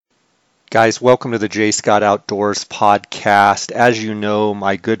Guys, welcome to the J. Scott Outdoors podcast. As you know,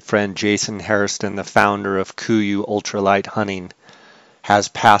 my good friend Jason Hairston, the founder of KUIU Ultralight Hunting, has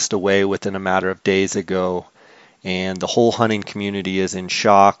passed away within a matter of days ago. And the whole hunting community is in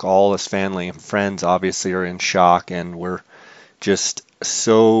shock. All his family and friends obviously are in shock, and we're just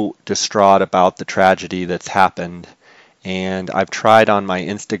so distraught about the tragedy that's happened. And I've tried on my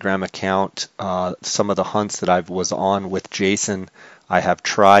Instagram account some of the hunts that I was on with Jason. I have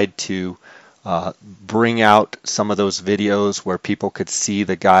tried to bring out some of those videos where people could see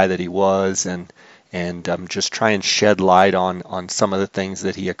the guy that he was, and just try and shed light on some of the things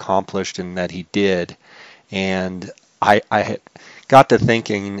that he accomplished and that he did. And I had got to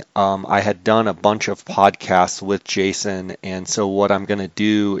thinking, I had done a bunch of podcasts with Jason, and so what I'm going to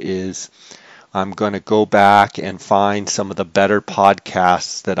do is I'm going to go back and find some of the better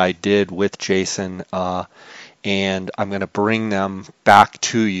podcasts that I did with Jason, and I'm going to bring them back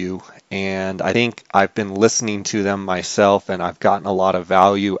to you. And I think I've been listening to them myself, and I've gotten a lot of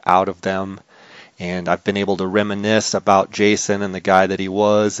value out of them. And I've been able to reminisce about Jason and the guy that he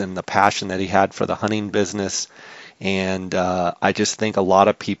was and the passion that he had for the hunting business. And I just think a lot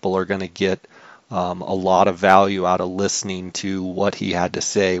of people are going to get a lot of value out of listening to what he had to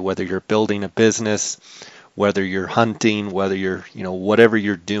say, whether you're building a business, whether you're hunting, whether you're, whatever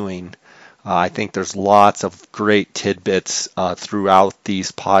you're doing. I think there's lots of great tidbits throughout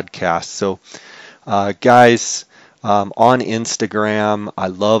these podcasts. So, guys, on Instagram, I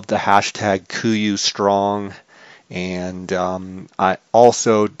love the hashtag KUIU Strong. And I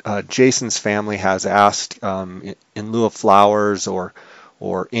also, Jason's family has asked in lieu of flowers or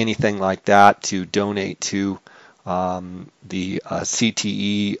anything like that to donate to the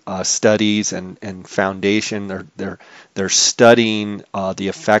CTE studies and foundation. They're studying the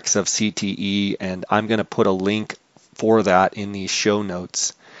effects of CTE, and I'm going to put a link for that in these show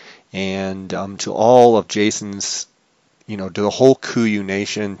notes. And to all of Jason's, to the whole KUIU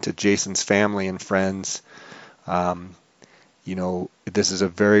Nation, to Jason's family and friends, this is a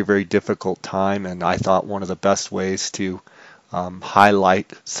very, very difficult time, and I thought one of the best ways to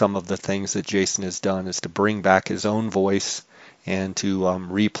highlight some of the things that Jason has done is to bring back his own voice and to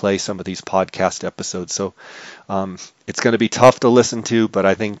replay some of these podcast episodes. So it's going to be tough to listen to, but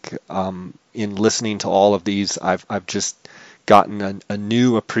I think in listening to all of these, I've just gotten a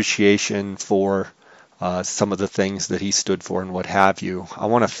new appreciation for some of the things that he stood for and what have you. I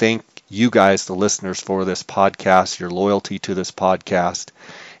want to thank you guys, the listeners, for this podcast, your loyalty to this podcast.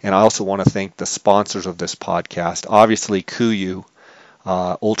 And I also want to thank the sponsors of this podcast. Obviously, KUIU,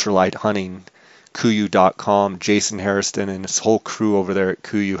 Ultralight Hunting, KUIU.com. Jason Hairston and his whole crew over there at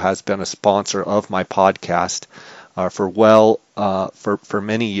KUIU has been a sponsor of my podcast for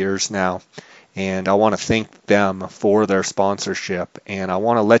many years now. And I want to thank them for their sponsorship. And I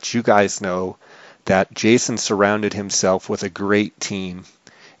want to let you guys know that Jason surrounded himself with a great team.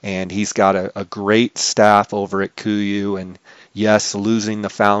 And he's got a great staff over at KUIU. And yes, losing the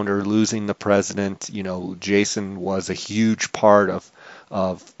founder, losing the president, Jason was a huge part of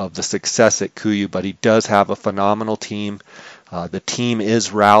the success at KUIU, but he does have a phenomenal team. The team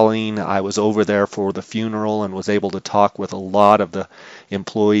is rallying. I was over there for the funeral and was able to talk with a lot of the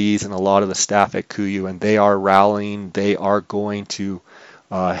employees and a lot of the staff at KUIU, and they are rallying. They are going to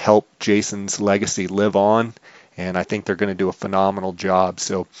help Jason's legacy live on, and I think they're going to do a phenomenal job.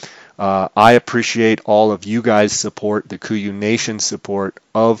 So I appreciate all of you guys' support, the KUIU Nation support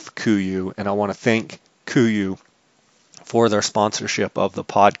of KUIU, and I want to thank KUIU for their sponsorship of the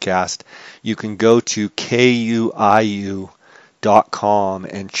podcast. You can go to KUIU.com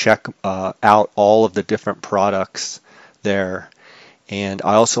and check out all of the different products there. And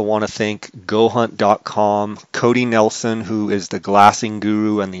I also want to thank GoHunt.com. Cody Nelson, who is the glassing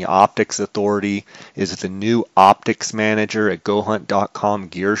guru and the optics authority, is the new optics manager at GoHunt.com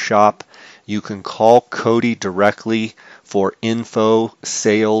Gear Shop. You can call Cody directly for info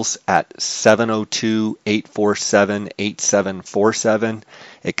sales at 702-847-8747,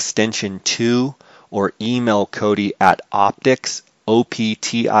 extension 2, or email Cody at optics,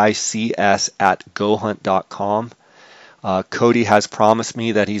 OPTICS, at GoHunt.com. Cody has promised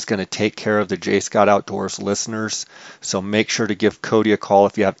me that he's going to take care of the J. Scott Outdoors listeners, so make sure to give Cody a call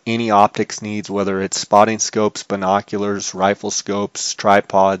if you have any optics needs, whether it's spotting scopes, binoculars, rifle scopes,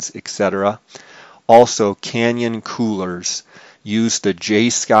 tripods, etc. Also, Canyon Coolers. Use the J.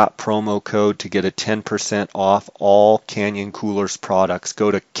 Scott promo code to get a 10% off all Canyon Coolers products.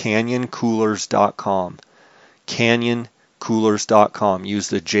 Go to canyoncoolers.com. Canyoncoolers.com. Use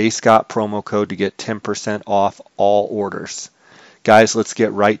the J. Scott promo code to get 10% off all orders. Guys, let's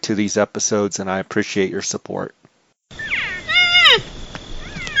get right to these episodes, and I appreciate your support.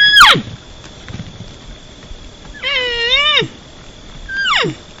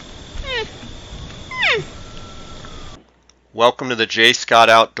 Welcome to the J.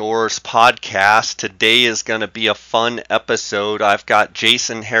 Scott Outdoors podcast. Today is going to be a fun episode. I've got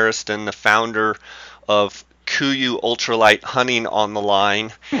Jason Hairston, the founder of KUIU Ultralight Hunting, on the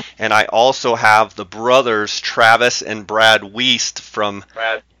line, and I also have the brothers Travis and Brad Wiest from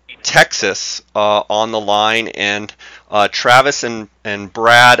Texas on the line. And Travis and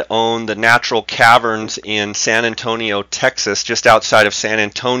Brad own the Natural Caverns in San Antonio, Texas, just outside of San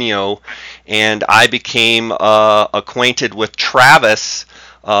Antonio. And I became acquainted with Travis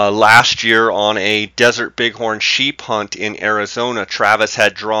last year on a desert bighorn sheep hunt in Arizona. Travis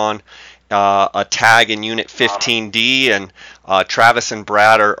had drawn a tag in Unit 15D, and Travis and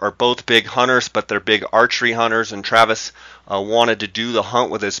Brad are both big hunters, but they're big archery hunters, and Travis wanted to do the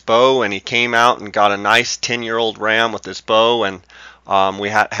hunt with his bow, and he came out and got a nice 10-year-old ram with his bow, and we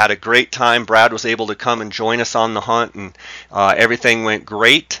had a great time. Brad was able to come and join us on the hunt, and everything went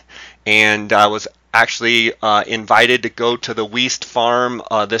great, and I was actually invited to go to the Wiest farm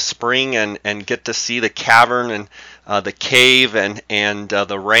this spring and get to see the cavern and the cave and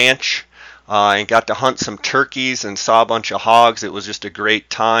the ranch. And got to hunt some turkeys and saw a bunch of hogs. It was just a great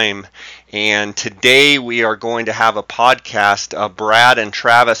time. And today we are going to have a podcast. Brad and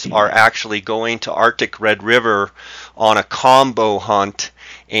Travis are actually going to Arctic Red River on a combo hunt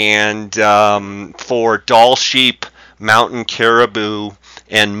and for Dall sheep, mountain caribou,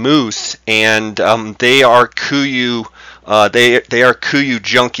 and moose. And they are KUIU they are KUIU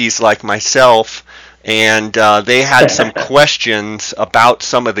junkies like myself. And they had some questions about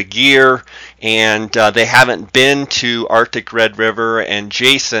some of the gear, and they haven't been to Arctic Red River, and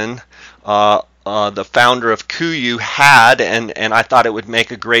Jason, the founder of KUIU, had, and I thought it would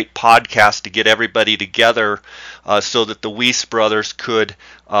make a great podcast to get everybody together so that the Wiest brothers could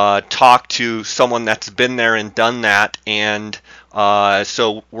talk to someone that's been there and done that. And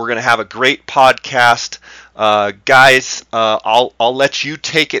so we're going to have a great podcast. Guys, I'll let you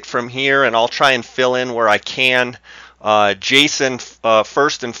take it from here, and I'll try and fill in where I can. Jason,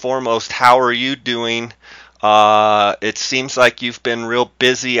 first and foremost, how are you doing? It seems like you've been real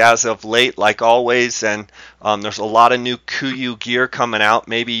busy as of late, like always, and there's a lot of new KUIU gear coming out.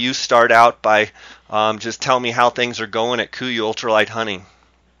 Maybe you start out by just tell me how things are going at KUIU Ultralight Hunting.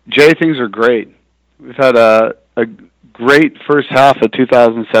 Jay, things are great. We've had a great first half of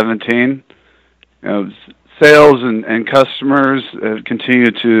 2017. Sales and customers continue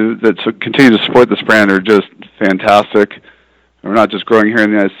to support this brand are just fantastic. We're not just growing here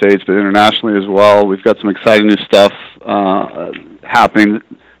in the United States, but internationally as well. We've got some exciting new stuff happening.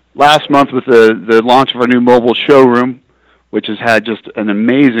 Last month with the launch of our new mobile showroom, which has had just an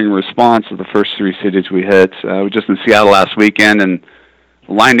amazing response to the first 3 cities we hit. We were just in Seattle last weekend, and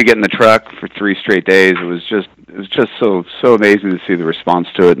the line to get in the truck for 3 straight days. It was just so amazing to see the response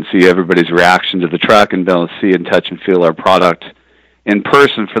to it and see everybody's reaction to the truck and be able to see and touch and feel our product in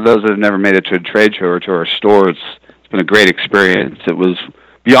person. For those that have never made it to a trade show or to our stores, it's been a great experience. It was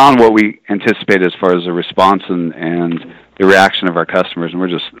beyond what we anticipated as far as the response and the reaction of our customers, and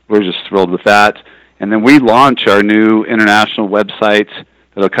we're just thrilled with that. And then we launch our new international website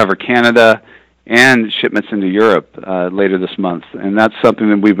that'll cover Canada and shipments into Europe later this month. And that's something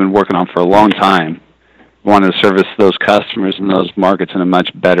that we've been working on for a long time. We want to service those customers in those markets in a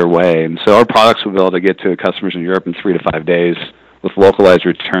much better way. And so our products will be able to get to customers in Europe in 3 to 5 days with localized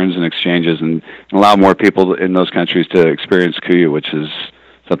returns and exchanges, and allow more people in those countries to experience KUIU, which is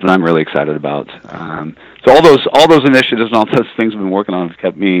something I'm really excited about. So all those initiatives and all those things we've been working on have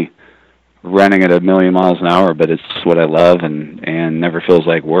kept me running at 1,000,000 miles an hour, but it's what I love and never feels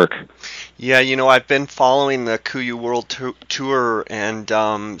like work. Yeah, I've been following the KUIU World Tour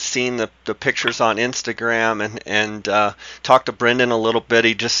and seeing the pictures on Instagram and talked to Brendan a little bit.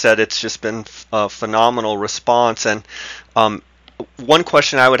 He just said it's just been a phenomenal response. And one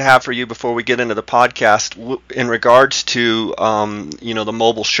question I would have for you before we get into the podcast in regards to the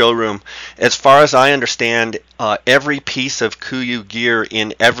mobile showroom, as far as I understand, every piece of KUIU gear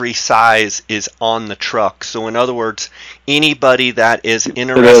in every size is on the truck. So in other words, anybody that is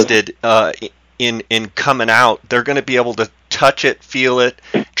interested in coming out, they're going to be able to touch it, feel it,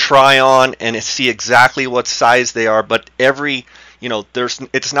 try on, and see exactly what size they are. But every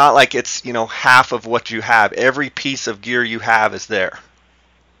it's not like it's half of what you have. Every piece of gear you have is there.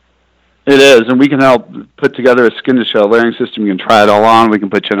 It is, and we can help put together a skin-to-shell layering system. You can try it all on. We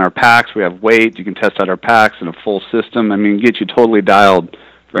can put you in our packs. We have weight. You can test out our packs in a full system. I mean, get you totally dialed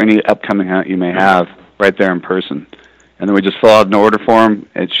for any upcoming hunt you may have right there in person. And then we just fill out an order form.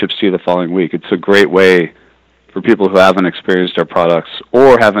 It ships to you the following week. It's a great way for people who haven't experienced our products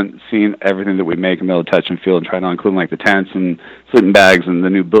or haven't seen everything that we make and be able to touch and feel and try it on, including like the tents and sleeping bags and the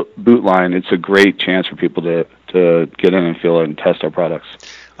new boot line. It's a great chance for people to get in and feel it and test our products.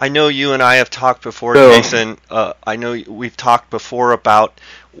 I know you and I have talked before, Jason. I know we've talked before about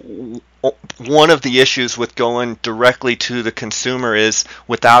one of the issues with going directly to the consumer is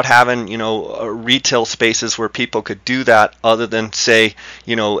without having, retail spaces where people could do that other than, say,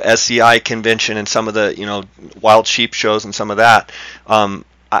 SCI convention and some of the, wild sheep shows and some of that.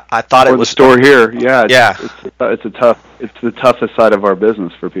 I thought it was the store here. Yeah. It's the toughest side of our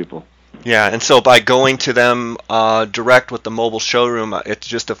business for people. Yeah, and so by going to them direct with the mobile showroom, it's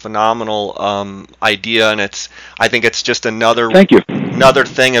just a phenomenal idea, and I think it's just another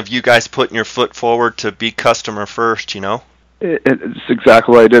thing of you guys putting your foot forward to be customer first, It's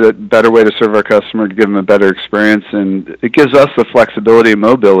exactly what I did. A better way to serve our customer, to give them a better experience, and it gives us the flexibility and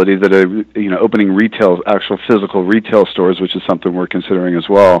mobility that opening actual physical retail stores, which is something we're considering as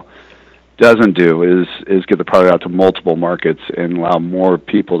well, doesn't do, is get the product out to multiple markets and allow more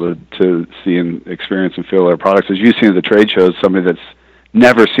people to see and experience and feel our products. As you've seen at the trade shows, somebody that's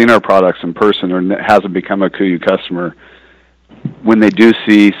never seen our products in person or hasn't become a KUIU customer, when they do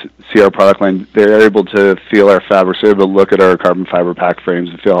see our product line, they're able to feel our fabrics, they're able to look at our carbon fiber pack frames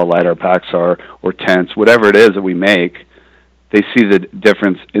and feel how light our packs are, or tents, whatever it is that we make. They see the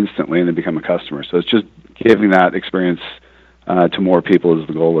difference instantly and they become a customer. So it's just giving that experience to more people is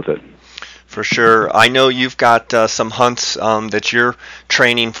the goal with it. For sure. I know you've got some hunts that you're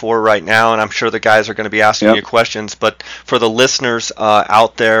training for right now, and I'm sure the guys are going to be asking you questions. But for the listeners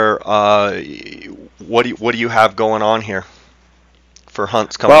out there, what do you have going on here for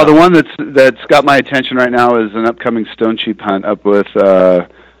hunts coming up? Well, the one that's got my attention right now is an upcoming stone sheep hunt up with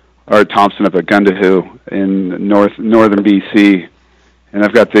Art Thompson up at Gundahoo in northern BC. And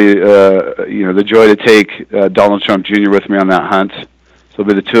I've got the joy to take Donald Trump Jr. with me on that hunt. So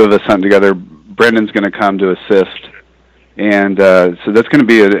it'll be the two of us hunting together. Brendan's going to come to assist. And so that's going to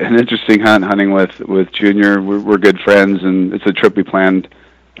be an interesting hunting with Junior. We're good friends, and it's a trip we planned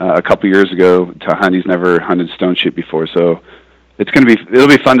a couple years ago to hunt. He's never hunted stone sheep before, so it'll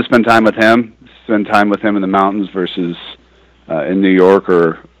be fun to spend time with him in the mountains versus in New York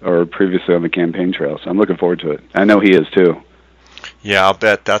or previously on the campaign trail. So I'm looking forward to it. I know he is too. Yeah, I'll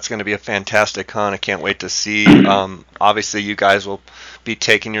bet that's going to be a fantastic hunt. I can't wait to see. Obviously, you guys will be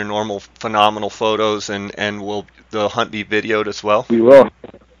taking your normal phenomenal photos, and will the hunt be videoed as well? We will.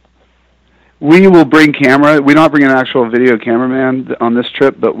 We will bring camera. We don't bring an actual video cameraman on this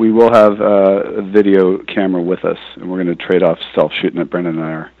trip, but we will have a video camera with us, and we're going to trade off self-shooting that Brendan and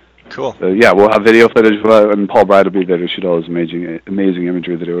I are. Cool. So, yeah, we'll have video footage, and Paul Bride will be there to shoot all his amazing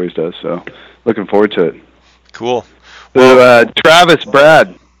imagery that he always does. So looking forward to it. Cool. So, Travis,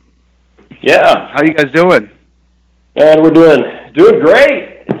 Brad. Yeah. How you guys doing? And we're doing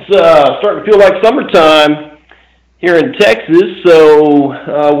great. It's starting to feel like summertime here in Texas,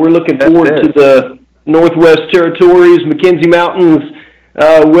 so we're looking forward to the Northwest Territories, McKenzie Mountains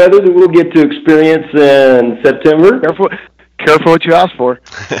weather that we'll get to experience in September. Careful what you ask for.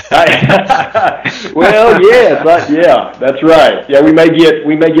 Well, yes, yeah, that's right. Yeah, we may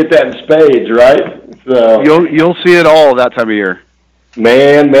get that in spades, right? So you'll see it all that time of year.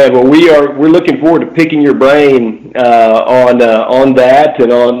 Man, well, we're looking forward to picking your brain on that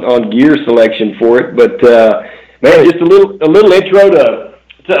and on gear selection for it. But man, just a little intro to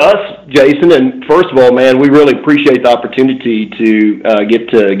us, Jason. And first of all, man, we really appreciate the opportunity to get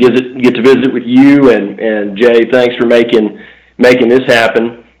to visit with you and Jay. Thanks for making this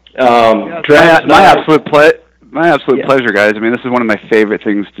happen. My absolute pleasure, guys. I mean, this is one of my favorite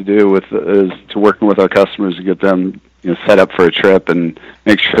things to do is to working with our customers to get them set up for a trip and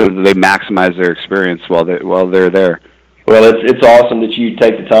make sure that they maximize their experience while they're there. Well, it's awesome that you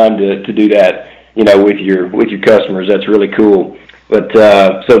take the time to do that, with your customers. That's really cool. But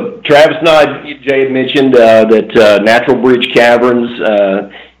so Travis and I, Jay had mentioned that Natural Bridge Caverns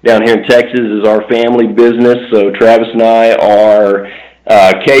down here in Texas is our family business. So Travis and I are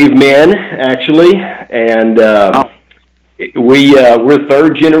cavemen, actually, and we're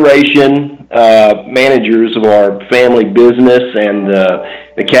third generation managers of our family business, and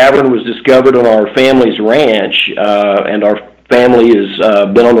the cavern was discovered on our family's ranch, and our family has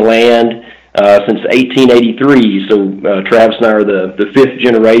been on the land since 1883. So Travis and I are the fifth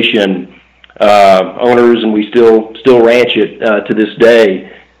generation owners, and we still ranch it to this day.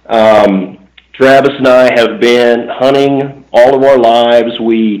 Travis and I have been hunting all of our lives.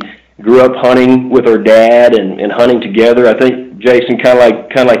 We grew up hunting with our dad and hunting together. I think Jason, kind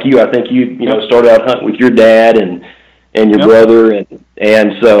of like you. I think you started out hunting with your dad and your brother,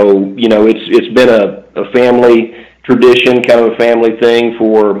 and so it's been a family tradition, kind of a family thing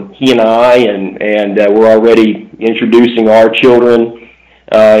for he and I, and we're already introducing our children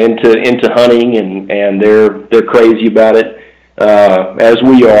into hunting, and they're crazy about it, as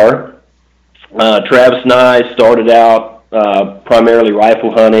we are. Travis and I started out primarily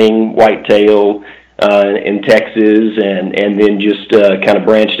rifle hunting, whitetail in Texas, and then just kind of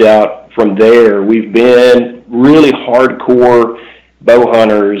branched out from there. We've been really hardcore bow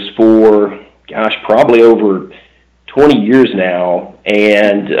hunters for, probably over 20 years now,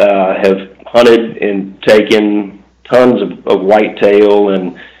 and have hunted and taken tons of whitetail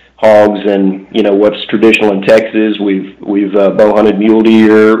and hogs, and what's traditional in Texas. We've bow hunted mule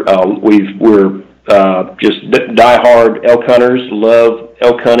deer. We're just diehard elk hunters. Love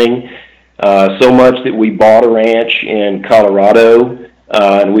elk hunting so much that we bought a ranch in Colorado,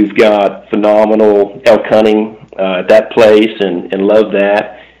 and we've got phenomenal elk hunting at that place, and love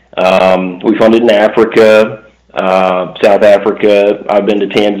that. We've hunted in Africa, South Africa. I've been to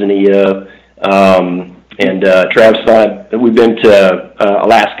Tanzania, and Travis and I, we've been to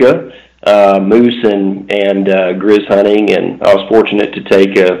Alaska, moose and grizz hunting, and I was fortunate to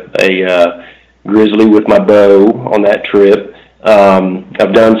take a grizzly with my bow on that trip.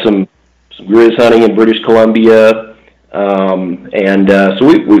 I've done some grizz hunting in British Columbia, and so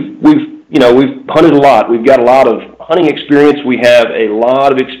we've hunted a lot. We've got a lot of hunting experience. We have a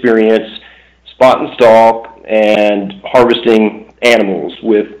lot of experience spot and stalk and harvesting animals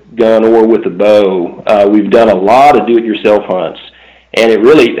with gun or with a bow. We've done a lot of do-it-yourself hunts, and it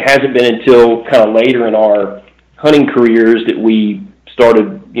really hasn't been until kind of later in our hunting careers that we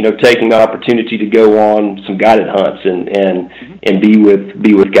started, taking the opportunity to go on some guided hunts and be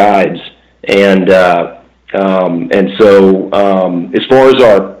with guides. And so as far as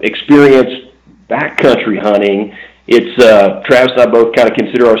our experience backcountry hunting, it's Travis and I both kind of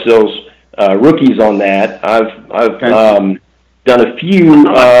consider ourselves rookies on that. I've done a few.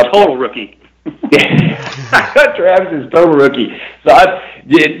 Total rookie. Travis is total rookie. So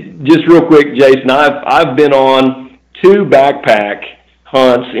just real quick, Jason, I've been on 2 backpack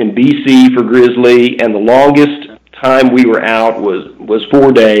hunts in BC for grizzly, and the longest time we were out was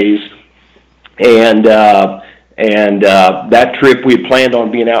 4 days. And that trip we had planned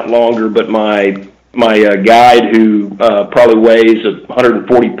on being out longer, but my guide, who probably weighs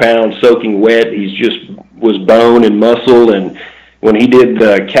 140 pounds soaking wet, he's just was bone and muscle, and when he did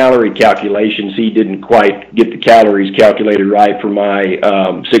the calorie calculations, he didn't quite get the calories calculated right for my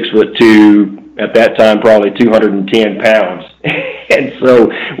 6'2", at that time probably 210 pounds, and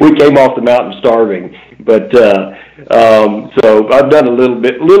so we came off the mountain starving. But so I've done a little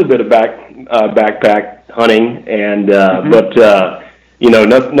bit of backpack hunting, and but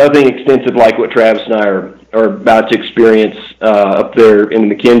nothing extensive like what Travis and I are about to experience up there in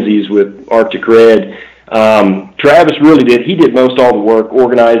the Mackenzies with Arctic Red. Travis really did most all the work,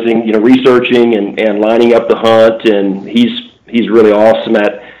 organizing, researching and lining up the hunt, and he's really awesome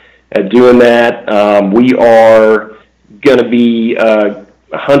at doing that. We are going to be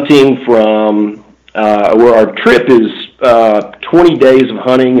hunting from where our trip is 20 days of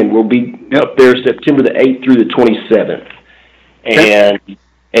hunting, and we'll be up there September the 8th through the 27th.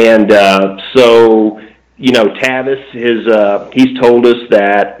 And so, Tavis he's told us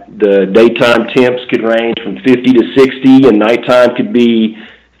that the daytime temps could range from 50 to 60, and nighttime could be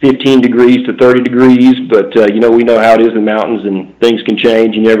 15 degrees to 30 degrees. But we know how it is in the mountains, and things can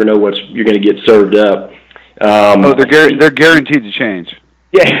change. You never know what you're going to get served up. They're guaranteed to change.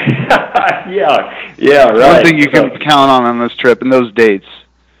 Yeah, yeah, right. One thing you can count on this trip and those dates.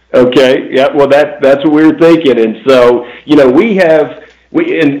 Okay, yeah, well, that's what we were thinking, and so we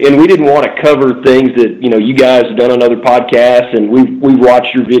didn't want to cover things that you guys have done on other podcasts, and we've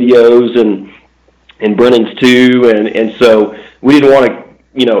watched your videos and Brennan's too, and so we didn't want to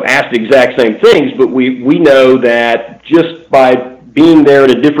ask the exact same things, but we know that just by being there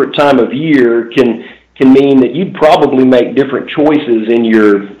at a different time of year can mean that you'd probably make different choices in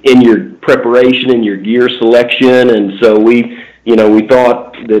your preparation and your gear selection, and so we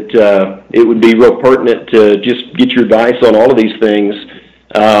thought that it would be real pertinent to just get your advice on all of these things,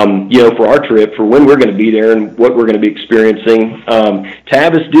 for our trip, for when we're going to be there and what we're going to be experiencing.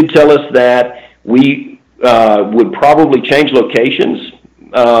 Tavis did tell us that we would probably change locations.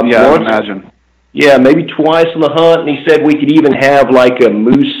 I would imagine. Yeah, maybe twice on the hunt, and he said we could even have like a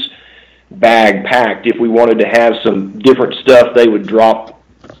moose bag packed if we wanted to have some different stuff they would drop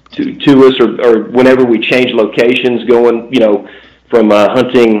to us, or whenever we change locations going, from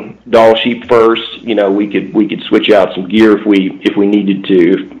hunting Dall sheep first, we could switch out some gear if we needed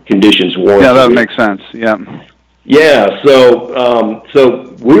to, if conditions warranted. Yeah, that would make sense. Yeah. Yeah. So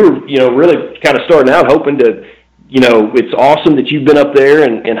we were, really kind of starting out hoping to, it's awesome that you've been up there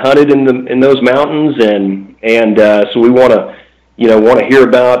and hunted in those mountains, and so we want to hear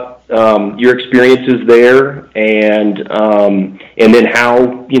about your experiences there, and then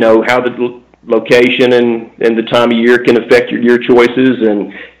how the location and the time of year can affect your choices,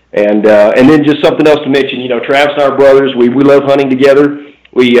 and then just something else to mention. Travis and I are brothers. We love hunting together.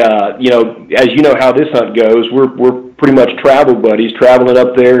 We as you know how this hunt goes, we're pretty much travel buddies, traveling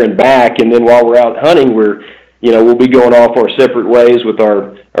up there and back, and then while we're out hunting, we'll be going off our separate ways with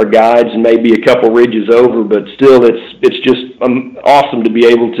our guides and maybe a couple ridges over, but still it's just awesome to be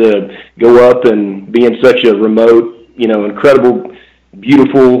able to go up and be in such a remote, incredible,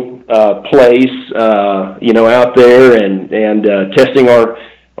 beautiful place, out there and testing our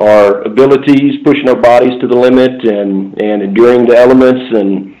abilities, pushing our bodies to the limit and enduring the elements,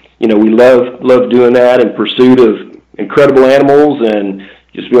 and we love doing that in pursuit of incredible animals, and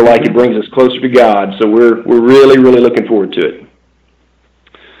just feel like it brings us closer to God. So we're really, really looking forward to it.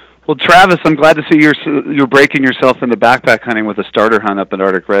 Well, Travis, I'm glad to see you're breaking yourself into backpack hunting with a starter hunt up at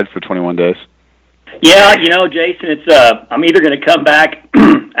Arctic Red for 21 days. Yeah, Jason, it's I'm either going to come back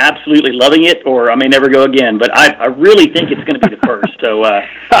absolutely loving it, or I may never go again. But I really think it's going to be the first. So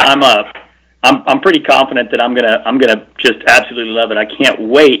I'm pretty confident that I'm gonna just absolutely love it. I can't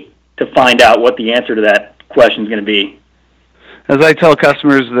wait to find out what the answer to that question is going to be. As I tell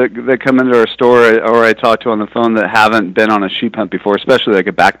customers that come into our store or I talk to on the phone that haven't been on a sheep hunt before, especially like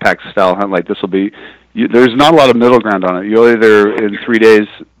a backpack style hunt like this will be, there's not a lot of middle ground on it. You'll either in 3 days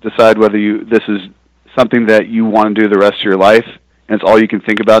decide whether this is something that you want to do the rest of your life and it's all you can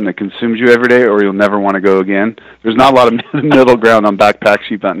think about and it consumes you every day, or you'll never want to go again. There's not a lot of middle ground on backpack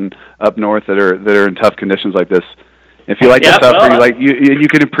sheep hunting up north that are in tough conditions like this. If you like to suffer, you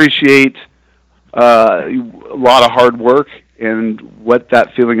can appreciate a lot of hard work and what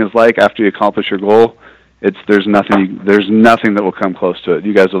that feeling is like after you accomplish your goal. There's nothing that will come close to it.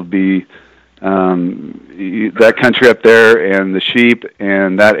 You guys will be that country up there, and the sheep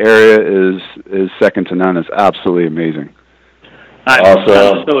and that area is second to none. It's absolutely amazing. I'm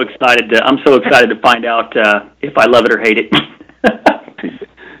so excited to find out if I love it or hate it.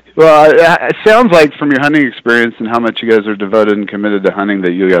 Well, it sounds like from your hunting experience and how much you guys are devoted and committed to hunting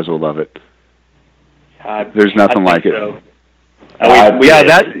that you guys will love it. There's nothing like it. So.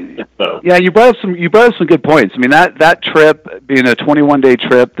 You brought up some good points. I mean, that trip being a 21-day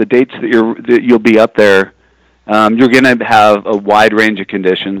trip, the dates that you'll be up there, you're going to have a wide range of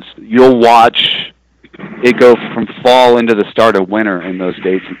conditions. You'll watch it go from fall into the start of winter in those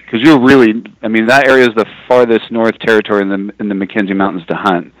dates, because that area is the farthest north territory in the Mackenzie Mountains to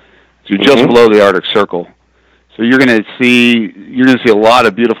hunt. So you're just below the Arctic Circle. So you're going to see a lot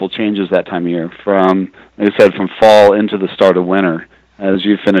of beautiful changes that time of year, from, like I said, from fall into the start of winter as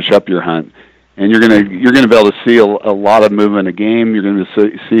you finish up your hunt. And you're going to be able to see a lot of movement of game. You're going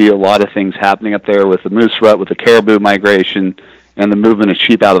to see a lot of things happening up there with the moose rut, with the caribou migration, and the movement of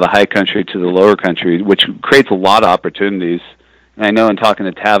sheep out of the high country to the lower country, which creates a lot of opportunities. And I know in talking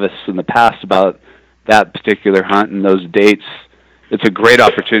to Tavis in the past about that particular hunt and those dates, it's a great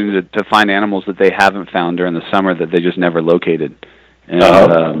opportunity to find animals that they haven't found during the summer that they just never located.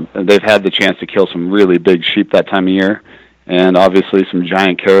 And they've had the chance to kill some really big sheep that time of year, and obviously some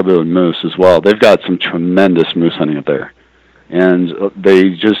giant caribou and moose as well. They've got some tremendous moose hunting up there. And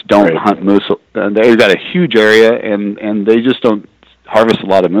they just don't hunt moose. They've got a huge area, and they just don't harvest a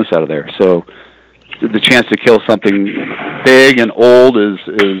lot of moose out of there. So the chance to kill something big and old is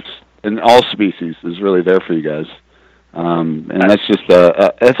in all species is really there for you guys. And that's just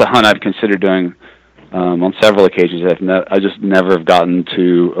that's a hunt I've considered doing on several occasions. I just never have gotten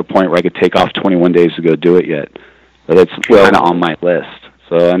to a point where I could take off 21 days to go do it yet. But it's kind of on my list.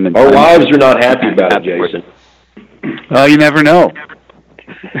 So our wives are not happy about it, Jason. You never know.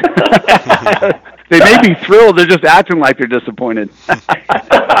 They may be thrilled. They're just acting like they're disappointed. But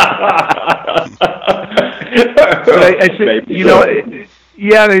I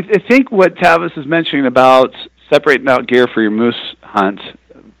think what Tavis is mentioning about separating out gear for your moose hunt,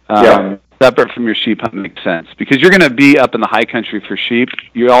 separate from your sheep hunt, makes sense, because you're going to be up in the high country for sheep.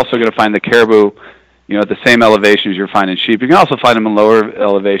 You're also going to find the caribou, at the same elevations you're finding sheep. You can also find them in lower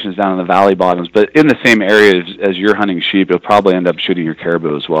elevations down in the valley bottoms, but in the same area as you're hunting sheep, you'll probably end up shooting your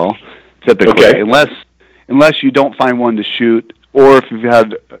caribou as well, typically, unless you don't find one to shoot, or if you've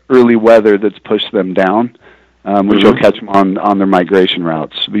had early weather that's pushed them down, which you'll catch them on their migration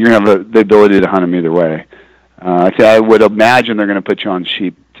routes. But you're going to have the ability to hunt them either way. I would imagine they're going to put you on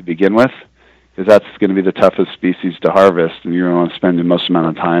sheep to begin with, because that's going to be the toughest species to harvest, and you're going to want to spend the most amount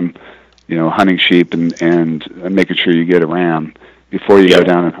of time, hunting sheep and making sure you get a ram. before you go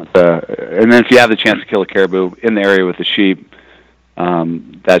down and hunt. And then if you have the chance to kill a caribou in the area with the sheep,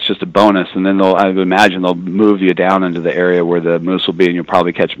 that's just a bonus. And then I would imagine they'll move you down into the area where the moose will be, and you'll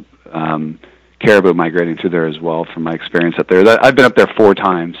probably catch caribou migrating through there as well. From my experience up there, I've been up there 4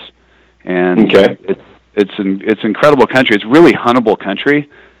 times, and it's incredible country. It's really huntable country,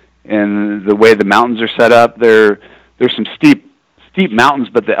 and the way the mountains are set up, there's some steep mountains,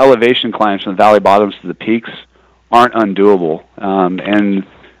 but the elevation climbs from the valley bottoms to the peaks aren't undoable. And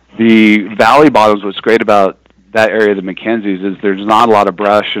the valley bottoms, what's great about that area of the Mackenzies is there's not a lot of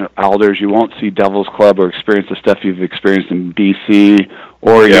brush and alders. You won't see Devil's Club or experience the stuff you've experienced in BC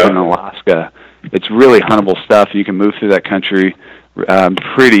or even Alaska. It's really huntable stuff. You can move through that country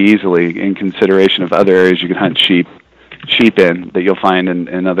pretty easily in consideration of other areas you can hunt sheep in that you'll find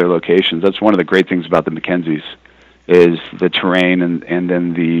in other locations. That's one of the great things about the Mackenzies is the terrain and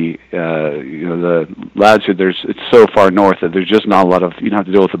then the latitude. It's so far north that there's just not a lot of, you don't have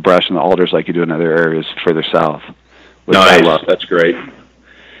to deal with the brush and the alders like you do in other areas further south. Nice, that's great.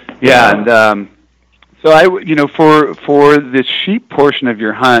 Yeah, and so for the sheep portion of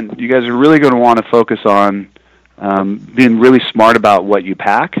your hunt, you guys are really going to want to focus on being really smart about what you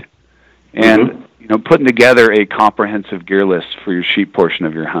pack and putting together a comprehensive gear list for your sheep portion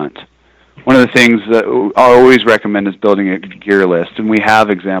of your hunt. One of the things that I always recommend is building a gear list, and we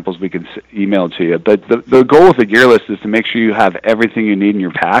have examples we can email to you. But the goal with the gear list is to make sure you have everything you need in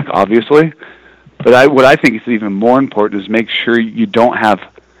your pack, obviously. But what I think is even more important is make sure you don't have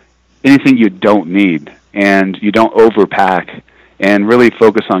anything you don't need, and you don't overpack, and really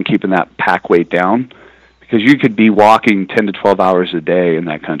focus on keeping that pack weight down, because you could be walking 10 to 12 hours a day in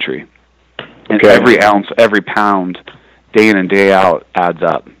that country. And every ounce, every pound, day in and day out adds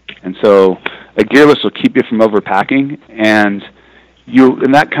up. And so a gear list will keep you from overpacking, and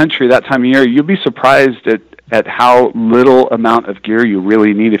in that country, that time of year, you'll be surprised at how little amount of gear you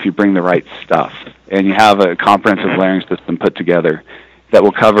really need if you bring the right stuff. And you have a comprehensive layering system put together that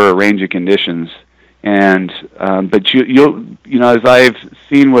will cover a range of conditions. And but you'll as I've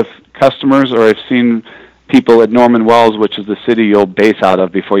seen with customers, or I've seen people at Norman Wells, which is the city you'll base out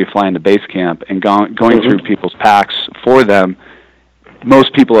of before you fly into base camp, and going through people's packs for them.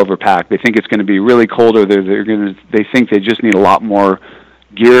 Most people overpack. They think it's going to be really cold, or they think they just need a lot more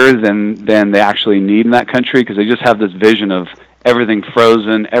gear than they actually need in that country, because they just have this vision of everything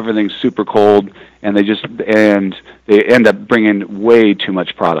frozen, everything super cold, and they end up bringing way too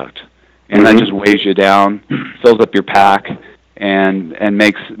much product, and that just weighs you down, fills up your pack, and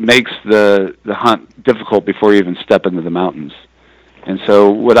makes the hunt difficult before you even step into the mountains. And so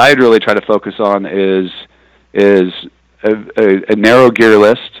what I'd really try to focus on is a narrow gear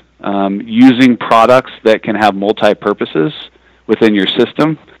list, using products that can have multi-purposes within your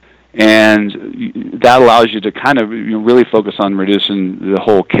system, and that allows you to kind of really focus on reducing the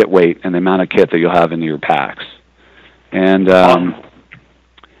whole kit weight and the amount of kit that you'll have in your packs. And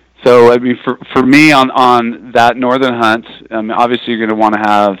so, I mean, for me on that northern hunt, obviously you're going to want to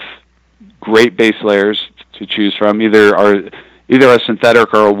have great base layers to choose from, either a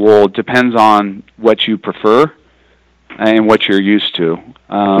synthetic or a wool. It depends on what you prefer and what you're used to.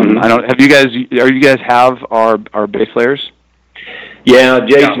 Are you guys have our base layers? Yeah,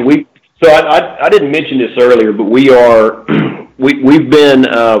 Jason, I didn't mention this earlier, but we've been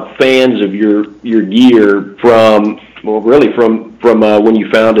fans of your gear from when you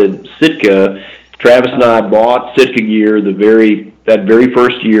founded Sitka. Travis and I bought Sitka gear that very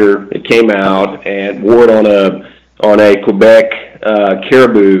first year it came out, and wore it on a Quebec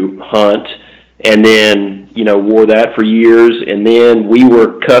caribou hunt, and then wore that for years. And then we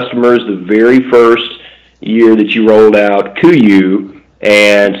were customers the very first year that you rolled out KUIU,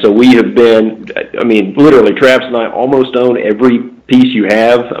 and so we have been, literally Travis and I almost own every piece you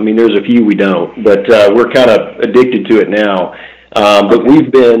have. There's a few we don't, but we're kind of addicted to it now. But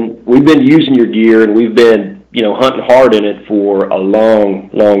we've been using your gear, and we've been hunting hard in it for a long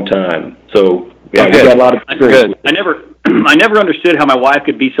time. So yeah, we got a lot of experience. I never understood how my wife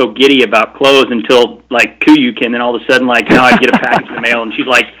could be so giddy about clothes until like KUIU came, and all of a sudden I'd get a package in the mail, and she's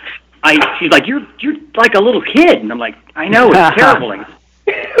like, you're like a little kid, and I'm like, I know, it's terrible. Well,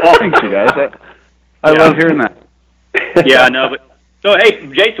 thanks, you guys. I love hearing that. Yeah, I know. But so hey,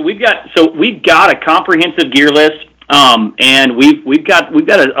 Jason, we've got a comprehensive gear list, and we've got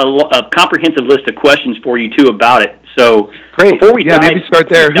a comprehensive list of questions for you too about it. So great. Before we maybe start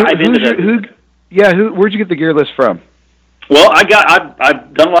there. Where'd you get the gear list from? Well, I've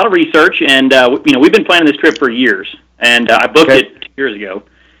done a lot of research, and we've been planning this trip for years, and I booked it 2 years ago,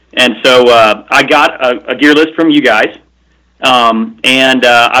 and so I got a gear list from you guys, And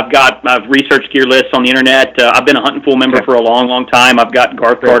I've researched gear lists on the internet. I've been a Hunting Fool member for a long, long time. I've got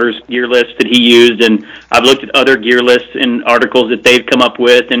Garth Carter's gear list that he used, and I've looked at other gear lists and articles that they've come up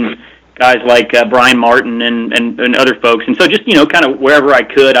with, and guys like Brian Martin and other folks. And so just, kind of wherever I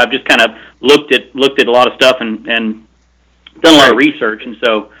could, I've just kind of looked at a lot of stuff and done a lot of research. And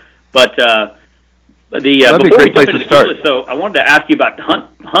so, but before we jump into the gear list, so I wanted to ask you about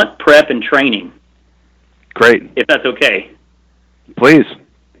hunt prep and training. Great. If that's okay. Please.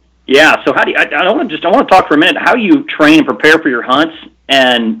 Yeah. So how do you? I want to talk for a minute how you train and prepare for your hunts,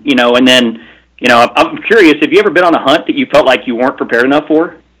 and and then I'm curious. Have you ever been on a hunt that you felt like you weren't prepared enough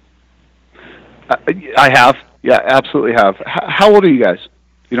for? I have. Yeah, absolutely have. How old are you guys?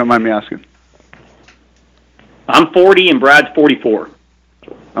 If you don't mind me asking. I'm 40 and Brad's 44.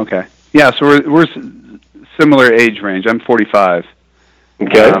 Okay. Yeah. So we're similar age range. I'm 45.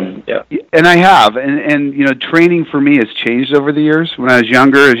 Okay. Yeah. And I have, and training for me has changed over the years. When I was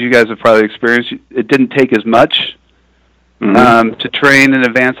younger, as you guys have probably experienced, it didn't take as much to train in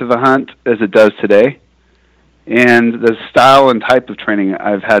advance of a hunt as it does today. And the style and type of training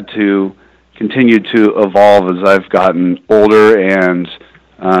I've had to continue to evolve as I've gotten older, and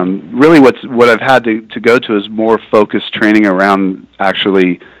really what I've had to go to is more focused training around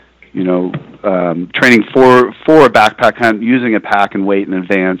actually training for a backpack hunt, using a pack and weight in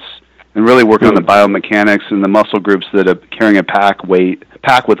advance, and really working on the biomechanics and the muscle groups that carrying a pack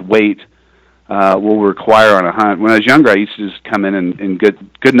with weight will require on a hunt. When I was younger, I used to just come in good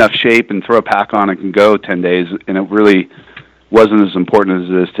enough shape and throw a pack on and go 10 days, and it really wasn't as important as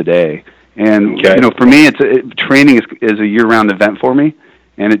it is today. And for me, training is a year-round event for me,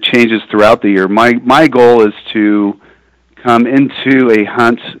 and it changes throughout the year. My goal is to come into a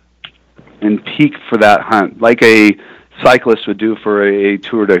hunt and peak for that hunt, like a cyclist would do for a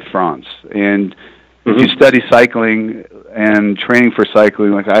Tour de France. And if you study cycling and training for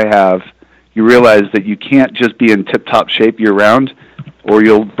cycling like I have, you realize that you can't just be in tip-top shape year-round, or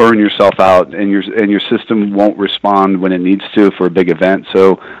you'll burn yourself out, and your system won't respond when it needs to for a big event.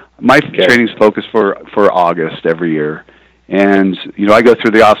 So my training's focused for August every year. And, I go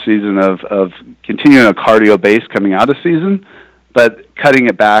through the off-season of continuing a cardio base coming out of season, but cutting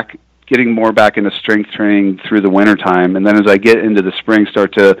it back, getting more back into strength training through the winter time, and then as I get into the spring,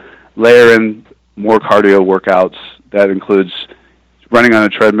 start to layer in more cardio workouts. That includes running on a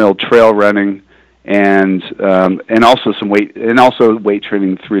treadmill, trail running, and also some weight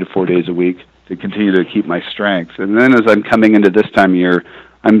training 3 to 4 days a week to continue to keep my strength. And then as I'm coming into this time of year,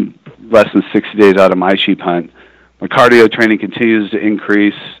 I'm less than 60 days out of my sheep hunt. My cardio training continues to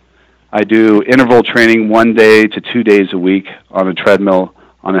increase. I do interval training 1 day to 2 days a week on a treadmill,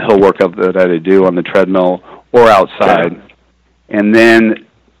 on a hill workout that I do on the treadmill or outside. And then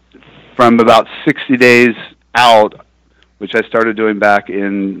from about 60 days out, which I started doing back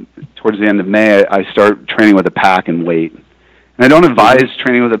towards the end of May, I start training with a pack and weight. And I don't advise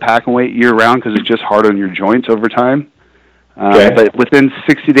training with a pack and weight year-round because it's just hard on your joints over time. But within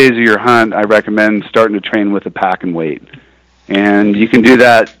 60 days of your hunt, I recommend starting to train with a pack and weight. And you can do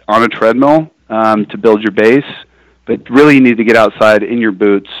that on a treadmill to build your base, but really you need to get outside in your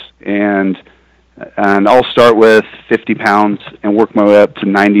boots, and I'll start with 50 pounds and work my way up to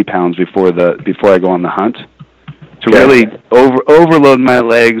 90 pounds before I go on the hunt to really overload my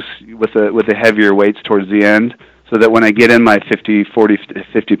legs with the heavier weights towards the end, so that when I get in my 50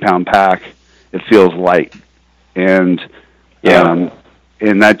 pound pack, it feels light. And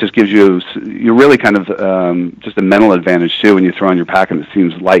that just gives you're really kind of just a mental advantage too when you throw on your pack and it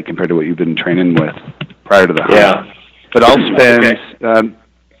seems light compared to what you've been training with prior to the hunt. Yeah. But I'll spend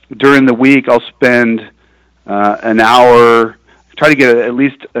during the week. I'll spend an hour, try to get at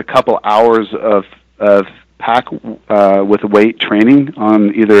least a couple hours of pack with weight training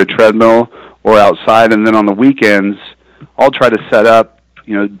on either a treadmill or outside, and then on the weekends, I'll try to set up,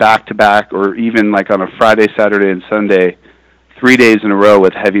 back to back, or even like on a Friday, Saturday, and Sunday, 3 days in a row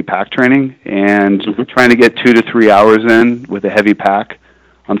with heavy pack training, and trying to get 2 to 3 hours in with a heavy pack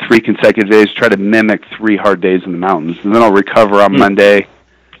on 3 consecutive days, try to mimic 3 hard days in the mountains. And then I'll recover on Monday.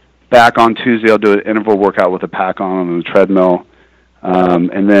 Back on Tuesday, I'll do an interval workout with a pack on the treadmill,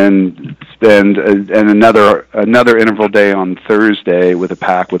 and then spend another interval day on Thursday with a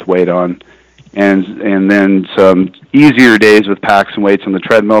pack with weight on, and then some easier days with packs and weights on the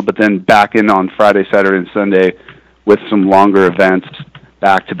treadmill, but then back in on Friday, Saturday, and Sunday with some longer events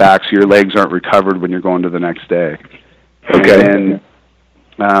back to back, so your legs aren't recovered when you're going to the next day. Okay. And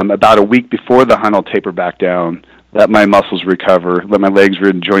then about a week before the hunt, I'll taper back down, let my muscles recover, let my legs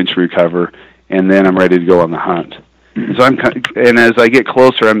and joints recover, and then I'm ready to go on the hunt. So and as I get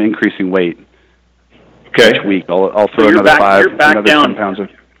closer, I'm increasing weight. each week. I'll throw another 10 pounds in.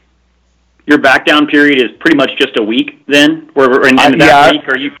 Your back down period is pretty much just a week then? In that week,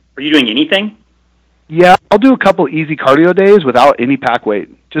 are you doing anything? Yeah, I'll do a couple easy cardio days without any pack weight,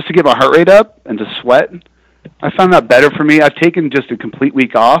 just to get my heart rate up and to sweat. I found that better for me. I've taken just a complete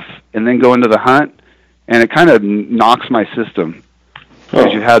week off and then go into the hunt, and it kind of knocks my system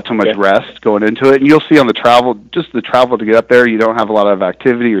because you had so much rest going into it. And you'll see on the travel to get up there, you don't have a lot of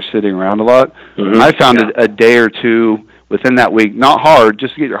activity. You're sitting around a lot. Mm-hmm. I found a day or two within that week, not hard,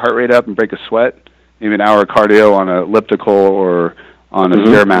 just to get your heart rate up and break a sweat, maybe an hour of cardio on an elliptical or on a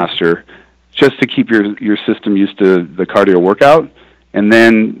Stairmaster, just to keep your system used to the cardio workout,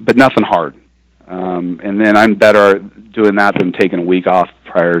 but nothing hard. And then I'm better doing that than taking a week off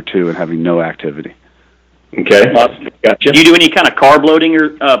prior to and having no activity. Okay, gotcha. Do you do any kind of carb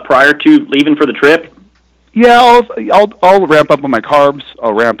loading prior to leaving for the trip? Yeah, I'll ramp up on my carbs.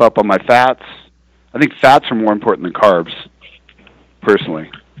 I'll ramp up on my fats. I think fats are more important than carbs, personally.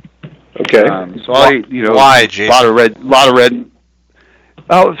 Okay. So I eat, why, Jason? a lot of red.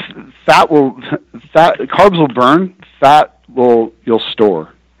 Oh, carbs will burn. Fat you'll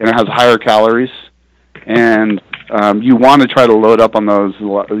store, and it has higher calories. And you want to try to load up on those,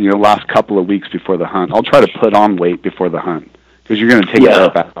 last couple of weeks before the hunt. I'll try to put on weight before the hunt because you're going to take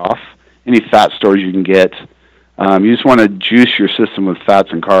it back off. Any fat stores you can get. You just want to juice your system with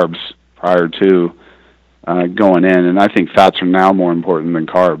fats and carbs prior to going in. And I think fats are now more important than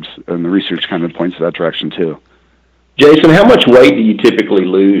carbs, and the research kind of points that direction too. Jason, how much weight do you typically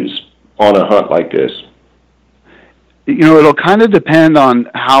lose on a hunt like this? It'll kind of depend on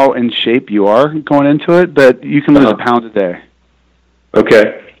how in shape you are going into it, but you can lose a pound a day.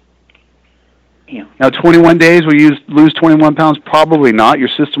 Okay. Yeah. Now, 21 days, will you lose 21 pounds? Probably not. Your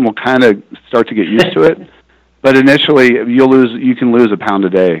system will kind of start to get used to it. But initially, you can lose a pound a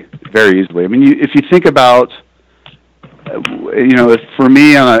day very easily. I mean, if you think about, for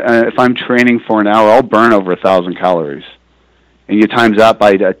me, if I'm training for an hour, I'll burn over 1,000 calories. And you times that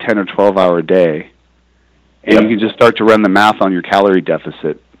by a 10 or 12-hour day. And you can just start to run the math on your calorie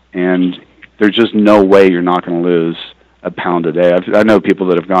deficit. And there's just no way you're not going to lose a pound a day. I know people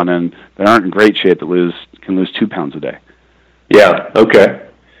that have gone in that aren't in great shape that can lose 2 pounds a day. Yeah, okay.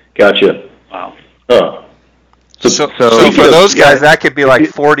 Gotcha. Wow. Huh. So for those guys, that could be like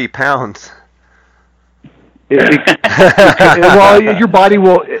 40 pounds. Well, your body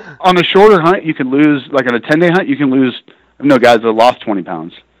will, on a shorter hunt, you can lose, like on a 10-day hunt, you can lose, I know guys that lost 20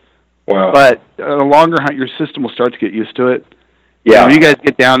 pounds. Wow. But on a longer hunt, your system will start to get used to it. Yeah. When you guys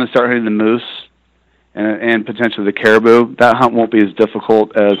get down and start hunting the moose and potentially the caribou, that hunt won't be as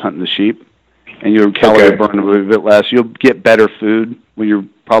difficult as hunting the sheep. And your calorie burn will be a bit less. You'll get better food when you're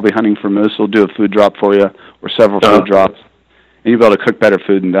probably hunting for moose. They'll do a food drop for you or several food drops. And you'll be able to cook better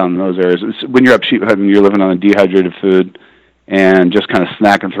food down in those areas. When you're up sheep hunting, you're living on a dehydrated food and just kind of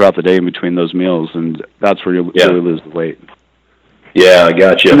snacking throughout the day in between those meals, and that's where you'll really lose the weight. Yeah, I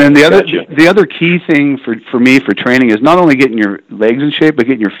got you. And then the other key thing for me for training is not only getting your legs in shape, but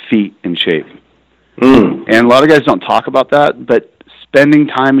getting your feet in shape. And a lot of guys don't talk about that, but spending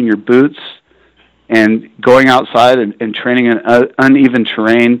time in your boots and going outside and training in uneven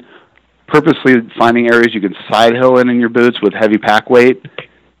terrain, purposely finding areas you can side hill in your boots with heavy pack weight.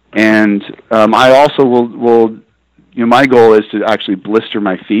 And I also will my goal is to actually blister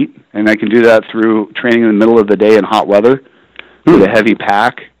my feet, and I can do that through training in the middle of the day in hot weather with a heavy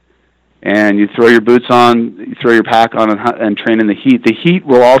pack. And you throw your boots on, you throw your pack on and train in the heat. The heat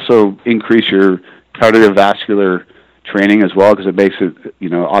will also increase your cardiovascular training as well because it makes it,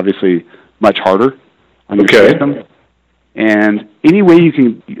 obviously much harder on your system. And any way you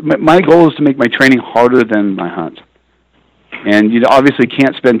can, my goal is to make my training harder than my hunt. And you obviously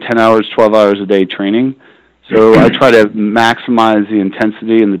can't spend 10 hours, 12 hours a day training. So I try to maximize the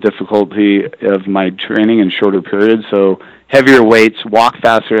intensity and the difficulty of my training in shorter periods. So heavier weights, walk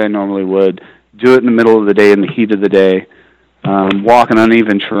faster than I normally would, do it in the middle of the day, in the heat of the day, walk on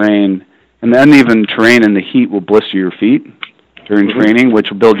uneven terrain. And the uneven terrain and the heat will blister your feet during training, which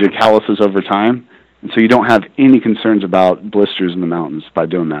will build your calluses over time. And so you don't have any concerns about blisters in the mountains by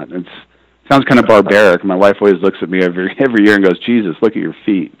doing that. It sounds kind of barbaric. My wife always looks at me every year and goes, Jesus, look at your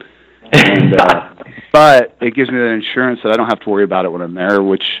feet. And, but it gives me that insurance that I don't have to worry about it when I'm there,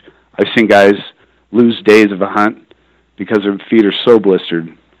 which I've seen guys lose days of a hunt because their feet are so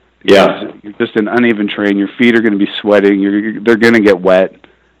blistered. Yeah. You're just in uneven terrain. Your feet are going to be sweating. They're going to get wet.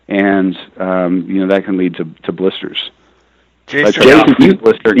 And, that can lead to blisters. Jason, you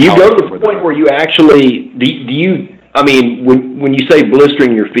go to the point where you actually, when you say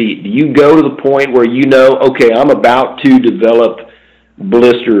blistering your feet, do you go to the point where okay, I'm about to develop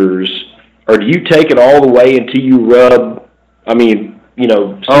blisters, or do you take it all the way until you rub? I mean, you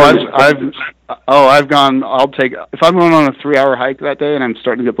know. I've gone. I'll take if I'm going on a 3-hour hike that day and I'm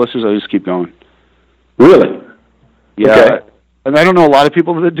starting to get blisters, I just keep going. Really? Yeah. Okay. And I don't know a lot of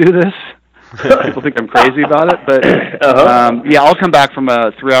people that do this. People think I'm crazy about it, but yeah, I'll come back from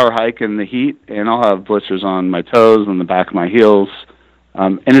a 3-hour hike in the heat, and I'll have blisters on my toes and the back of my heels.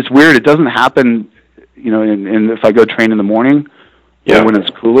 And it's weird; it doesn't happen, you know, in if I go train in the morning or when it's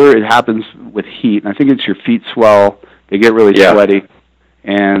cooler. It happens with heat, and I think it's your feet swell; they get really sweaty,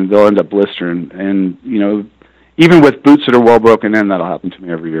 and they'll end up blistering. And you know, even with boots that are well broken in, that'll happen to me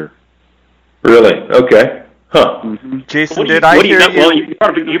every year. Really? Okay. Huh. Mm-hmm. Jason, you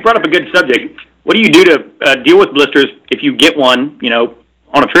brought up a good subject. What do you do to deal with blisters if you get one, you know,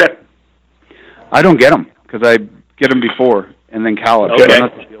 on a trip? I don't get them because I get them before and then callus. Okay. I don't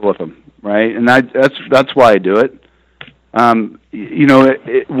have to deal with them, right? And that's why I do it. You know,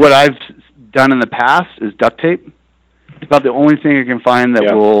 what I've done in the past is duct tape. It's about the only thing I can find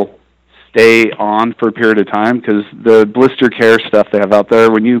that will stay on for a period of time, because the blister care stuff they have out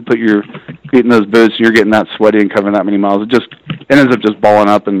there, when you put your feet in those boots and you're getting that sweaty and covering that many miles, it ends up just balling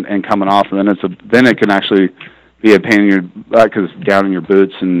up and coming off, and then it can actually be a pain in your butt because it's down in your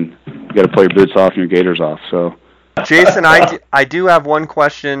boots and you got to pull your boots off and your gaiters off. So, Jason, I do have one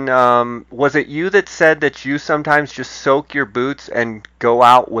question. Was it you that said that you sometimes just soak your boots and go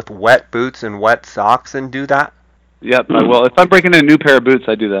out with wet boots and wet socks and do that? Yep, I will. If I'm breaking in a new pair of boots,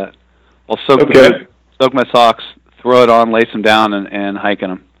 I do that. I'll soak my socks, throw it on, lace them down, and hike in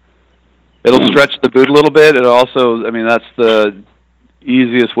them. It'll stretch the boot a little bit. It also, I mean, that's the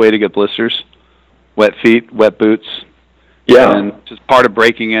easiest way to get blisters. Wet feet, wet boots. Yeah. And just part of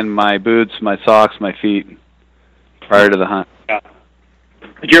breaking in my boots, my socks, my feet prior to the hunt. Yeah.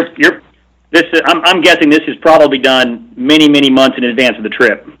 I'm guessing this is probably done many, many months in advance of the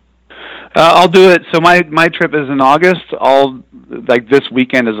trip. I'll do it. So my trip is in August. This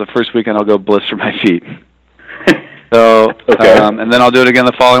weekend is the first weekend I'll go blister my feet. So, and then I'll do it again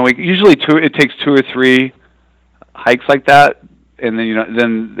the following week. Usually it takes 2 or 3 hikes like that, and then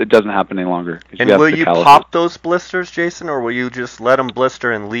then it doesn't happen any longer. And will you pop those blisters, Jason, or will you just let them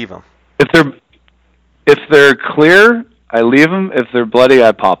blister and leave them? If they're clear, I leave them. If they're bloody,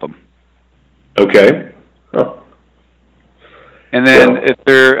 I pop them. Okay. Oh. And then if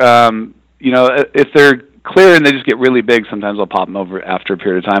they're if they're clear and they just get really big, sometimes I'll pop them over after a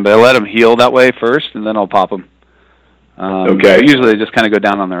period of time. But I let them heal that way first, and then I'll pop them. Usually they just kind of go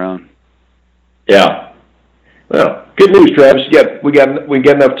down on their own. Yeah. Well, good news, Travis. We got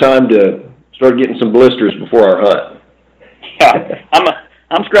enough time to start getting some blisters before our hunt. Yeah,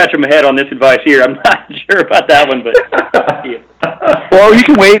 I'm scratching my head on this advice here. I'm not sure about that one, but Well, you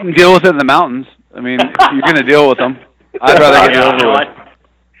can wait and deal with it in the mountains. I mean, if you're going to deal with them, I'd rather get it over with.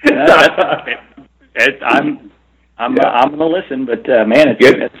 I'm going to listen, but man,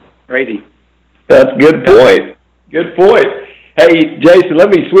 it's crazy. That's a good point. Good point. Hey, Jason, let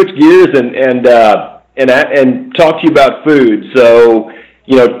me switch gears and talk to you about food. So,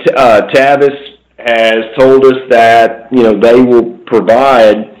 you know, Tavis has told us that, you know, they will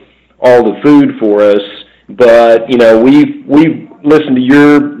provide all the food for us, but, you know, we've listened to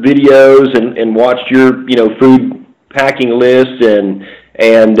your videos and watched your, you know, food packing list, and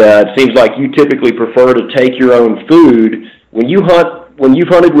it seems like you typically prefer to take your own food. When you've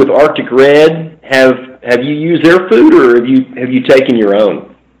hunted with Arctic Red, have you used their food, or have you taken your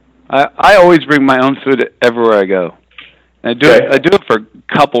own? I always bring my own food everywhere I go. And I do it for a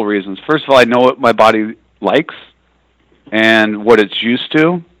couple reasons. First of all, I know what my body likes and what it's used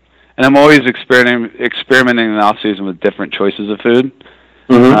to, and I'm always experimenting in the off season with different choices of food.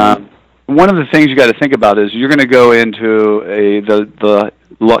 Mm-hmm. One of the things you got to think about is you're going to go into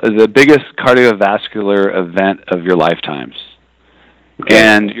the biggest cardiovascular event of your lifetimes. Okay.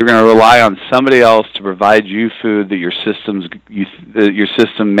 And you're going to rely on somebody else to provide you food that your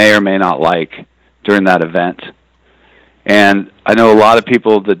system may or may not like during that event. And I know a lot of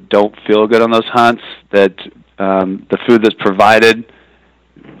people that don't feel good on those hunts, that the food that's provided,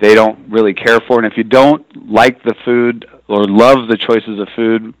 they don't really care for. And if you don't like the food or love the choices of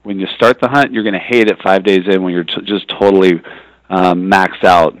food when you start the hunt, you're going to hate it 5 days in when you're just totally maxed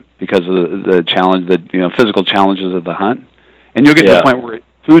out because of the challenge, physical challenges of the hunt. And you'll get to the point where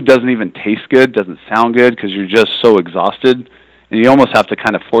food doesn't even taste good, doesn't sound good, because you're just so exhausted, and you almost have to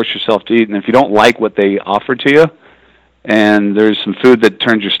kind of force yourself to eat. And if you don't like what they offer to you, and there's some food that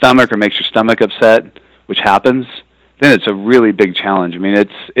turns your stomach or makes your stomach upset, which happens, then it's a really big challenge. I mean,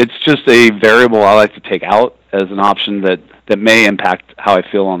 it's just a variable I like to take out as an option that may impact how I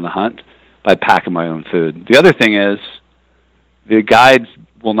feel on the hunt by packing my own food. The other thing is the guides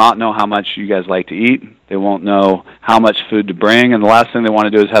will not know how much you guys like to eat. They won't know how much food to bring, and the last thing they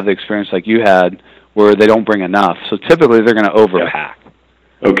want to do is have the experience like you had, where they don't bring enough. So typically they're going to overpack.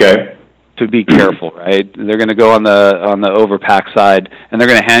 Okay. To be careful, right? They're going to go on the overpack side, and they're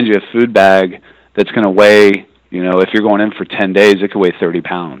going to hand you a food bag that's going to weigh, if you're going in for 10 days, it could weigh 30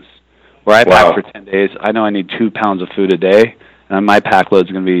 pounds. Where I pack for 10 days, I know I need 2 pounds of food a day, and my pack load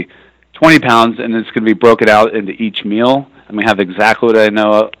is going to be 20 pounds, and it's going to be broken out into each meal. I'm going to have exactly what I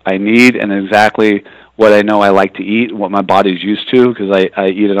know I need and exactly what I know I like to eat, what my body's used to, because I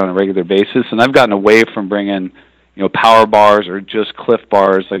eat it on a regular basis. And I've gotten away from bringing power bars or just Cliff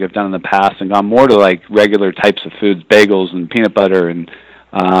bars like I've done in the past, and gone more to like regular types of foods, bagels and peanut butter, and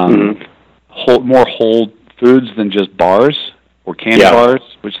more whole foods than just bars or candy bars,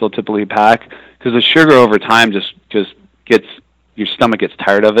 which they'll typically pack, because the sugar over time just gets, your stomach gets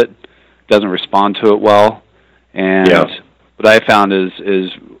tired of it, doesn't respond to it well. And what I found is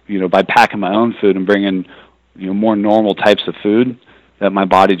by packing my own food and bringing more normal types of food, that my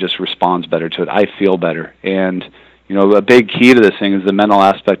body just responds better to it. I feel better. And a big key to this thing is the mental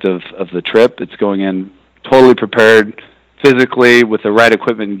aspect of the trip. It's going in totally prepared physically with the right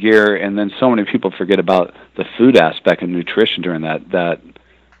equipment and gear, and then so many people forget about the food aspect and nutrition during that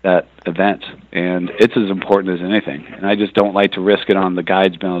event. And it's as important as anything. And I just don't like to risk it on the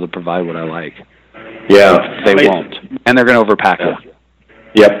guides being able to provide what I like. Yeah. They won't. And they're going to overpack it.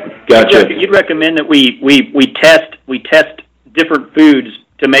 Yep. Gotcha. You'd recommend that we test different foods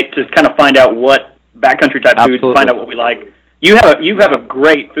to kind of find out what backcountry type foods, find out what we like. You have a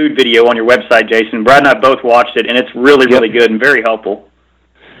great food video on your website, Jason. Brad and I both watched it, and it's really good and very helpful.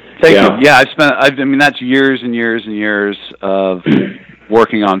 Thank you. Yeah, that's years and years and years of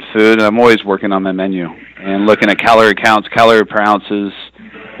working on food, and I'm always working on my menu and looking at calorie counts, calorie per ounces,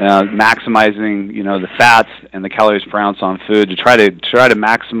 maximizing the fats and the calories per ounce on food to try to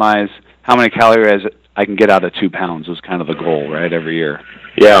maximize how many calories I can get out of 2 pounds is kind of the goal, right, every year.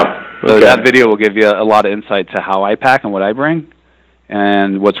 Yeah. So that video will give you a lot of insight to how I pack and what I bring,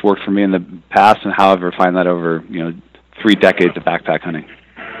 and what's worked for me in the past, and how I've refined that over 3 decades of backpack hunting.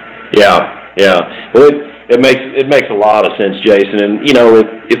 Yeah. Well, it makes a lot of sense, Jason. And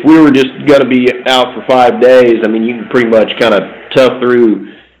if we were just going to be out for 5 days, you can pretty much kind of tough through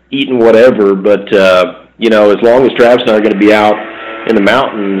eating whatever. But as long as Travis and I are going to be out in the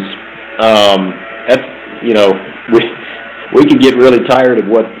mountains, we can get really tired of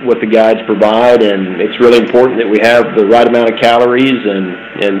what the guides provide, and it's really important that we have the right amount of calories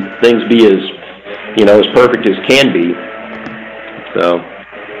and things be as perfect as can be. So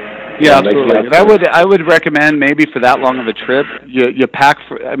yeah, absolutely. I would recommend maybe for that long of a trip, you pack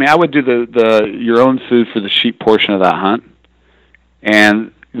for. I would do your own food for the sheep portion of that hunt,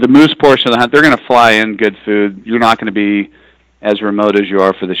 and the moose portion of the hunt. They're going to fly in good food. You're not going to be as remote as you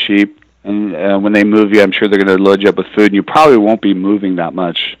are for the sheep. And when they move you, I'm sure they're going to load you up with food, and you probably won't be moving that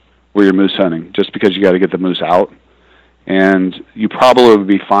much where you're moose hunting, just because you got to get the moose out. And you probably would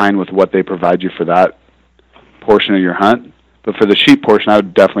be fine with what they provide you for that portion of your hunt. But for the sheep portion, I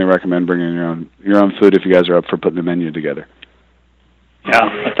would definitely recommend bringing your own food if you guys are up for putting the menu together. Yeah,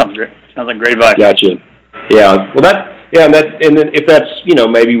 that sounds great. Sounds like great advice. Gotcha. Yeah. Well, and then if that's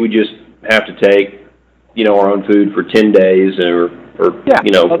maybe we just have to take our own food for 10 days or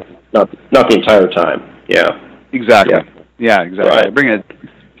not the entire time. Yeah. Exactly. Yeah, exactly. Right. Bring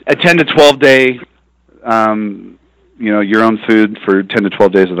a 10 to 12 day, your own food for 10 to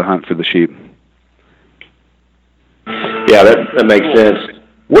 12 days of the hunt for the sheep. Yeah, that makes sense.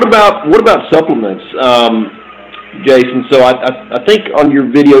 What about supplements, Jason? So I think on your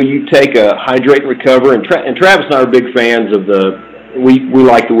video you take a Hydrate and Recover, and Travis and I are big fans of we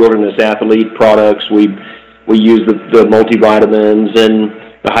like the Wilderness Athlete products. We use the multivitamins and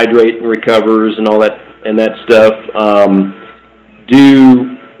the Hydrate and Recovers and all that stuff. Do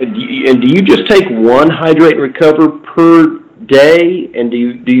you just take one Hydrate and Recover per day, and do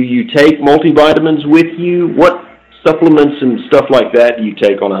you take multivitamins with you? What supplements and stuff like that do you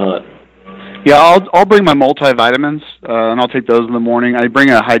take on a hunt? Yeah, I'll bring my multivitamins, and I'll take those in the morning. I bring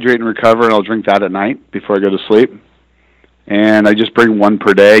a Hydrate and Recover, and I'll drink that at night before I go to sleep. And I just bring one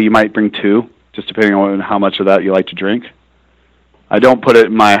per day. You might bring 2, just depending on how much of that you like to drink. I don't put it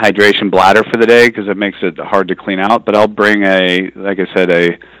in my hydration bladder for the day because it makes it hard to clean out, but I'll bring a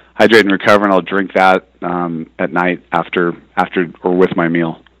Hydrate and Recover, and I'll drink that at night after or with my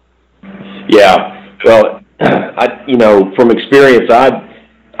meal. Yeah. Well, from experience, I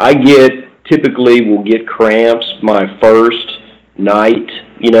will get cramps my first night,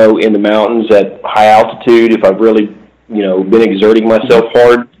 in the mountains at high altitude if I've really, been exerting myself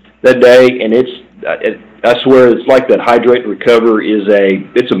hard that day, and I swear it's like that Hydrate and Recover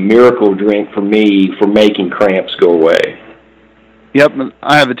it's a miracle drink for me for making cramps go away. Yep,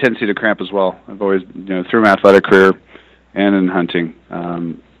 I have a tendency to cramp as well. I've always, through my athletic career and in hunting,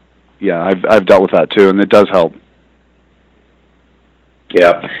 I've dealt with that too, and it does help.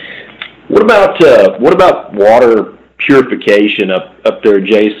 Yeah. What about water purification up there,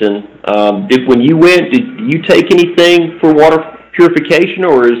 Jason? When you went, did you take anything for water purification,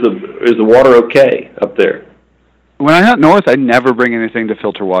 or is the water okay up there? When I hunt north, I never bring anything to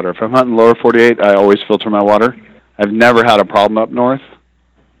filter water. If I'm hunting lower 48, I always filter my water. I've never had a problem up north,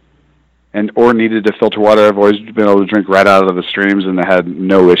 or needed to filter water. I've always been able to drink right out of the streams, and I had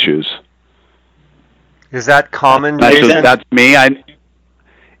no issues. Is that common? That's me.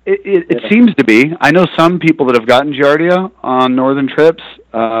 It seems to be. I know some people that have gotten Giardia on northern trips,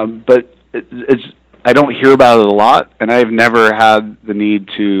 but I don't hear about it a lot, and I've never had the need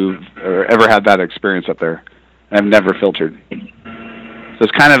to, or ever had that experience up there. I've never filtered. So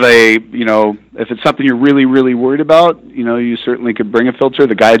it's kind of if it's something you're really, really worried about, you certainly could bring a filter.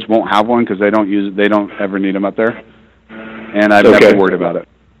 The guides won't have one because they don't ever need them up there. And I've never worried about it.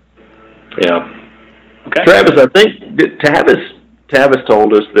 Yeah. Okay. Travis, I think Tavis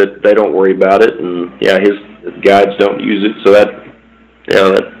told us that they don't worry about it, and his guides don't use it, so that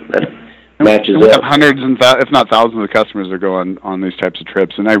matches we up. have hundreds if not thousands of customers that go on these types of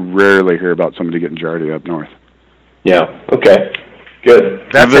trips, and I rarely hear about somebody getting Giardia up north. Yeah. Okay. Good.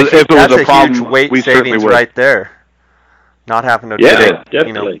 That's a huge weight savings right there. Not having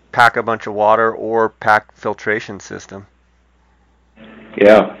to pack a bunch of water or pack filtration system.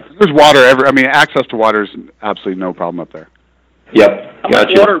 Yeah. There's water access to water is absolutely no problem up there. Yep. How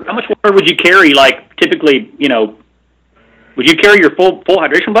much water would you carry? Like typically, would you carry your full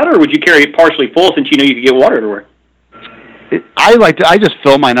hydration bottle, or would you carry it partially full since you know you could get water everywhere? I just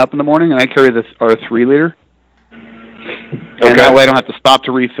fill mine up in the morning, and I carry our 3 liter. And that way I don't have to stop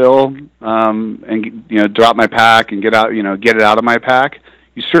to refill, and drop my pack and get it out of my pack.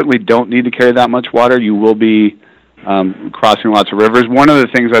 You certainly don't need to carry that much water. You will be crossing lots of rivers. One of the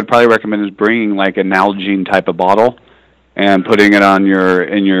things I'd probably recommend is bringing like a Nalgene type of bottle and putting it in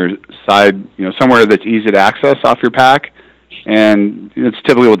your side, somewhere that's easy to access off your pack. And it's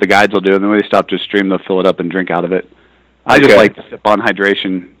typically what the guides will do. And then when they stop to stream, they'll fill it up and drink out of it. I just like to sip on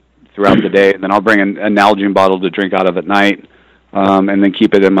hydration throughout the day, and then I'll bring a Nalgene bottle to drink out of at night, and then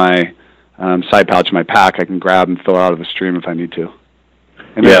keep it in my side pouch in my pack. I can grab and fill out of a stream if I need to.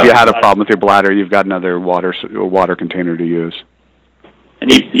 And if you had a problem with your bladder, you've got another water container to use.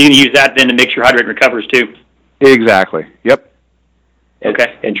 And you can use that then to mix your Hydrate and Recovers too. Exactly. Yep.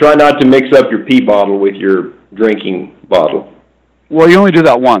 Okay. And try not to mix up your pee bottle with your drinking bottle. Well, you only do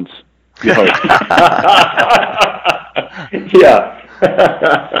that once. You hope. Yeah.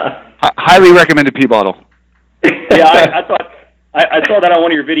 Highly recommended pee bottle. Yeah, I saw that on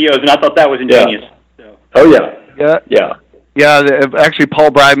one of your videos, and I thought that was ingenious. Yeah. So. Oh yeah. Yeah. Yeah. Actually,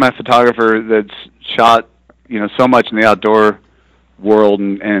 Paul Bride, my photographer, that's shot so much in the outdoor world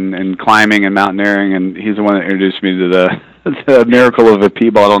and climbing and mountaineering, and he's the one that introduced me to the miracle of a pee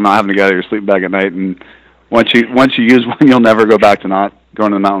bottle, not having to get out of your sleeping bag at night. And once you use one, you'll never go back to not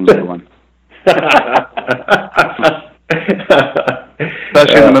going to the mountains with one.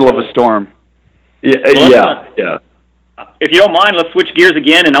 Especially in the middle of a storm. Yeah. If you don't mind, let's switch gears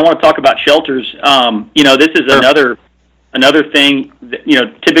again, and I want to talk about shelters. This is another thing that,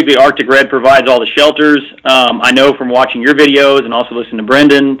 typically Arctic Red provides all the shelters. I know from watching your videos and also listening to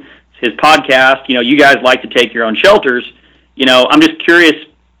Brendan, his podcast, you guys like to take your own shelters. I'm just curious.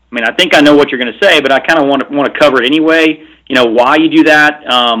 I think I know what you're going to say, but I kind of want to cover it anyway. Why you do that.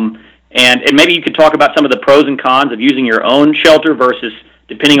 And maybe you could talk about some of the pros and cons of using your own shelter versus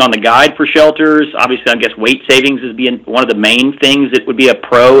depending on the guide for shelters. Obviously, I guess weight savings is being one of the main things that would be a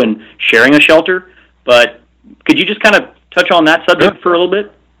pro in sharing a shelter. But could you just kind of touch on that subject for a little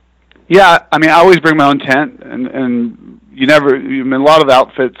bit? Yeah, I always bring my own tent, and a lot of the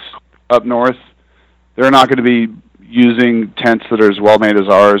outfits up north, they're not going to be using tents that are as well made as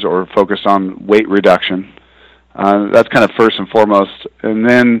ours or focused on weight reduction. That's kind of first and foremost. And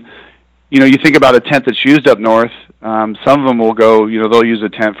then, you think about a tent that's used up north. Some of them will go, they'll use a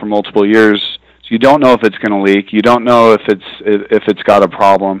tent for multiple years. So you don't know if it's going to leak. You don't know if it's got a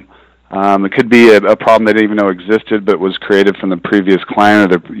problem. It could be a problem they didn't even know existed, but was created from the previous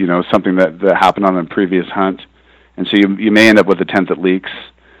client, or something that happened on the previous hunt. And so you may end up with a tent that leaks.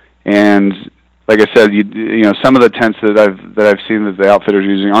 And like I said, some of the tents that I've seen that the outfitters are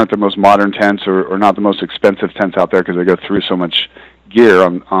using aren't the most modern tents, or not the most expensive tents out there, because they go through so much gear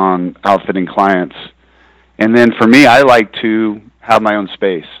on outfitting clients. And then for me, I like to have my own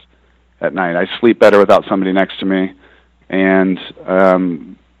space. at night. I sleep better without somebody next to me, and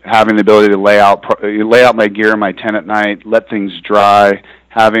having the ability to lay out my gear in my tent at night, let things dry,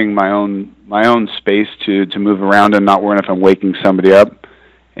 having my own space to move around and not worrying if I'm waking somebody up,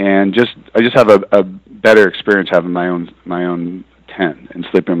 and I just have a better experience having my own tent and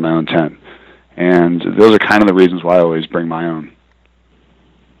sleeping in my own tent. And those are kind of the reasons why I always bring my own.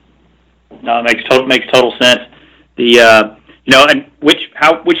 No, it makes total sense. And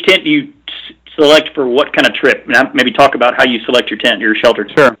which tent do you select for what kind of trip? Maybe talk about how you select your tent, your shelter.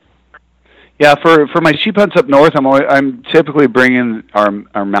 Sure. Yeah, for my sheep hunts up north, I'm typically bringing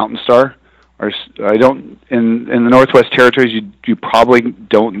our Mountain Star. In the Northwest Territories, you probably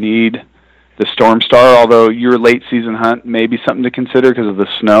don't need the Storm Star, although your late season hunt may be something to consider because of the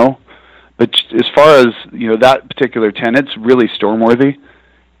snow. But as far as that particular tent, it's really storm worthy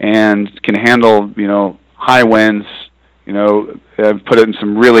and can handle high winds. I've put it in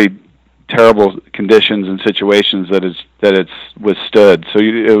some really terrible conditions and situations that it's withstood.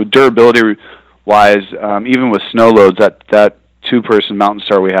 So durability wise, even with snow loads, that 2-person Mountain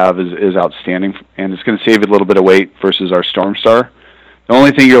Star we have is outstanding, and it's going to save you a little bit of weight versus our Storm Star. The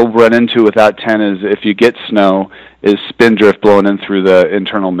only thing you'll run into with that tent is if you get snow, is spindrift blowing in through the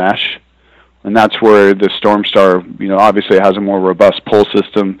internal mesh, and that's where the Storm Star, obviously it has a more robust pull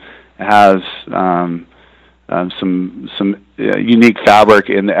system. It has some unique fabric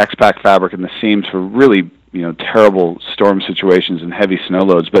in the X-Pack fabric in the seams for really terrible storm situations and heavy snow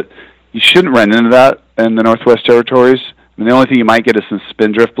loads. But you shouldn't run into that in the Northwest Territories. I mean, the only thing you might get is some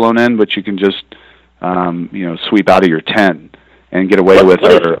spindrift blown in, but you can just sweep out of your tent and get away with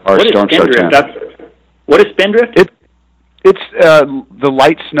our Storm Star tent. What is spindrift? It's the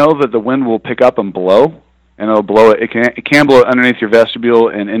light snow that the wind will pick up and blow, and it'll blow it. It can blow it underneath your vestibule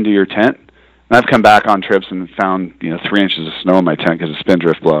and into your tent. And I've come back on trips and found 3 inches of snow in my tent because of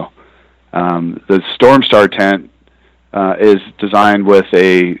spindrift blow. The Storm Star tent is designed with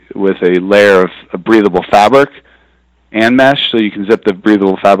a layer of breathable fabric and mesh, so you can zip the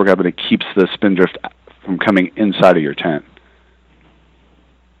breathable fabric up and it keeps the spindrift from coming inside of your tent.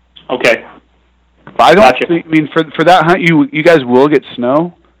 Okay. But I don't think, for that hunt, you guys will get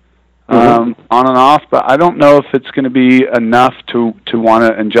snow on and off, but I don't know if it's going to be enough to want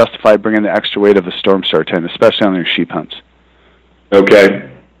to and justify bringing the extra weight of a Storm Star tent, especially on your sheep hunts.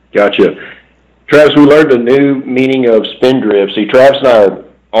 Okay, gotcha. Travis, we learned a new meaning of spindrift. See, Travis and I are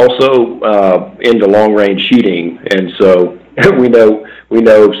also into long-range shooting, and so we know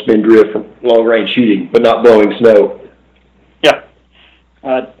spindrift from long-range shooting, but not blowing snow. Yeah.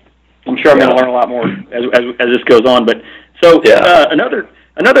 I'm sure I'm going to learn a lot more as this goes on. But so another.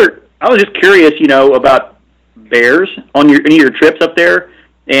 I was just curious, about bears on any of your trips up there,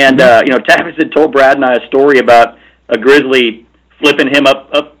 and Tavis had told Brad and I a story about a grizzly flipping him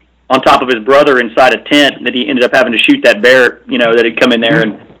up on top of his brother inside a tent, and that he ended up having to shoot that bear, that had come in there,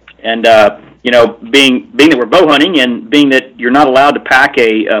 and being that we're bow hunting and being that you're not allowed to pack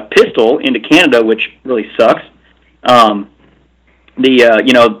a pistol into Canada, which really sucks.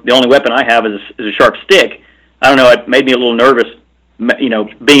 The only weapon I have is a sharp stick. I don't know, it made me a little nervous,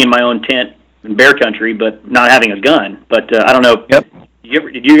 being in my own tent in bear country, but not having a gun. But I don't know. Yep.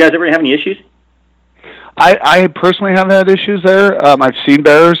 Did you guys ever have any issues? I personally haven't had issues there. I've seen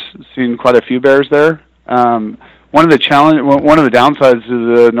bears, seen quite a few bears there. One of the downsides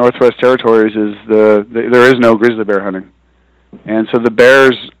to the Northwest Territories is there is no grizzly bear hunting, and so the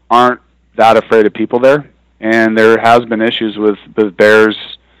bears aren't that afraid of people there. And there has been issues with bears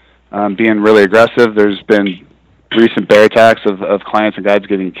being really aggressive. There's been recent bear attacks of clients and guides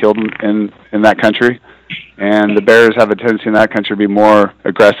getting killed in that country. And the bears have a tendency in that country to be more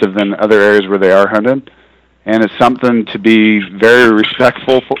aggressive than other areas where they are hunted. And it's something to be very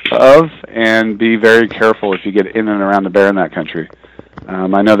respectful of and be very careful if you get in and around the bear in that country.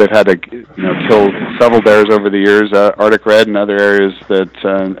 I know they've had to kill several bears over the years, Arctic red and other areas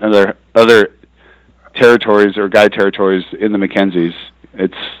that other territories or guide territories in the Mackenzies.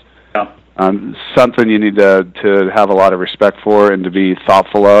 It's something you need to have a lot of respect for and to be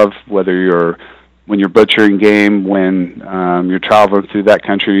thoughtful of, whether when you're butchering game, when you're traveling through that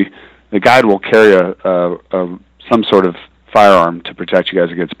country. The guide will carry some sort of firearm to protect you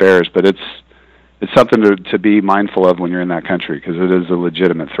guys against bears, but it's something to be mindful of when you're in that country because it is a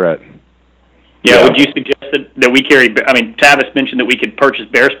legitimate threat. Yeah, would you suggest that we carry, Tavis mentioned that we could purchase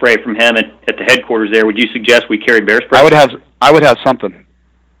bear spray from him at the headquarters there. Would you suggest we carry bear spray? I would have something.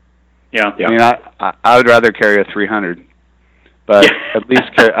 Yeah. I mean, I would rather carry a 300, but at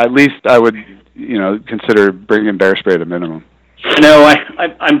least I would, consider bringing bear spray at a minimum. No,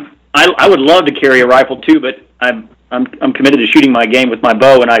 I would love to carry a rifle too, but I'm committed to shooting my game with my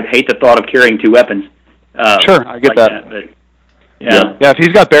bow, and I'd hate the thought of carrying two weapons. Sure, I get like that. But, yeah. Yeah, if he's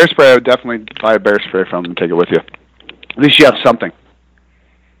got bear spray, I would definitely buy a bear spray from him and take it with you. At least you have something.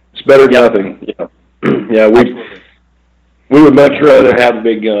 It's better than nothing. Yeah, yeah. We would much rather have a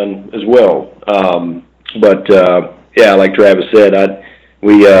big gun as well. But yeah, like Travis said,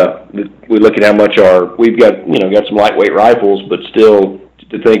 we look at how much we've got some lightweight rifles, but still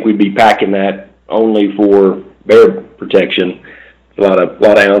to think we'd be packing that only for bear protection, a lot of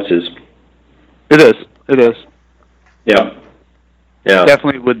ounces. It is. Yeah. Yeah.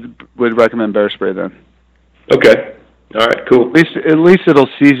 Definitely would recommend bear spray then. Okay. All right. Cool. At least it'll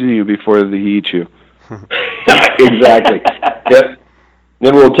season you before he eats you. Exactly. Yep.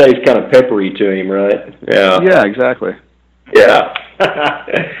 Then we'll taste kind of peppery to him, right? Yeah. Yeah. Exactly. Yeah.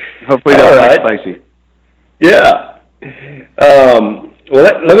 Hopefully that's spicy. Yeah. Well,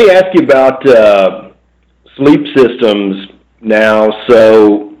 let me ask you about sleep systems now.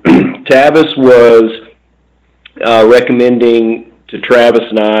 So Tavis was recommending to Travis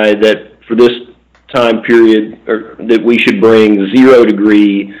and I that for this time period, or that we should bring 0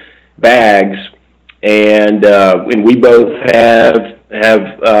 degree bags, and we both have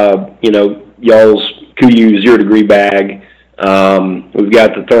y'all's KUIU 0 degree bag. We've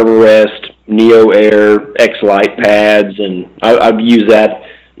got the Thermarest Neo Air X-Lite pads, and I've used that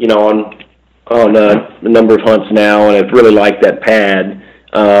on a number of hunts now, and I've really liked that pad.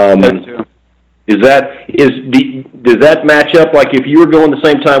 Does that match up? Like, if you were going the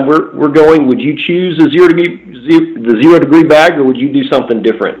same time we're going, would you choose the 0 degree bag, or would you do something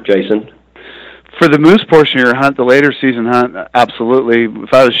different, Jason? For the moose portion of your hunt, the later season hunt, absolutely.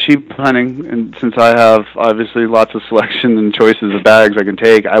 If I was sheep hunting, and since I have obviously lots of selection and choices of bags I can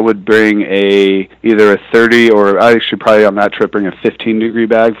take, I would bring either a 30 or I should probably on that trip bring a 15 degree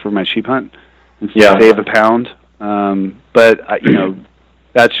bag for my sheep hunt and save a pound. But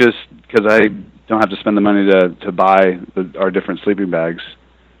that's just because I don't have to spend the money to buy our different sleeping bags.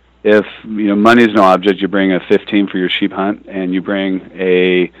 If money's no object, you bring a 15 for your sheep hunt, and you bring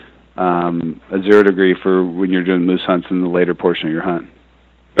a 0 degree for when you're doing moose hunts in the later portion of your hunt.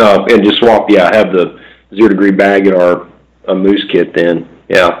 And just swap, have the 0 degree bag in our moose kit then.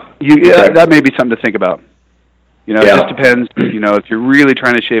 Yeah. That may be something to think about. It just depends. If you're really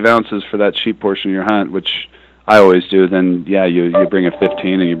trying to shave ounces for that sheep portion of your hunt, which I always do, then you bring a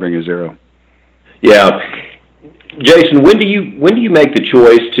 15 and you bring a 0. Yeah. Jason, when do you make the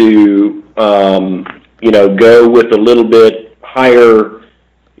choice to go with a little bit higher,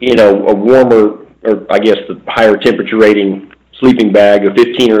 a warmer, or I guess the higher temperature rating sleeping bag, a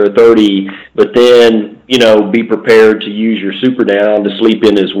 15 or a 30, but then be prepared to use your Super Down to sleep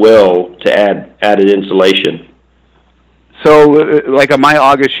in as well to add added insulation? So, like on my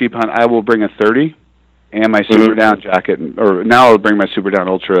August sheep hunt, I will bring a 30 and my Super Down jacket, or now I'll bring my Super Down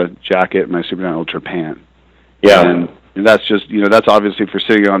Ultra jacket and my Super Down Ultra pant. Yeah. And that's just, that's obviously for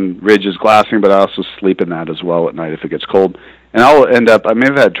sitting on ridges glassing, but I also sleep in that as well at night if it gets cold. And I'll end up, I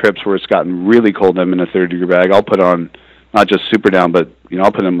mean, I've had trips where it's gotten really cold and I'm in a 30 degree bag. I'll put on not just Super Down, but,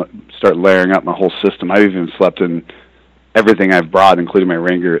 I'll start layering up my whole system. I've even slept in everything I've brought, including my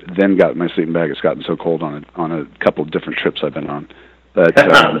rain gear, then got my sleeping bag. It's gotten so cold on a couple of different trips I've been on. But,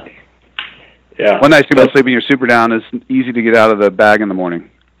 yeah. One nice thing about sleeping your Super Down is easy to get out of the bag in the morning.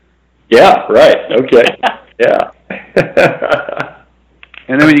 Yeah, right. Okay. Yeah.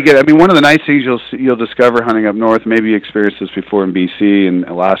 And then when one of the nice things you'll discover hunting up north, maybe you experienced this before in BC and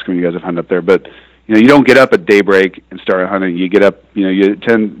Alaska when you guys have hunted up there, but you don't get up at daybreak and start hunting. You get up, you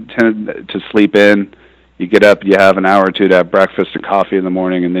tend to sleep in. You get up, you have an hour or two to have breakfast and coffee in the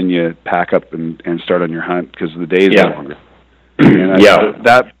morning, and then you pack up and start on your hunt because the days are longer. And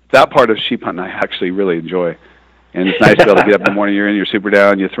that part of sheep hunting I actually really enjoy. And it's nice to be able to get up in the morning, you're in your Super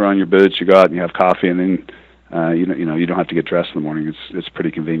Down, you throw on your boots, you go out and you have coffee, and then you don't have to get dressed in the morning. It's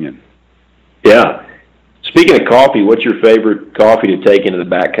pretty convenient. Yeah. Speaking of coffee, what's your favorite coffee to take into the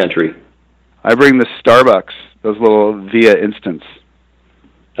backcountry? I bring the Starbucks, those little Via Instants.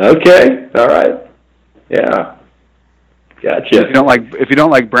 Okay. All right. Yeah. Gotcha. If you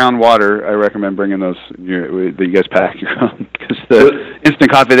don't like brown water, I recommend bringing those that you guys pack your own, because the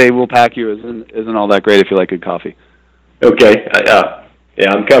instant coffee they will pack you isn't all that great if you like good coffee. Okay.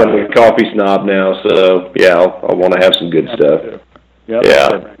 Yeah, I'm kind of a coffee snob now, so yeah, I'll want to have some good stuff. Yep. Yeah.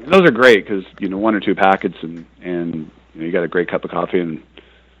 And those are great because 1 or 2 packets and you got a great cup of coffee, and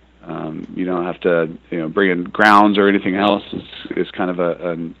you don't have to bring in grounds or anything else. It's kind of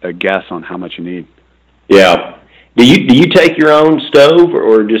a guess on how much you need. Yeah. Do you take your own stove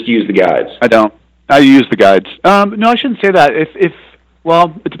or just use the guides? I don't. I use the guides. No, I shouldn't say that. If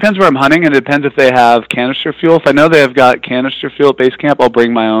Well, it depends where I'm hunting, and it depends if they have canister fuel. If I know they have got canister fuel at base camp, I'll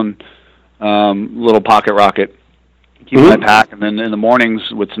bring my own little pocket rocket, keep my pack, and then in the mornings,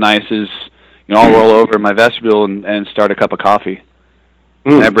 what's nice is, I'll roll over in my vestibule and start a cup of coffee.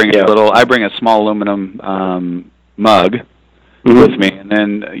 And I bring a small aluminum mug with me, and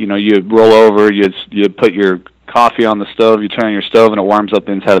then you roll over, you put your coffee on the stove, you turn on your stove, and it warms up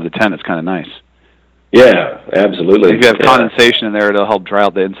the inside of the tent. It's kind of nice. Yeah, absolutely. If you have condensation in there, it'll help dry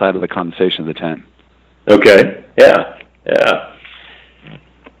out the inside of the condensation of the tent. Okay. Yeah.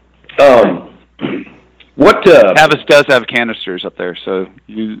 What Tavis does have canisters up there, so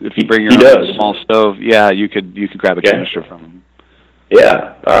if you bring your own small stove, you could grab a canister from him.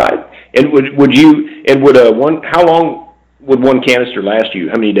 Yeah. All right. And how long would one canister last you?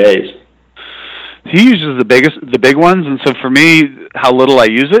 How many days? He uses the big ones, and so for me, how little I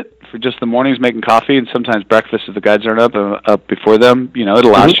use it for just the mornings making coffee and sometimes breakfast if the guys aren't up before them,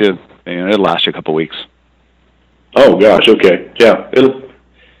 it'll last you. It'll last you a couple weeks. Oh gosh. Okay. Yeah.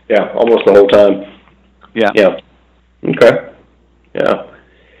 Almost the whole time. Yeah. Yeah. Okay. Yeah.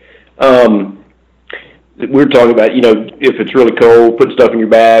 We're talking about, if it's really cold, put stuff in your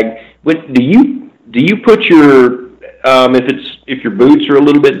bag. But do you put your if your boots are a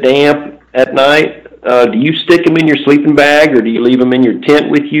little bit damp at night, do you stick them in your sleeping bag, or do you leave them in your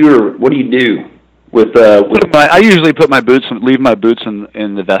tent with you, or what do you do with I usually leave my boots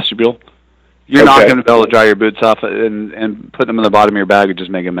in the vestibule. You're not going to be able to dry your boots off, and put them in the bottom of your bag would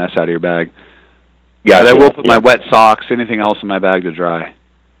just make a mess out of your bag. Yeah, I will put my wet socks, anything else in my bag to dry.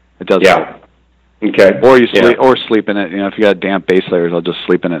 It does help. Okay. Or sleep in it. If you got damp base layers, I'll just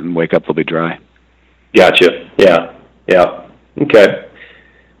sleep in it and wake up, they'll be dry. Gotcha. Yeah. Okay.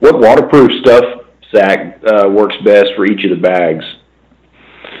 What waterproof stuff, Zach, works best for each of the bags?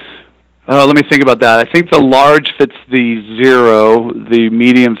 Let me think about that. I think the large fits the 0, the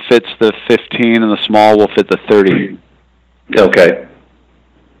medium fits the 15, and the small will fit the 30. Okay.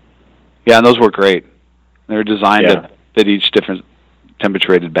 Yeah, and those work great. They're designed to fit each different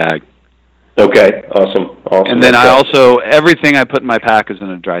temperature-rated bag. Okay, awesome. And then everything I put in my pack is in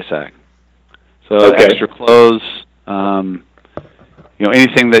a dry sack. So extra clothes,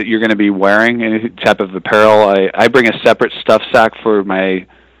 anything that you're going to be wearing, any type of apparel. I bring a separate stuff sack for my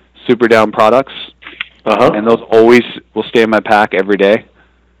Super Down products, and those always will stay in my pack every day.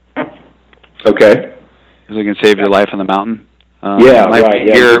 Okay. Because it can save your life on the mountain. My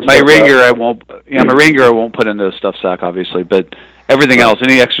rain gear I won't. Yeah, my rain gear I won't put into a stuff sack, obviously, but everything else,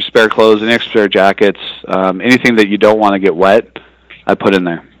 any extra spare clothes, any extra spare jackets, anything that you don't want to get wet, I put in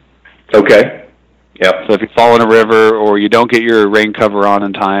there. Okay. Yep. So if you fall in a river or you don't get your rain cover on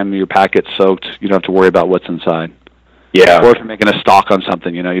in time, your pack gets soaked, you don't have to worry about what's inside. Yeah. Or if you're making a stalk on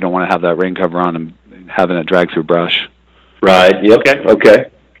something, you don't want to have that rain cover on and having it drag through brush. Right. Yep.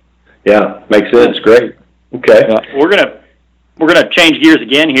 Okay. Yeah, makes sense. Great. Okay. Yeah. We're gonna change gears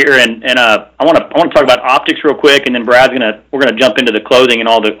again here, and I want to talk about optics real quick, and then we're gonna jump into the clothing and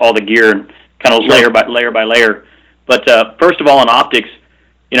all the gear and kind of layer by layer. But first of all, on optics,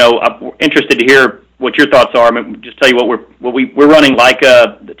 I'm interested to hear what your thoughts are. I mean, just tell you what we're running, like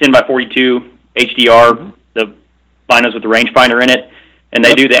the 10x42 HDR, the binos with the rangefinder in it, and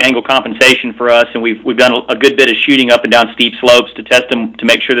they do the angle compensation for us, and we've done a good bit of shooting up and down steep slopes to test them to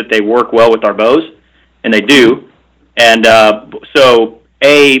make sure that they work well with our bows, and they do. And so,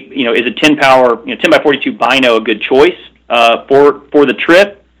 is a 10x42 bino a good choice for the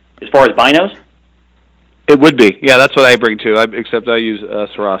trip as far as binos? It would be. Yeah, that's what I bring too. Except I use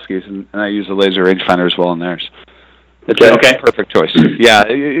Swarovskis, and I use the laser rangefinder as well in theirs. It's a perfect choice. Yeah,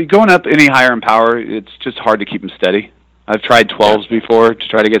 going up any higher in power, it's just hard to keep them steady. I've tried 12s before to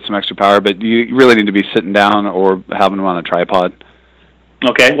try to get some extra power, but you really need to be sitting down or having them on a tripod.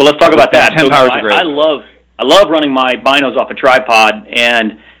 Okay, well, let's talk about that. 10 powers are great. I love running my binos off a tripod,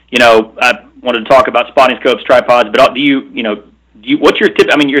 and I wanted to talk about spotting scopes, tripods. But what's your tip?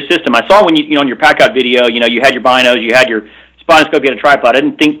 I mean, your system. I saw when you on your pack out video, you had your binos, you had your spotting scope, you had a tripod. I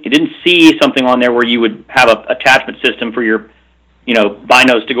didn't see something on there where you would have a attachment system for your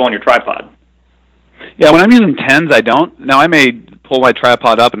binos to go on your tripod. Yeah, when I'm using 10s, I don't. Now I may pull my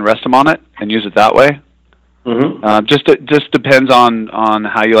tripod up and rest them on it and use it that way. Mm-hmm. Just depends on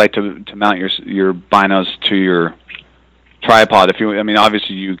how you like to mount your binos to your tripod.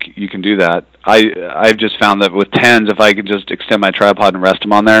 Obviously you can do that. I've just found that with 10s, if I could just extend my tripod and rest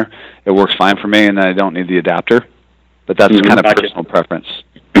them on there, it works fine for me, and I don't need the adapter. But that's kind of personal preference.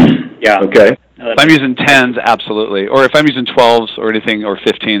 Yeah. Okay. If I'm using 10s, absolutely. Or if I'm using 12s or anything, or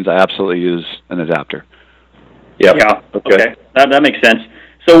 15s, I absolutely use an adapter. Yep. Yeah. Okay. That makes sense.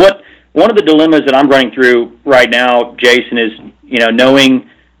 So one of the dilemmas that I'm running through right now, Jason, is, knowing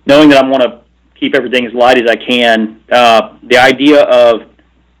that I want to keep everything as light as I can, the idea of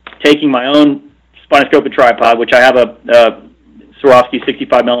taking my own Spotting Scope and tripod, which I have a Swarovski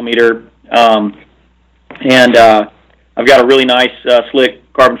 65 millimeter, and I've got a really nice slick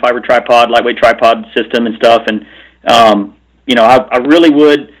carbon fiber tripod, lightweight tripod system and stuff. And I really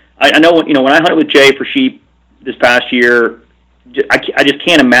would. I know when I hunted with Jay for sheep this past year, I just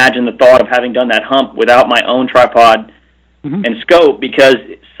can't imagine the thought of having done that hump without my own tripod and scope, because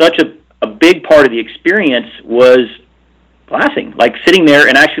such a big part of the experience was glassing, like sitting there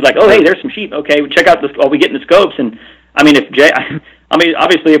and actually like, oh, hey, there's some sheep. Okay, check out this. Are we getting the scopes? And I mean,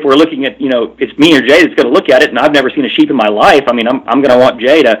 obviously, if we're looking at, it's me or Jay that's going to look at it, and I've never seen a sheep in my life. I mean, I'm going to want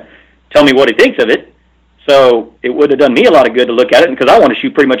Jay to tell me what he thinks of it. So it would have done me a lot of good to look at it, because I want to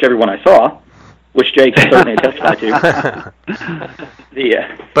shoot pretty much everyone I saw, which Jay can certainly testify to.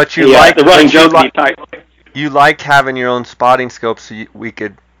 But you liked having your own spotting scope, so we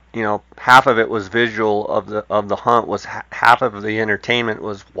could, half of it was visual of the hunt, was half of the entertainment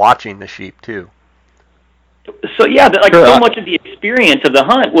was watching the sheep too. So yeah, so much of the experience of the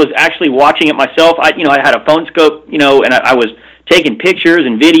hunt was actually watching it myself. I had a phone scope, and I was taking pictures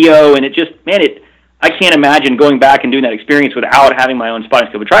and video, and it just, I can't imagine going back and doing that experience without having my own spotting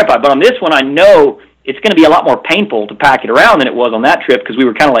scope and tripod. But on this one, I know it's going to be a lot more painful to pack it around than it was on that trip, because we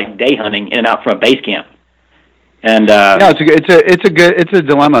were kind of like day hunting in and out from a base camp. And it's a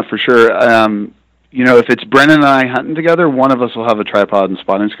dilemma for sure. If it's Brennan and I hunting together, one of us will have a tripod and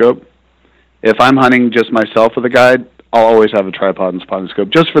spotting scope. If I'm hunting just myself with a guide, I'll always have a tripod and spotting scope,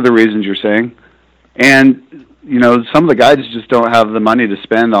 just for the reasons you're saying. And, some of the guides just don't have the money to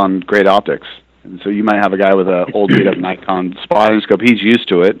spend on great optics. And so you might have a guy with an old beat-up Nikon spotting scope. He's used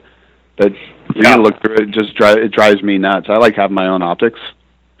to it. But for you to look through it, it drives me nuts. I like having my own optics.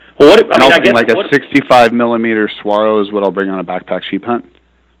 Well, a 65 millimeter Swaro is what I'll bring on a backpack sheep hunt,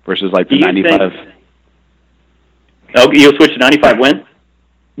 versus like the 95. You'll switch to 95 when?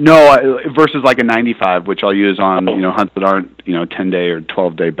 No, versus like a 95, which I'll use on hunts that aren't 10-day or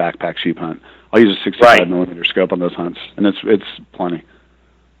 12-day backpack sheep hunt. I'll use a 65 millimeter scope on those hunts, and it's plenty.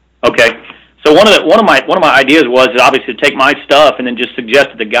 Okay, so one of my ideas was obviously to take my stuff and then just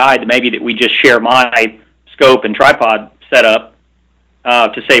suggest to the guide that maybe that we just share my scope and tripod setup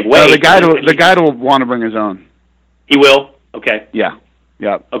to save weight. The guide will want to bring his own. He will. Okay. Yeah.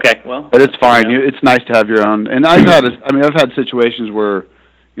 Yeah. Okay. Well, but it's fine. It's nice to have your own. And I've had situations where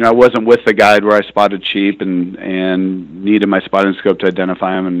I wasn't with the guide where I spotted sheep and needed my spotting scope to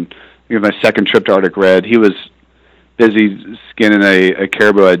identify them. And my second trip to Arctic Red, he was busy skinning a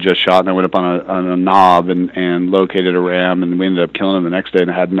caribou I just shot, and I went up on a knob and located a ram, and we ended up killing him the next day.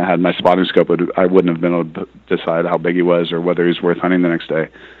 And hadn't had my spotting scope, I wouldn't have been able to decide how big he was or whether he was worth hunting the next day.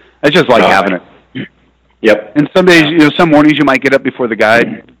 I just like having it. Yep. And some days, some mornings you might get up before the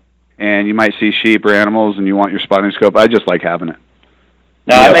guide, and you might see sheep or animals, and you want your spotting scope. I just like having it.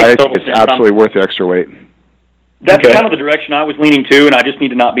 No, I think it's absolutely worth the extra weight. That's kind of the direction I was leaning to, and I just need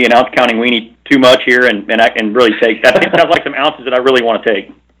to not be an ounce-counting weenie too much here, and I can really take that. It sounds like some ounces that I really want to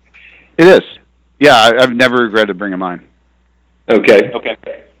take. It is. Yeah, I've never regretted bringing mine. Okay.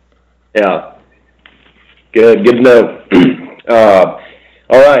 Yeah. Good to know. All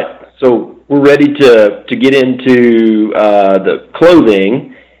right, so we're ready to get into the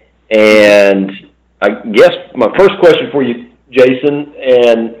clothing, and I guess my first question for you, Jason,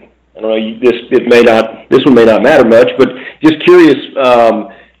 and I don't know, this one may not matter much, but just curious,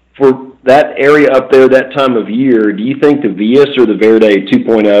 for that area up there, that time of year, do you think the Vias or the Verde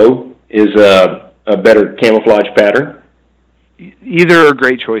 2.0 is a better camouflage pattern? Either are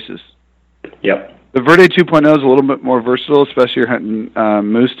great choices. Yep. The Verde 2.0 is a little bit more versatile, especially if you're hunting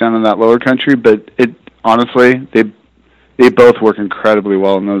moose down in that lower country, but honestly, they both work incredibly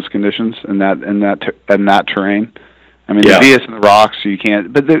well in those conditions and that terrain. I mean, the Vias and the rocks, you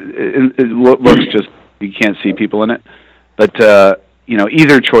can't, but it looks just, you can't see people in it. But,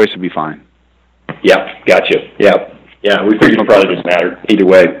 either choice would be fine. Yeah, gotcha. Yeah, we figured it probably doesn't matter either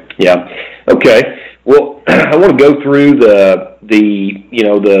way. Yeah. Okay. Well, I want to go through the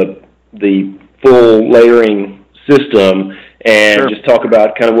full layering system and just talk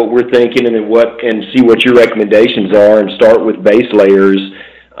about kind of what we're thinking and see what your recommendations are, and start with base layers.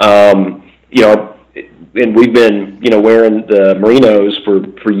 And we've been, wearing the Merinos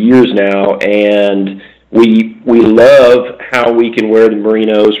for years now, and we love how we can wear the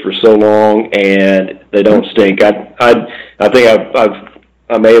Merinos for so long and they don't stink. I think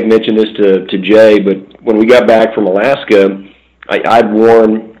I may have mentioned this to Jay, but when we got back from Alaska, I'd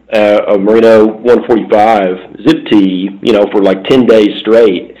worn a Merino 145 zip tee, for like 10 days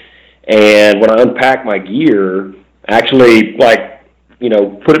straight. And when I unpacked my gear actually, like,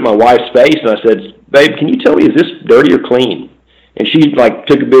 put it in my wife's face, and I said, "Babe, can you tell me, is this dirty or clean?" And she, like,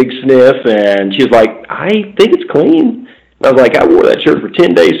 took a big sniff, and she was like, "I think it's clean." And I was like, "I wore that shirt for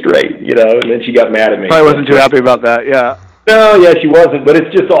 10 days straight," and then she got mad at me. Probably wasn't too happy about that, yeah. No, yeah, she wasn't, but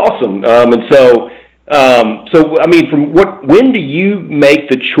it's just awesome. And so I mean, when do you make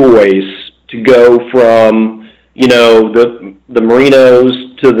the choice to go from, the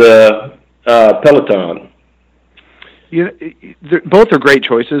Merinos to the Peloton? Both are great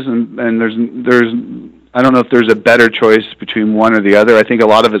choices, and there's I don't know if there's a better choice between one or the other. I think a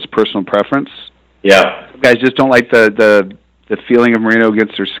lot of it's personal preference. Yeah. Some guys just don't like the feeling of Merino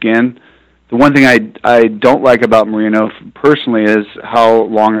against their skin. The one thing I don't like about Merino personally is how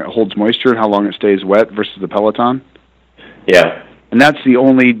long it holds moisture and how long it stays wet versus the Peloton. Yeah. And that's the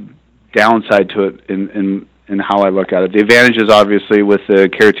only downside to it in how I look at it. The advantage is obviously with the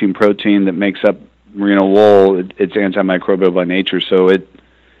keratin protein that makes up Merino wool, it's antimicrobial by nature, so it's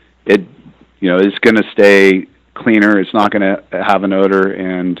going to stay cleaner. It's not going to have an odor,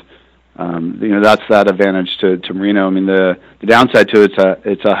 and that's that advantage to Merino. I mean, the downside to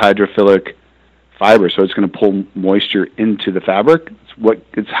it's a hydrophilic fiber, so it's going to pull moisture into the fabric.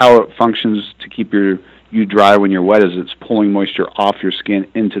 It's how it functions to keep you dry when you're wet, is it's pulling moisture off your skin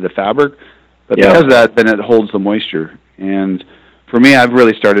into the fabric. But because of that, then it holds the moisture. And for me, I've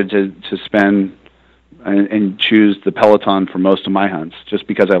really started to spend and choose the Peloton for most of my hunts, just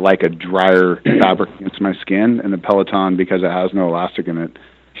because I like a drier fabric against my skin, and the Peloton, because it has no elastic in it,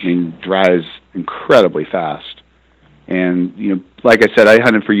 dries incredibly fast. And, like I said, I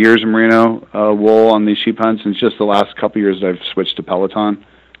hunted for years in Merino wool on these sheep hunts, and it's just the last couple of years that I've switched to Peloton,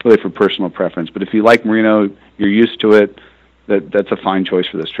 really for personal preference. But if you like Merino, you're used to it, that's a fine choice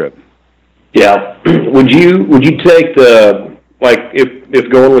for this trip. Yeah. Would you take if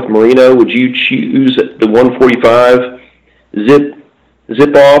going with Merino, would you choose the 145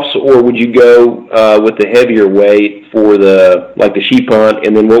 zip offs, or would you go with the heavier weight for the sheep hunt?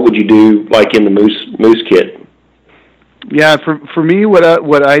 And then what would you do in the moose kit? Yeah, for me, what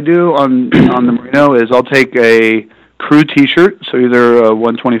I do on the Merino is I'll take a crew T-shirt, so either a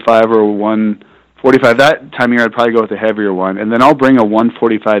 125 or a 145. That time of year, I'd probably go with a heavier one, and then I'll bring a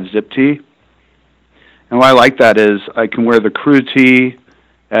 145 zip tee. And why I like that is I can wear the crew tee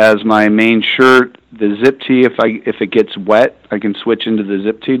as my main shirt. The zip tee, if it gets wet, I can switch into the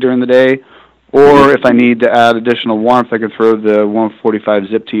zip tee during the day. Or if I need to add additional warmth, I can throw the 145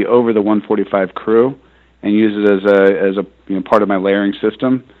 zip tee over the 145 crew and use it as a part of my layering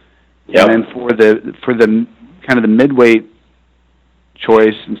system. Yep. And then for the kind of the midweight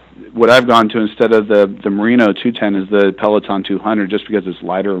choice, what I've gone to instead of the Merino 210 is the Peloton 200, just because it's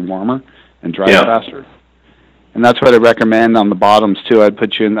lighter and warmer and dries faster. And that's what I recommend on the bottoms too. I'd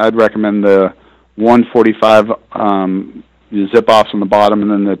recommend the 145 zip offs on the bottom,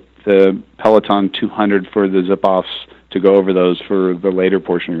 and then the Peloton 200 for the zip offs to go over those for the later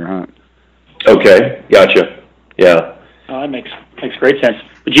portion of your hunt. Okay, gotcha. Yeah. Oh, that makes great sense.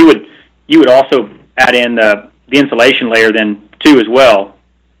 But you would also add in the insulation layer then too as well.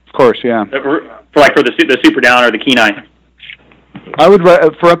 Of course, yeah. For the Super Down or the Kenai. I would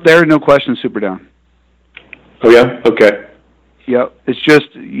for up there, no question, Super Down. Oh yeah. Okay. Yeah, it's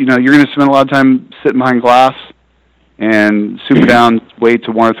just you're going to spend a lot of time sitting behind glass, and Super Down weight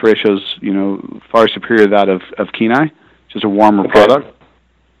to warmth ratio is far superior to that of Kenai, just a warmer product.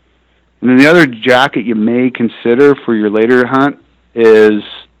 And then the other jacket you may consider for your later hunt is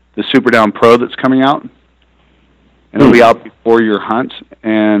the Super Down Pro that's coming out. And it'll be out before your hunt.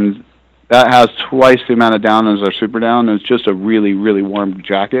 And that has twice the amount of down as our Super Down. And it's just a really, really warm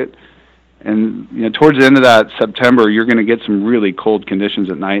jacket. And towards the end of that September, you're going to get some really cold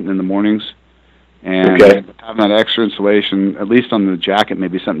conditions at night and in the mornings. And having that extra insulation, at least on the jacket, may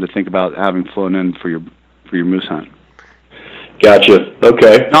be something to think about having flown in for your moose hunt. Gotcha.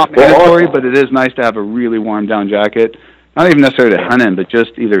 Okay. Not mandatory, but it is nice to have a really warm down jacket. Not even necessarily to hunt in, but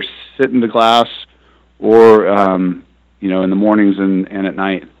just either sit in the glass or in the mornings and at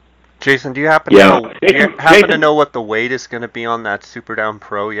night. Jason, do you happen to know what the weight is going to be on that Super Down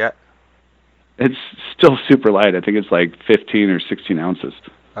Pro yet? It's still super light. I think it's like 15 or 16 ounces.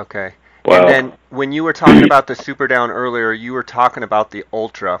 Okay. Wow. And then when you were talking about the Super Down earlier, you were talking about the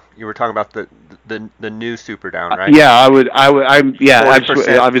Ultra. You were talking about the new Super Down, right? Yeah, I'm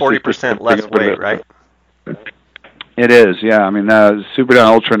 40% less weight, right? It is, yeah. I mean, the Super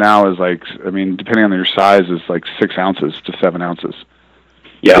Down Ultra now is depending on your size, is like 6 ounces to 7 ounces.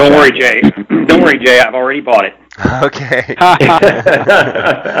 Yeah. Don't worry, Jay. I've already bought it. Okay.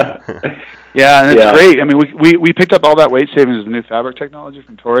 Yeah, and it's great. I mean, we picked up all that weight savings with the new fabric technology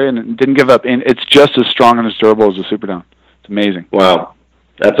from Toray, and it didn't give up. And it's just as strong and as durable as the Super Down. It's amazing. Wow,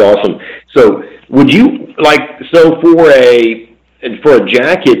 that's awesome. So, would you for a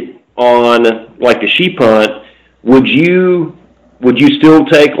jacket on like a sheep hunt? Would you still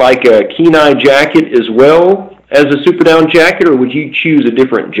take like a Kenai jacket as well as a Super Down jacket, or would you choose a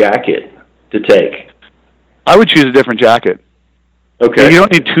different jacket to take? I would choose a different jacket. Okay. You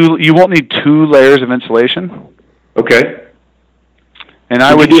won't need two layers of insulation. Okay. And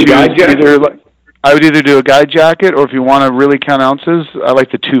I would choose I would either do a guide jacket, or if you want to really count ounces, I like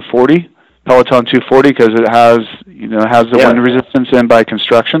the 240 Peloton 240 because it has the wind resistance in by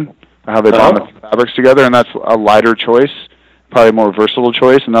construction, how they bond the fabrics together, and that's a lighter choice, probably a more versatile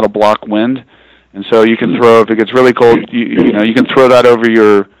choice, and that'll block wind. And so you can throw, if it gets really cold, you can throw that over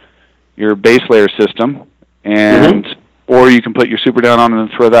your base layer system, and or you can put your Super Down on and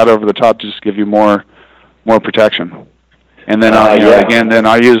throw that over the top to just give you more protection. And then then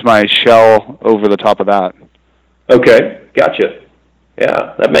I use my shell over the top of that. Okay, gotcha.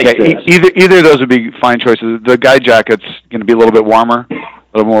 Yeah, that makes sense. Either of those would be fine choices. The guide jacket's going to be a little bit warmer,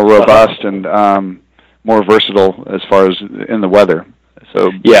 a little more robust, and more versatile as far as in the weather.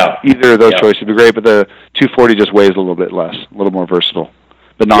 So either of those choices would be great, but the 240 just weighs a little bit less, a little more versatile,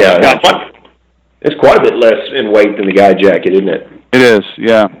 but not that much. It's quite a bit less in weight than the guide jacket, isn't it? It is,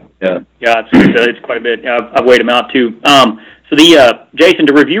 yeah. Yeah, it's quite a bit. I've weighed them out too. So Jason,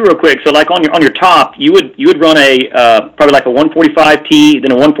 to review real quick. So like on your top, you would run a probably like a 145T,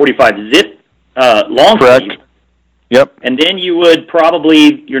 then a 145 zip long sleeve. Yep. And then you would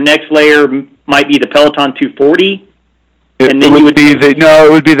probably your next layer might be the Peloton 240.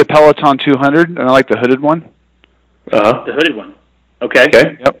 It would be the Peloton 200, and I like the hooded one. The hooded one. Okay.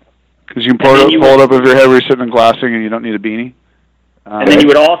 Yep. Because you can pull it up over your head where you're sitting in glassing, and you don't need a beanie. And then you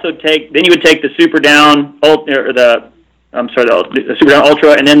would also take the Super Down the Super Down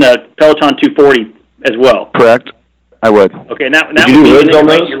Ultra, and then the Peloton 240 as well. Correct. I would. Okay, and that would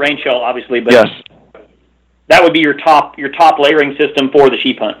be your rain shell, obviously, but yes, that would be your top layering system for the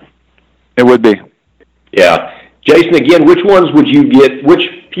sheep hunt. It would be. Yeah, Jason. Again, which ones would you get? Which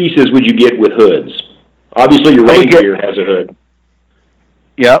pieces would you get with hoods? Obviously, your rain gear has a hood.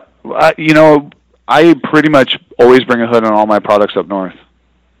 Yep. I pretty much always bring a hood on all my products up north.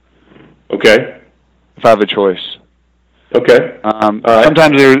 Okay. If I have a choice. Okay.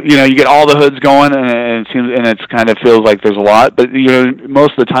 Sometimes you get all the hoods going, and it kind of feels like there's a lot, but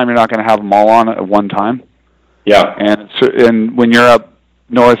most of the time you're not going to have them all on at one time. Yeah. And when you're up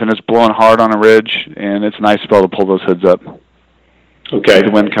north and it's blowing hard on a ridge, and it's nice to be able to pull those hoods up. Okay. With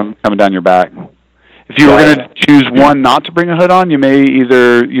the wind coming down your back. If you were going to choose one not to bring a hood on, you may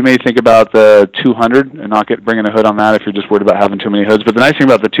think about the 200 and not bringing a hood on that if you're just worried about having too many hoods. But the nice thing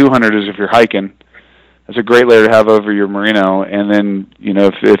about the 200 is if you're hiking, it's a great layer to have over your merino. And then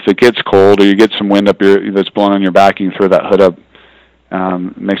if it gets cold or you get some wind up that's blowing on your back, you can throw that hood up.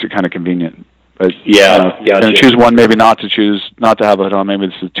 It makes it kind of convenient. But gotcha. Choose one maybe not to have a hood on. Maybe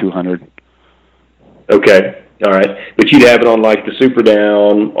it's the 200. Okay, all right. But you'd have it on like the Super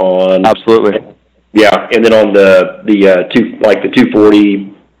Down on. Absolutely. Yeah, and then on the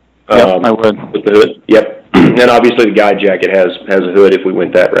 240. I would. With the hood. Yep. And obviously the guide jacket has a hood if we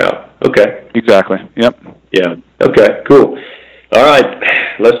went that route. Okay. Exactly. Yep. Yeah. Okay. Cool. All right.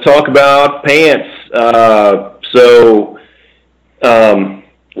 Let's talk about pants.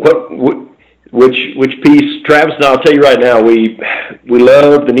 Which piece? Travis and I'll tell you right now, we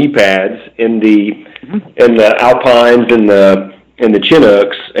love the knee pads in the Alpines and the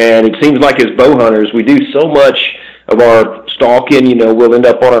Chinooks, and it seems like as bow hunters, we do so much of our stalking, we'll end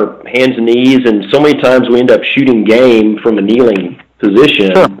up on our hands and knees, and so many times we end up shooting game from a kneeling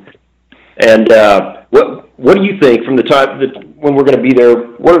position. Sure. And what do you think from the time that when we're going to be there,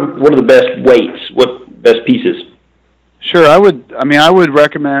 what are the best weights, best pieces? Sure, I would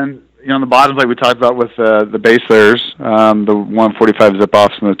recommend, on the bottoms like we talked about with the base layers, the 145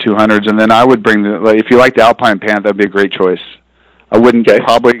 zip-offs and the 200s, and then I would bring if you like the Alpine pant, that'd be a great choice. I wouldn't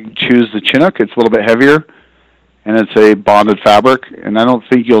probably choose the Chinook. It's a little bit heavier, and it's a bonded fabric. And I don't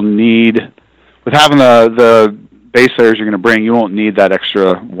think you'll need, with having the base layers you're going to bring, you won't need that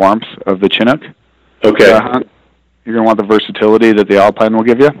extra warmth of the Chinook. Okay. You're going to want the versatility that the Alpine will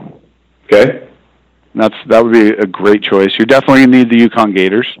give you. Okay. And that would be a great choice. You're definitely going to need the Yukon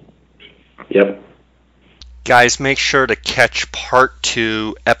Gators. Yep. Guys, make sure to catch part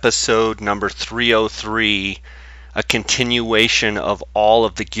 2, episode number 303, a continuation of all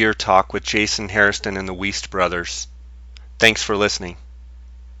of the gear talk with Jason Hairston and the Wiest brothers. Thanks for listening.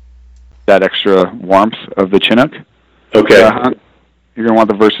 that extra warmth of the Chinook. Okay. You're going to want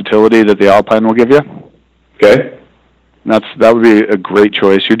the versatility that the Alpine will give you. Okay. That would be a great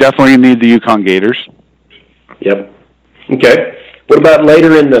choice. You're definitely going to need the Yukon Gators. Yep. Okay. What about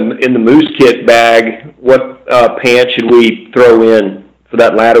later in the Moose Kit bag? What pants should we throw in for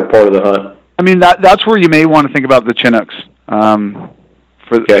that latter part of the hunt? I mean, that's where you may want to think about the Chinooks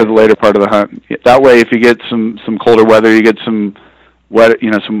for the later part of the hunt. That way, if you get some colder weather, you get some wet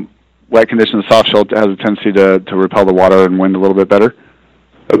conditions. Soft shell has a tendency to repel the water and wind a little bit better.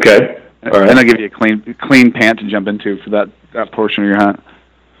 Okay. All right. And I'll give you a clean pant to jump into for that portion of your hunt.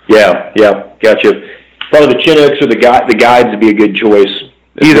 Yeah, gotcha. Probably the Chinooks or the guides would be a good choice.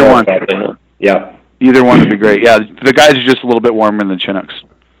 Either one. Yeah. Either one would be great. Yeah, the guides are just a little bit warmer than the Chinooks.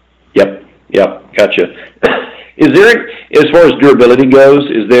 Yep, gotcha. Is there, as far as durability goes,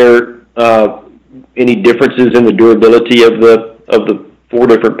 is there any differences in the durability of the 4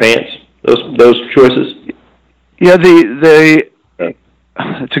 different pants? Those choices? Yeah,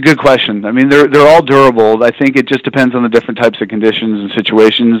 it's a good question. I mean, they're all durable. I think it just depends on the different types of conditions and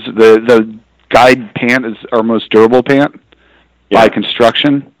situations. The guide pant is our most durable pant by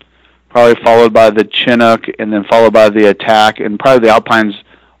construction, probably followed by the Chinook, and then followed by the Attack, and probably the Alpines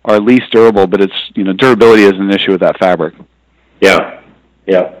are least durable. But it's durability is an issue with that fabric. Yeah.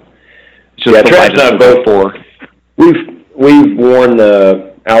 It's just Travis and I both. We've worn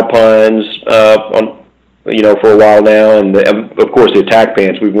the Alpines for a while now, and of course the Attack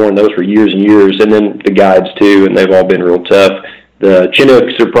pants, we've worn those for years and years, and then the guides too, and they've all been real tough. The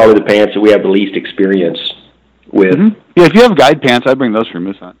Chinooks are probably the pants that we have the least experience with. Mm-hmm. Yeah, if you have guide pants, I'd bring those for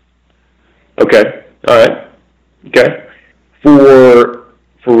moose hunt. Okay, all right. Okay. For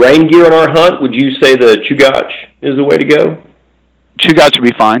rain gear on our hunt, would you say the Chugach is the way to go? Chugach would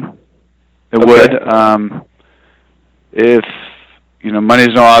be fine. It would. If money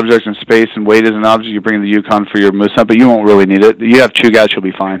is no object and space and weight is an object, you bring the Yukon for your moose hunt, but you won't really need it. You have Chugach, you'll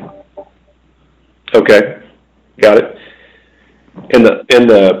be fine. Okay, got it. And the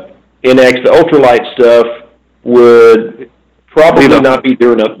NX, the ultralight stuff would probably not be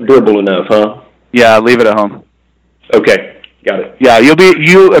durable enough, huh? Yeah, leave it at home. Okay, got it. Yeah, you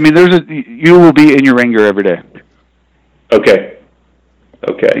will be in your rain gear every day. Okay.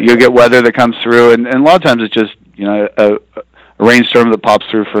 You'll get weather that comes through, and a lot of times it's just a rainstorm that pops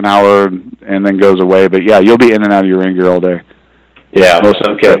through for an hour and then goes away. But yeah, you'll be in and out of your rain gear all day. Yeah.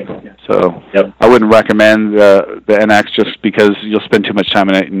 Okay. So I wouldn't recommend the NX just because you'll spend too much time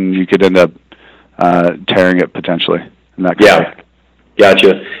in it and you could end up tearing it potentially. In that case.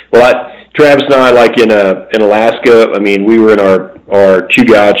 Gotcha. Well, Travis and I, like in Alaska, I mean, we were in our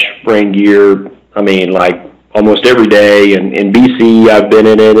Chugach rain gear. I mean, like almost every day. And in BC, I've been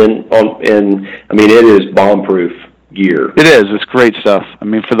in it, and I mean, it is bomb-proof gear. It is. It's great stuff. I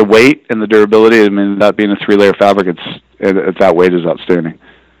mean, for the weight and the durability, I mean, that being a 3-layer fabric, that weight is outstanding.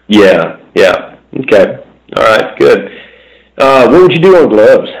 Yeah. Okay. All right. Good. What would you do on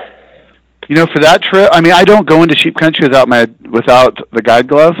gloves? For that trip, I mean, I don't go into sheep country without the guide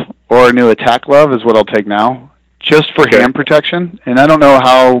glove or a new Attack glove is what I'll take now, just for hand protection. And I don't know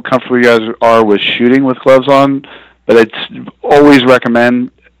how comfortable you guys are with shooting with gloves on, but it's always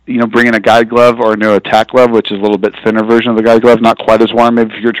recommend bringing a guide glove or a new Attack glove, which is a little bit thinner version of the guide glove, not quite as warm.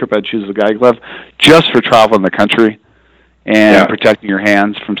 Maybe for your trip, I'd choose the guide glove, just for traveling the country and protecting your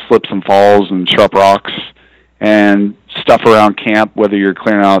hands from slips and falls and sharp rocks and stuff around camp, whether you're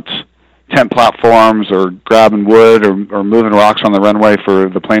clearing out tent platforms or grabbing wood or moving rocks on the runway for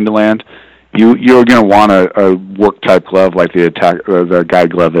the plane to land. You're going to want a work type glove like the Attack or the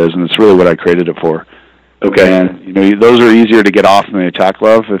guide glove is, and it's really what I created it for. Okay. And those are easier to get off than the Attack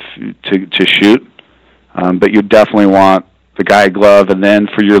glove to shoot, but you definitely want the guide glove. And then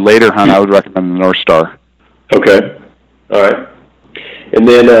for your later hunt, I would recommend the North Star. Okay. All right. And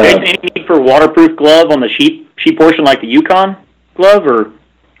then any need for waterproof glove on the sheep portion, like the Yukon glove, or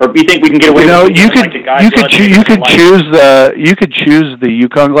do you think we can get away? You could choose the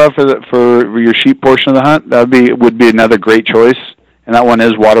Yukon glove for your sheep portion of the hunt. Would be another great choice, and that one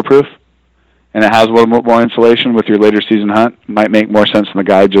is waterproof. And it has a little more insulation with your later season hunt. Might make more sense than the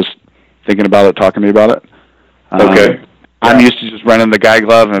guide just thinking about it, talking to me about it. Okay. I'm used to just running the guide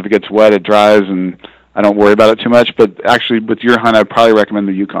glove, and if it gets wet, it dries, and I don't worry about it too much. But actually, with your hunt, I'd probably recommend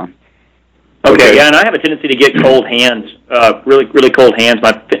the Yukon. Okay, yeah, and I have a tendency to get cold hands, really, really cold hands.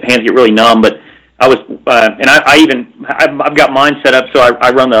 My hands get really numb. But I've got mine set up so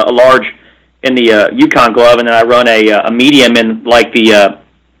I run a large in the Yukon glove, and then I run a medium in like the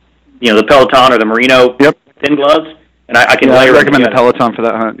the Peloton or the Merino thin gloves, and I can layer. I recommend the Peloton for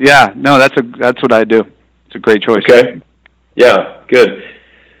that hunt. Yeah, no, that's what I do. It's a great choice. Okay. Yeah, good.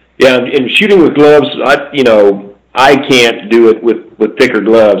 Yeah, and shooting with gloves, I can't do it with thicker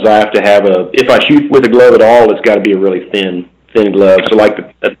gloves. I have to have if I shoot with a glove at all, it's got to be a really thin glove. So like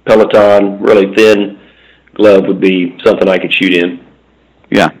the Peloton, really thin glove would be something I could shoot in.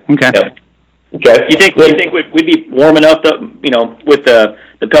 Yeah. Okay. Yep. Okay. You think we'd be warm enough to, with the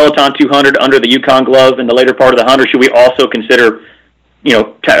Peloton 200 under the Yukon glove in the later part of the hunt, or should we also consider,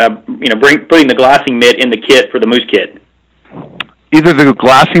 putting the glassing mitt in the kit for the moose kit? Either the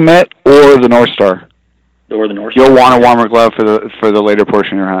glassing mitt or the North Star. Or the North Star. You'll want a warmer glove for the later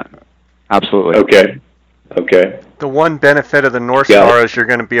portion of your hunt. Absolutely. Okay. The one benefit of the North Star is you're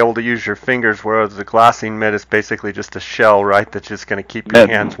going to be able to use your fingers, whereas the glassing mitt is basically just a shell, right, that's just going to keep your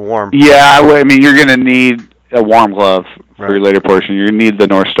hands warm. Yeah, I mean, you're going to need a warm glove for your later portion. You're going to need the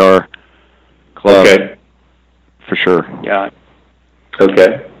North Star glove. Okay. For sure. Yeah.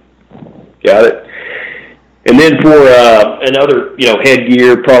 Okay. Got it. And then for another,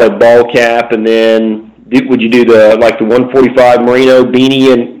 headgear, probably ball cap, and then would you do the 145 merino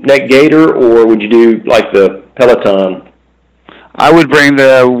beanie and neck gaiter, or would you do like the Peloton? I would bring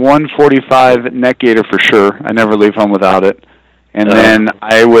the 145 neck gaiter for sure. I never leave home without it. And then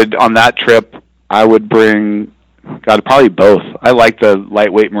I would, on that trip, I would bring, probably both. I like the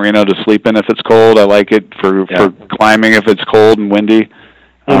lightweight merino to sleep in if it's cold. I like it for climbing if it's cold and windy.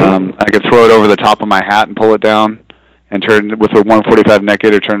 Mm-hmm. I could throw it over the top of my hat and pull it down, and turn with a 145 neck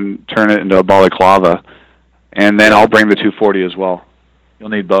gaiter, turn it into a balaclava. And then I'll bring the 240 as well. You'll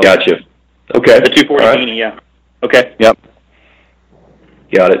need both. Gotcha. Okay. The 240 beanie, yeah. Okay. Yep.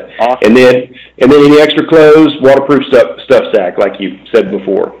 Got it. Awesome. And then any extra clothes, waterproof stuff sack, like you said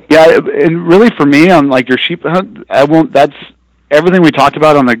before. Yeah, and really for me on your sheep hunt, that's everything we talked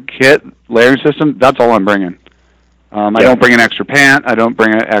about on the kit layering system. That's all I'm bringing. I don't bring an extra pant. I don't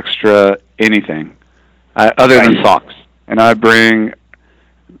bring an extra anything other than socks. And I bring.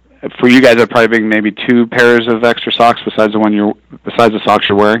 For you guys, I'd probably bring maybe 2 pairs of extra socks besides the socks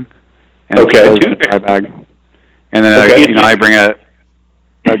you're wearing. And 2 my bag. And then I bring a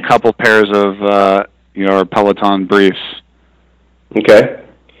couple pairs of our Peloton briefs. Okay.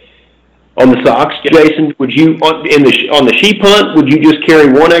 On the socks, Jason, would you on the sheep hunt? Would you just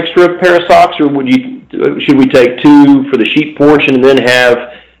carry 1 extra pair of socks, or should we take 2 for the sheep portion and then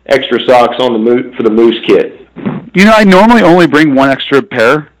have extra socks on for the moose kit? I normally only bring 1 extra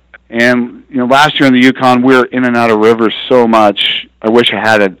pair. And, last year in the Yukon, we were in and out of rivers so much. I wish I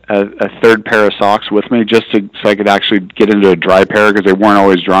had a third pair of socks with me so I could actually get into a dry pair because they weren't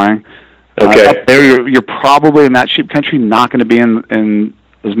always drying. Okay. Up there, you're probably in that sheep country not going to be in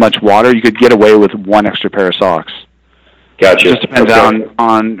as much water. You could get away with 1 extra pair of socks. Gotcha. It just depends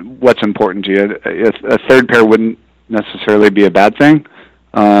on what's important to you. A third pair wouldn't necessarily be a bad thing.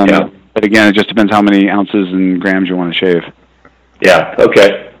 But again, it just depends how many ounces and grams you want to shave. Yeah,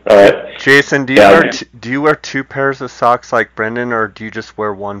 okay. All right. Jason, do you wear 2 pairs of socks like Brendan, or do you just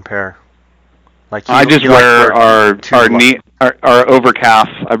wear 1 pair? I just wear our overcalf.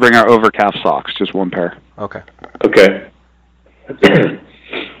 I bring our overcalf socks, just 1 pair. Okay. Okay.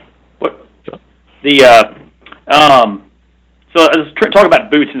 So let's talk about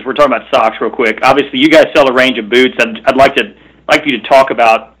boots since we're talking about socks real quick. Obviously, you guys sell a range of boots. I'd like you to talk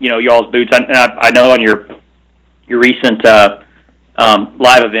about y'all's boots. I know on your recent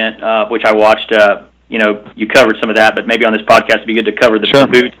live event, which I watched, you covered some of that, but maybe on this podcast it'd be good to cover the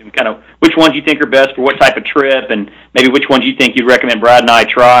boots and kind of which ones you think are best for what type of trip, and maybe which ones you think you'd recommend Brad and I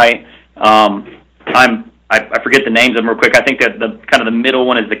try. I forget the names of them real quick. I think that the kind of the middle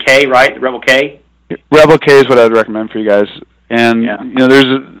one is the K, right? The Rebel K? Rebel K is what I'd recommend for you guys. And,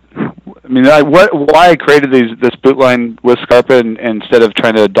 why I created this boot line with Scarpa and instead of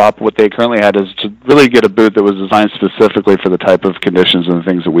trying to adopt what they currently had is to really get a boot that was designed specifically for the type of conditions and the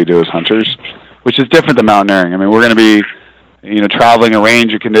things that we do as hunters, which is different than mountaineering. I mean, we're going to be, traveling a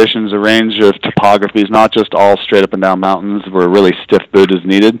range of conditions, a range of topographies, not just all straight up and down mountains where a really stiff boot is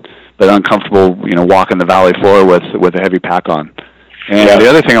needed, but uncomfortable, walking the valley floor with a heavy pack on. And the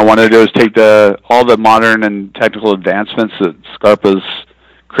other thing I wanted to do is take all the modern and technical advancements that Scarpa's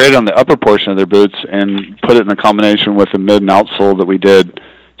created on the upper portion of their boots and put it in a combination with the mid and outsole that we did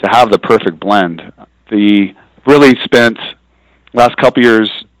to have the perfect blend. The really spent last couple years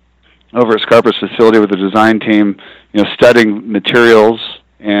over at Scarpa's facility with the design team, studying materials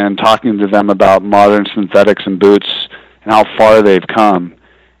and talking to them about modern synthetics and boots and how far they've come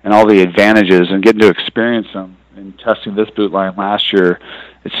and all the advantages and getting to experience them. And testing this boot line last year,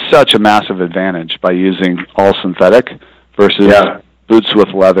 it's such a massive advantage by using all synthetic versus boots with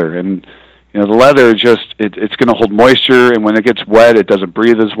leather. And the leather it's going to hold moisture, and when it gets wet, it doesn't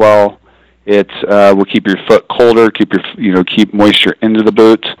breathe as well. It will keep your foot colder, keep moisture into the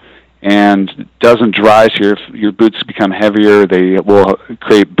boot, and doesn't dry, so your boots become heavier. They will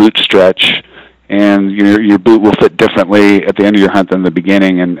create boot stretch, and your boot will fit differently at the end of your hunt than the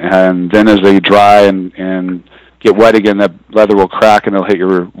beginning. And then as they dry and get wet again, that leather will crack, and it'll hit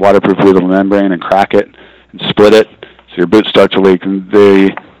your waterproof breathable membrane and crack it and split it, so your boots start to leak. And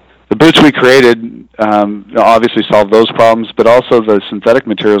the boots we created obviously solve those problems, but also the synthetic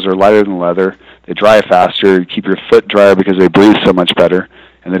materials are lighter than leather. They dry faster, you keep your foot drier because they breathe so much better,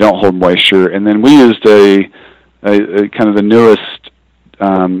 and they don't hold moisture. And then we used a kind of the newest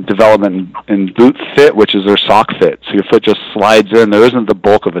development in boot fit, which is their sock fit. So your foot just slides in. There isn't the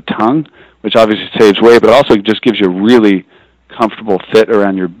bulk of a tongue, which obviously saves weight, but also just gives you a really comfortable fit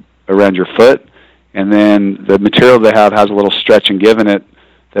around your foot. And then the material they have has a little stretch and give in it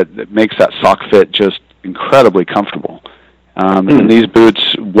that makes that sock fit just incredibly comfortable. And these boots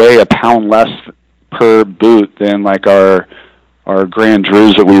weigh a pound less per boot than like our Grand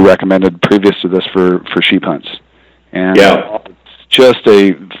Drews that we recommended previous to this for sheep hunts. And it's just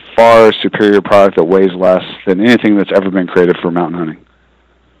a far superior product that weighs less than anything that's ever been created for mountain hunting.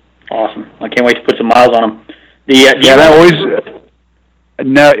 Awesome. I can't wait to put some miles on them.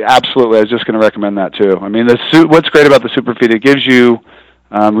 No, absolutely. I was just going to recommend that too. I mean, what's great about the Superfeet, it gives you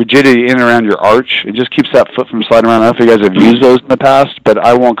rigidity in and around your arch. It just keeps that foot from sliding around. I don't know if you guys have used those in the past, but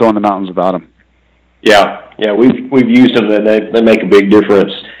I won't go in the mountains without them. Yeah, we've used them, and they make a big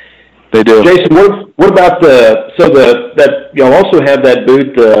difference. They do. Jason, what about you also have that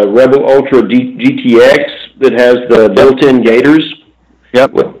boot, the Rebel Ultra GTX, that has the built-in gaiters.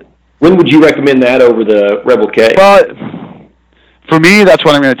 Yep. When would you recommend that over the Rebel K? Well, for me, that's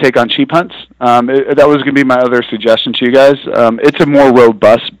what I'm going to take on sheep hunts. That was going to be my other suggestion to you guys. It's a more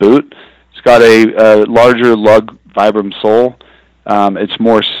robust boot. It's got a larger lug Vibram sole. It's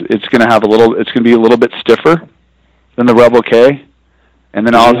going to be a little bit stiffer than the Rebel K, and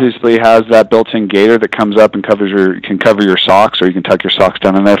then obviously has that built-in gaiter that comes up and can cover your socks, or you can tuck your socks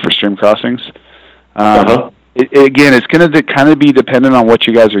down in there for stream crossings. Again, it's going to kind of be dependent on what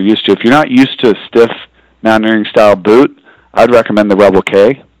you guys are used to. If you're not used to a stiff mountaineering style boot, I'd recommend the Rebel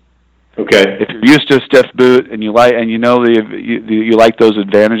K. Okay. If you're used to a stiff boot and you like you like those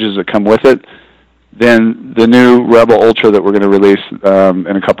advantages that come with it, then the new Rebel Ultra that we're going to release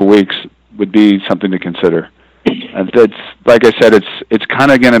in a couple weeks would be something to consider. And it's like I said, it's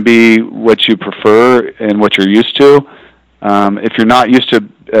kind of going to be what you prefer and what you're used to. If you're not used to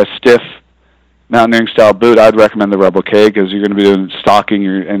a stiff mountaineering style boot, I'd recommend the Rebel K, because you're going to be doing stalking,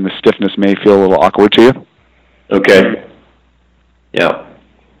 and the stiffness may feel a little awkward to you. Okay. Yeah.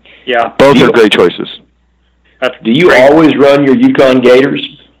 Both are great choices. Do you always run your Yukon gaiters?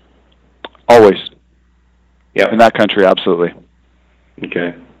 Always. Yeah. In that country, absolutely.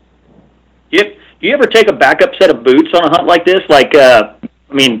 Okay. Do you ever take a backup set of boots on a hunt like this? Like to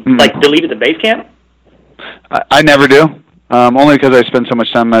leave at the base camp? I never do. Only because I spend so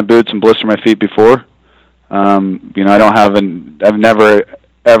much time in my boots and blister my feet before. I've never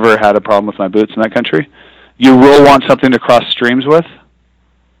ever had a problem with my boots in that country. You will want something to cross streams with.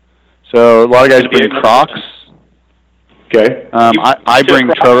 So a lot of guys bring Crocs. Okay. I bring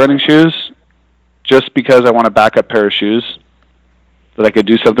trail running shoes just because I want a backup pair of shoes that I could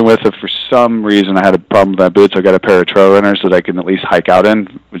do something with. If for some reason I had a problem with my boots, I got a pair of trail runners that I can at least hike out in,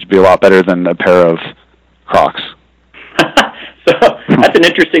 which would be a lot better than a pair of Crocs. So that's an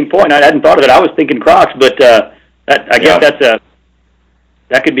interesting point. I hadn't thought of it. I was thinking Crocs, but I guess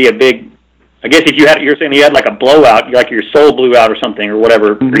that could be a big. I guess if you're saying you had like a blowout, like your sole blew out or something or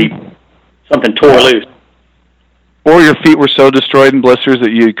whatever, something tore loose. Or your feet were so destroyed in blisters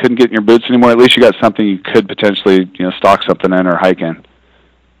that you couldn't get in your boots anymore. At least you got something you could potentially, stock something in or hike in.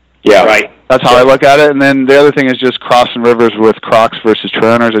 Yeah, right. That's how I look at it. And then the other thing is just crossing rivers with Crocs versus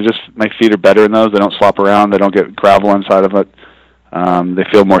trail runners. My feet are better in those. They don't slop around. They don't get gravel inside of it. They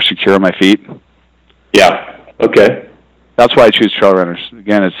feel more secure on my feet. Yeah. Okay. That's why I choose trail runners.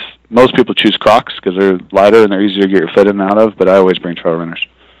 Again, most people choose Crocs because they're lighter and they're easier to get your foot in and out of. But I always bring trail runners.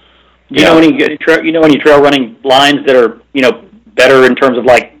 Do you know any trail running lines that are better in terms of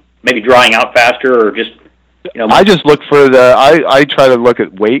like maybe drying out faster or just I just look for I try to look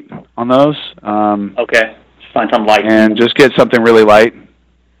at weight on those. Okay. Just find something light and just get something really light.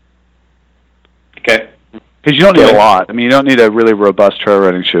 Okay. Because you don't need a lot. I mean, you don't need a really robust trail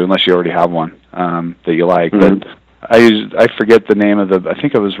running shoe unless you already have one that you like. Mm-hmm. But I forget the name of I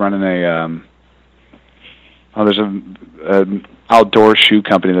think I was running there's an outdoor shoe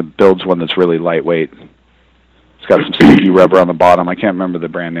company that builds one that's really lightweight. It's got some sticky rubber on the bottom. I can't remember the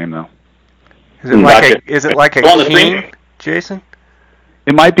brand name though. Is it like a Keen, Jason?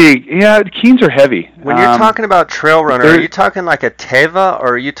 It might be. Yeah, Keens are heavy. When you're talking about trail runner, are you talking like a Teva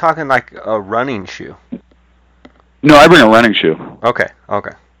or are you talking like a running shoe? No, I bring a running shoe. Okay.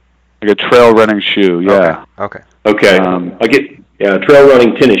 Like a trail running shoe. Yeah. Okay. I get trail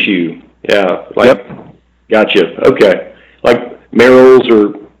running tennis shoe. Yeah. Gotcha. Okay. Like Merrell's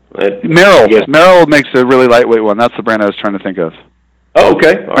or Merrell. Yes. Merrell makes a really lightweight one. That's the brand I was trying to think of. Oh,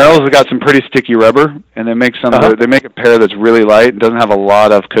 okay. Merrell's has got some pretty sticky rubber, and they make some. They make a pair that's really light and doesn't have a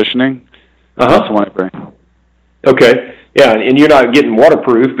lot of cushioning. That's the one I bring. Okay. Yeah, and you're not getting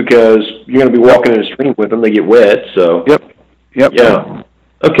waterproof because you're going to be walking in a stream with them. They get wet, so. Yep. Yeah.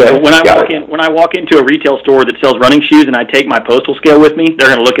 Okay. So when I walk into a retail store that sells running shoes and I take my postal scale with me, they're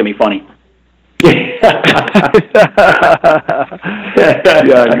going to look at me funny. I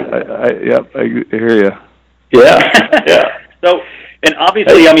hear you. Yeah. So, and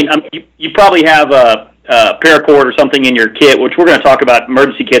obviously, I mean, you probably have a paracord or something in your kit, which we're going to talk about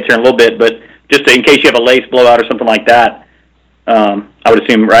emergency kits here in a little bit, but just in case you have a lace blowout or something like that, I would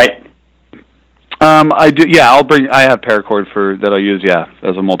assume, right? I do. Yeah, I have paracord that I use. Yeah,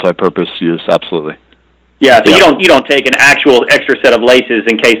 as a multi-purpose use. Absolutely. Yeah. So you don't take an actual extra set of laces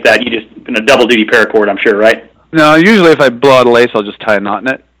in case that you just in a double duty paracord. I'm sure, right? No. Usually, if I blow out a lace, I'll just tie a knot in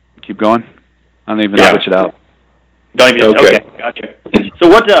it. Keep going. I don't even switch it out. Don't even. Okay. Gotcha. So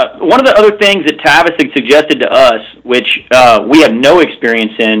one of the other things that Tavis had suggested to us, which we have no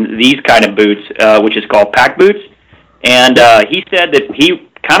experience in these kind of boots, which is called pack boots, and he said that he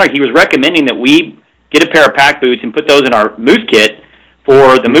was recommending that we get a pair of pack boots and put those in our moose kit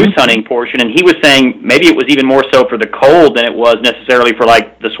for the moose hunting portion, and he was saying maybe it was even more so for the cold than it was necessarily for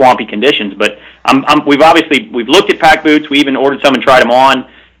like the swampy conditions. But we've looked at pack boots. We even ordered some and tried them on,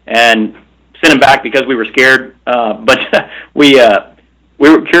 and sent them back because we were scared. But we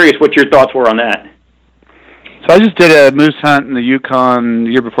were curious what your thoughts were on that. So I just did a moose hunt in the Yukon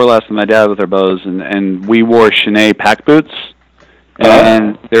the year before last with my dad with our bows, and we wore Chenet pack boots,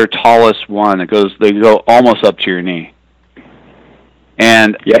 and their tallest one, they go almost up to your knee.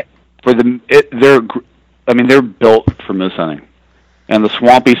 And they're built for moose hunting, and the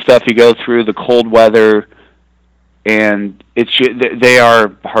swampy stuff you go through, the cold weather, and they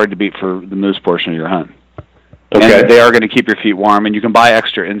are hard to beat for the moose portion of your hunt. Okay. And they are going to keep your feet warm, and you can buy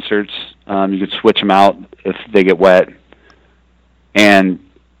extra inserts. You can switch them out if they get wet. And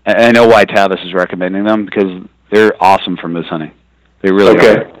I know why Tavis is recommending them because they're awesome for moose hunting. They really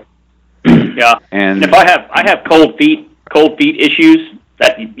are. Yeah. And if I have cold feet issues,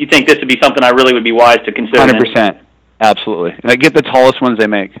 that you think this would be something I really would be wise to consider? 100%, absolutely. And I get the tallest ones they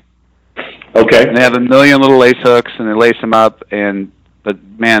make. Okay. And they have a million little lace hooks, and they lace them up. But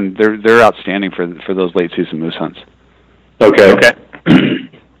man, they're outstanding for those late season moose hunts. Okay.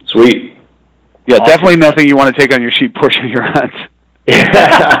 Sweet. Yeah, awesome. Definitely nothing you want to take on your sheep portion of your hunt.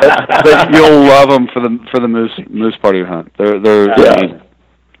 But you'll love them for the moose part of your hunt. They're amazing.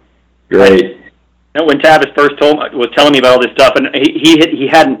 Great. You know, when Tavis first was telling me about all this stuff, and he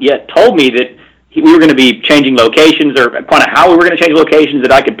hadn't yet told me that we were going to be changing locations, or kind of how we were going to change locations,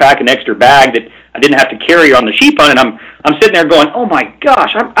 that I could pack an extra bag that I didn't have to carry on the sheep hunt. And I'm sitting there going, oh my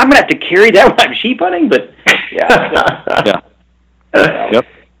gosh, I'm going to have to carry that when I'm sheep hunting. But yeah. Yep.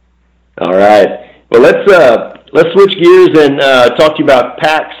 All right. Well, let's switch gears and talk to you about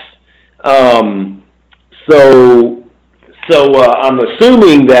packs. So I'm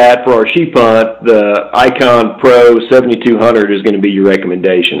assuming that for our sheep hunt, the Icon Pro 7200 is going to be your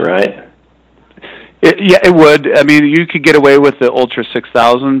recommendation, right? It would. I mean, you could get away with the Ultra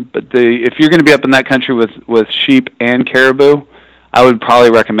 6000, but if you're going to be up in that country with sheep and caribou, I would probably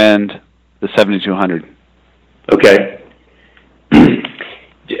recommend the 7200. Okay.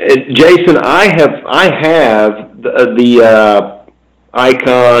 Jason, I have the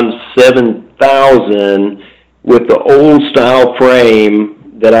Icon 7000 with the old style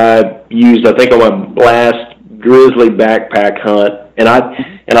frame that I used, I think, on my last grizzly backpack hunt, and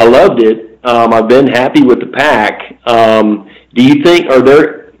I loved it. I've been happy with the pack. Do you think are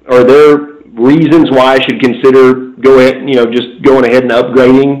there reasons why I should consider just going ahead and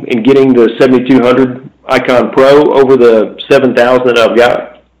upgrading and getting the 7200 Icon Pro over the 7000 that I've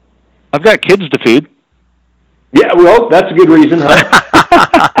got? I've got kids to feed. Yeah, well, that's a good reason, huh?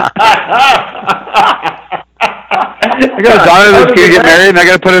 I got a daughter that's going to get married, and I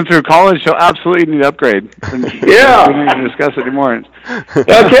got to put him through college. She'll absolutely need to upgrade. Yeah, we don't need to discuss it anymore.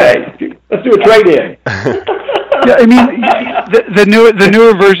 Okay, let's do a trade-in. Yeah, I mean, the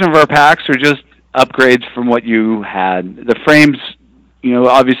newer version of our packs are just upgrades from what you had. The frames,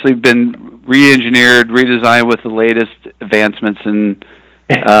 obviously been re-engineered, redesigned with the latest advancements in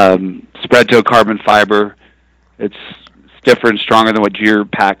spread-toe carbon fiber. It's stiffer and stronger than what your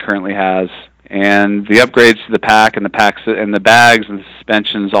pack currently has. And the upgrades to the pack and the packs and the bags and the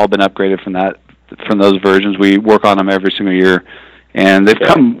suspensions all been upgraded from those versions. We work on them every single year, and they've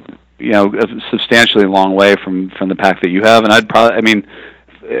come, a substantially long way from the pack that you have. And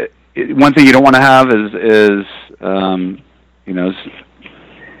one thing you don't want to have is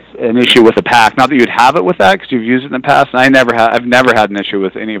an issue with a pack. Not that you'd have it with that because you've used it in the past. And I've never had an issue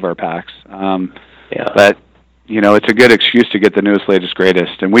with any of our packs. But it's a good excuse to get the newest, latest,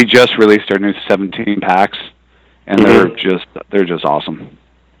 greatest. And we just released our new 17 packs, and they're just awesome.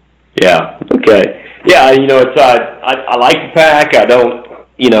 Yeah. Okay. Yeah. I like the pack. I don't.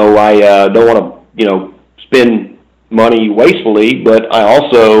 I don't want to. Spend money wastefully, but I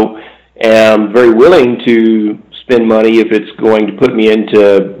also am very willing to spend money if it's going to put me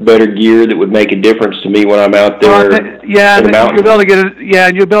into better gear that would make a difference to me when I'm out there. You'll be able to get it. Yeah,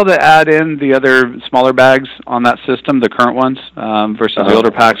 and you'll be able to add in the other smaller bags on that system, the current ones, versus the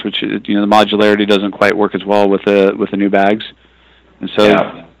older packs, which the modularity doesn't quite work as well with the new bags. And so,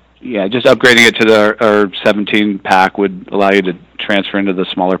 just upgrading it to our 17 pack would allow you to transfer into the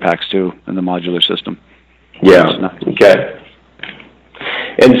smaller packs too in the modular system. Yeah. Okay.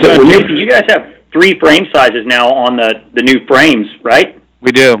 And so, you guys have 3 frame sizes now on the new frames, right?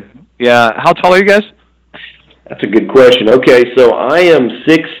 We do. Yeah. How tall are you guys? That's a good question. Okay, so I am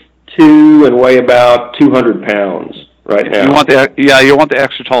 6'2" and weigh about 200 pounds right now. You want the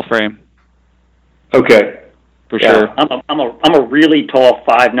extra tall frame. Okay. For sure. I'm a really tall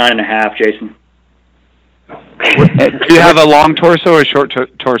 5'9.5", Jason. Do you have a long torso or a short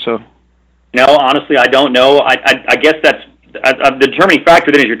torso? No, honestly, I don't know. I guess that's the determining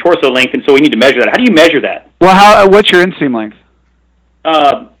factor then is your torso length, and so we need to measure that. How do you measure that? Well, what's your inseam length?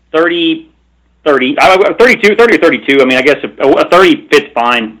 30, 32, 30 or 32. I mean, I guess a 30 fits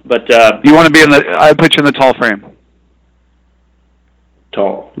fine, but you want to be I put you in the tall frame.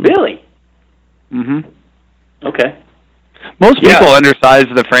 Tall. Really? Mm-hmm. Okay. Most people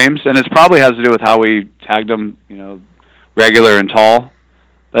undersize the frames, and it probably has to do with how we tagged them, regular and tall.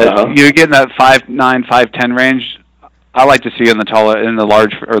 But you get in that 5'9", 5'10" range. I like to see in the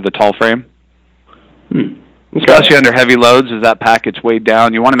large or the tall frame. Especially under heavy loads, as that pack gets weighed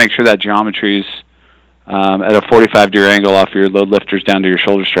down. You want to make sure that geometry's at a 45-degree angle off your load lifters down to your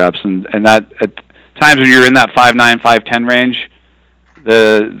shoulder straps, and that at times when you're in that 5'9", 5'10" range,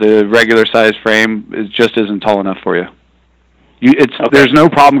 the regular size frame isn't tall enough for you. There's no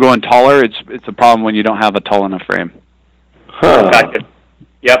problem going taller. It's a problem when you don't have a tall enough frame. Gotcha.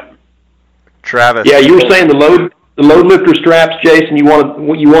 Yep. Travis. Yeah, you were saying the load lifter straps, Jason. You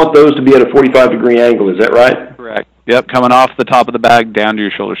want those to be at a 45-degree angle. Is that right? Correct. Yep, coming off the top of the bag down to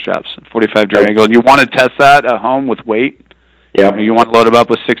your shoulder straps, 45-degree angle. And you want to test that at home with weight. Yeah. You want to load them up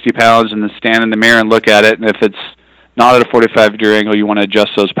with 60 pounds and then stand in the mirror and look at it. And if it's not at a 45-degree angle, you want to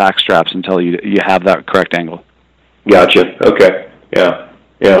adjust those pack straps until you have that correct angle. Gotcha. Okay. Yeah.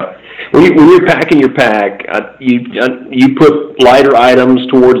 When you're packing your pack, you put lighter items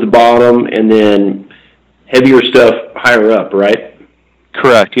towards the bottom and then heavier stuff higher up, right?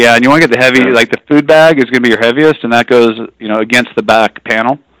 Correct. Yeah, and you want to get the heavy, like the food bag is going to be your heaviest, and that goes, against the back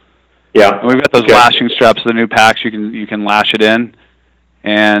panel. Yeah. And we've got those lashing straps for the new packs. You can lash it in.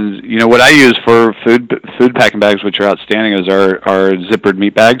 And what I use for food packing bags, which are outstanding, is our zippered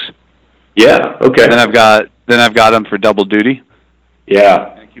meat bags. Yeah. Okay. Then I've got them for double duty.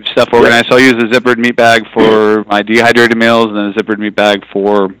 Yeah. And keep stuff organized. So I'll use a zippered meat bag for my dehydrated meals, and then a zippered meat bag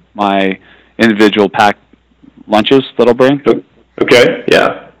for my individual pack lunches that I'll bring. Okay.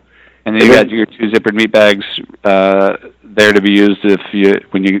 Yeah. And then you got your 2 zippered meat bags there to be used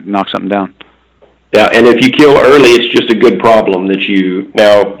when you knock something down. Yeah, and if you kill early, it's just a good problem that you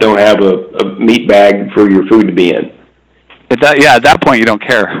now don't have a meat bag for your food to be in. At that point, you don't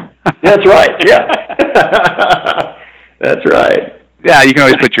care. That's right. Yeah. That's right. Yeah, you can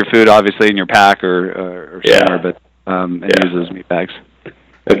always put your food, obviously, in your pack or somewhere, but use those meat bags.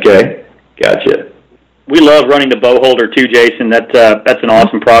 Okay, gotcha. We love running the bow holder too, Jason. That's an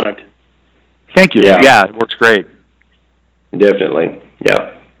awesome product. Thank you. Yeah, it works great. Definitely.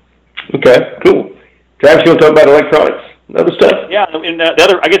 Yeah. Okay, cool. Travis, you want to talk about electronics and other stuff? Yeah, and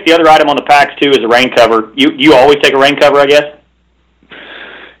the other item on the packs too is a rain cover. You always take a rain cover, I guess?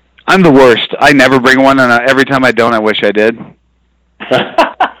 I'm the worst. I never bring one, and every time I don't, I wish I did.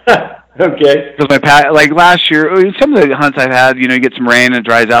 Okay. Because my pack, like last year, some of the hunts I've had, you get some rain and it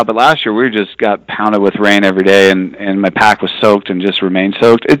dries out, but last year we just got pounded with rain every day, and my pack was soaked and just remained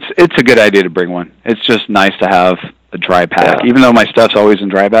soaked. It's a good idea to bring one. It's just nice to have a dry pack, even though my stuff's always in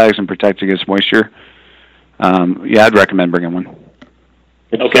dry bags and protected against moisture. I'd recommend bringing one.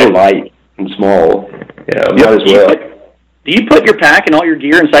 It's so light and small. Yeah, might as well. Do you put your pack and all your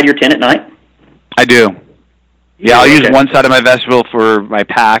gear inside your tent at night? I do. Yeah, I'll use Okay. one side of my vestibule for my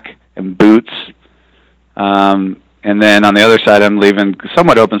pack and boots. And then on the other side, I'm leaving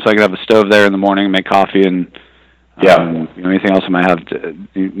somewhat open so I can have a stove there in the morning and make coffee and anything else I might have to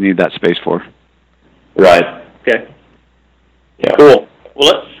need that space for. Right. Okay. Yeah. Cool.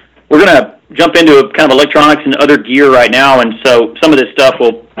 Well, we're going to jump into kind of electronics and other gear right now, and so some of this stuff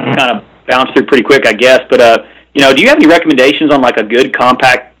will kind of bounce through pretty quick, I guess. But do you have any recommendations on like a good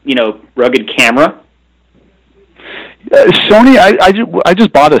compact, rugged camera? Sony, I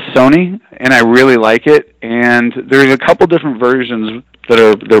just bought a Sony, and I really like it. And there's a couple different versions that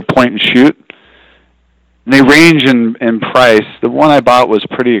are point and shoot. And they range in price. The one I bought was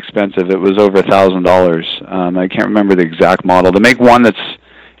pretty expensive. It was over $1,000. I can't remember the exact model. They make one that's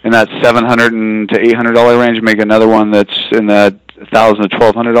in that $700 to $800 range. Make another one that's in that $1,000 to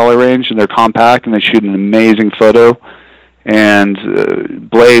 $1,200 range, and they're compact and they shoot an amazing photo. And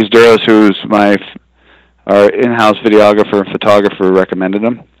Blaze Duros, who's our in-house videographer and photographer, recommended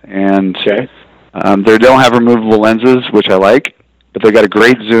them. And they don't have removable lenses, which I like, but they got a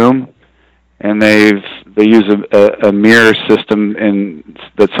great zoom, and they use a mirror system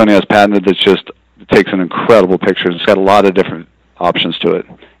that Sony has patented that just takes an incredible picture. It's got a lot of different options to it,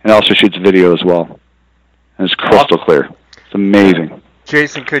 and it also shoots video as well, and it's crystal clear. It's amazing.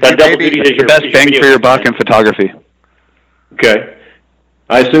 Jason, could you maybe the best bang for your buck in photography? Okay.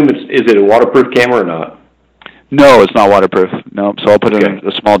 I assume is it a waterproof camera or not? No, it's not waterproof. No, so I'll put it in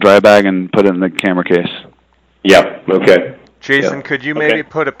a small dry bag and put it in the camera case. Yep. Okay. Jason, could you maybe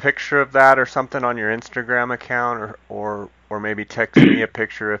put a picture of that or something on your Instagram account, or maybe text me a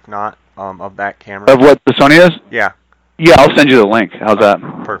picture, if not, of that camera? Of what the Sony is? Yeah. Yeah, I'll send you the link. How's that?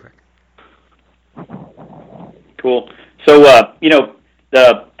 Perfect. Cool. So,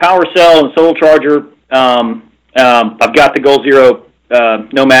 the power cell and solar charger, I've got the Goal Zero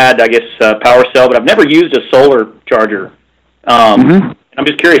Nomad, I guess, power cell, but I've never used a solar charger. I'm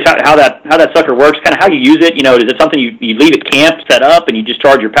just curious how that sucker works, kind of how you use it. Is it something you leave at camp set up and you just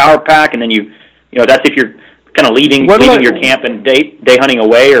charge your power pack, and then that's if you're kind of leaving your camp and day hunting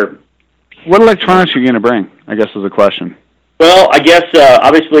away, or what electronics are you going to bring? I guess is the question. Well, I guess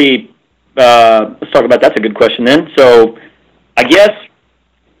obviously let's talk about that's a good question then. So I guess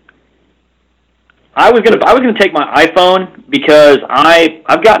I was gonna take my iPhone because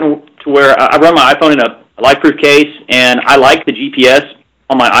I've gotten to where I run my iPhone in a LifeProof case, and I like the GPS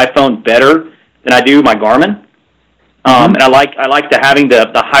on my iPhone better than I do my Garmin. And I like having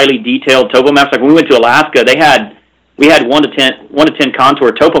the highly detailed topo maps. Like when we went to Alaska, we had 1 to 10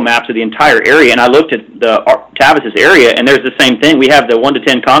 contour topo maps of the entire area, and I looked at the Tavis's area, and there's the same thing. We have the 1 to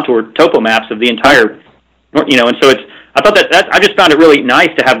 10 contour topo maps of the entire, and so I thought I just found it really nice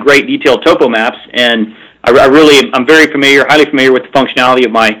to have great detailed topo maps, and I'm highly familiar with the functionality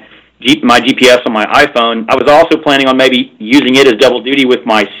of my GPS on my iPhone. I was also planning on maybe using it as double duty with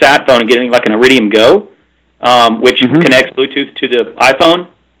my sat phone and getting like an Iridium Go, which connects Bluetooth to the iPhone,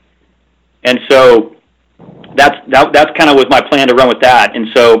 and so that's kind of was my plan to run with that. And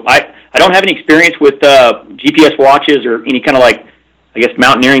so I don't have any experience with GPS watches or any kind of like, I guess,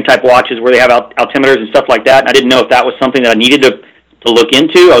 mountaineering type watches where they have altimeters and stuff like that. And I didn't know if that was something that I needed to look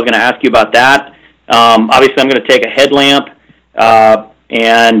into. I was going to ask you about that. Obviously, I'm going to take a headlamp,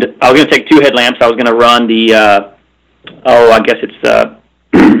 and I was going to take 2 headlamps. I was going to run the, I guess it's,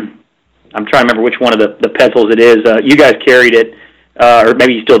 I'm trying to remember which one of the Petzls it is. You guys carried it, or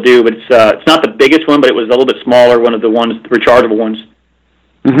maybe you still do, but it's not the biggest one, but it was a little bit smaller, one of the ones, the rechargeable ones.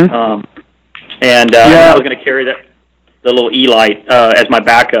 I was going to carry the little E-light as my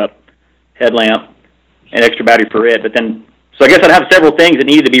backup headlamp and extra battery for it. But then, so I guess I'd have several things that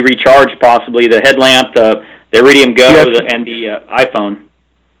needed to be recharged, possibly the headlamp, the Iridium Go, and the iPhone.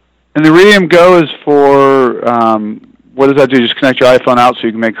 And the Iridium Go is for what does that do? Just connect your iPhone out so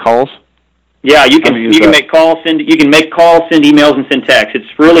you can make calls. Yeah, you can make calls, send emails, and send texts.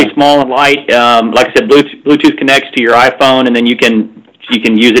 It's really small and light. Like I said, Bluetooth connects to your iPhone, and then you can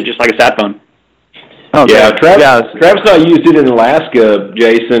use it just like a sat phone. Oh, yeah, Travis and I used it in Alaska,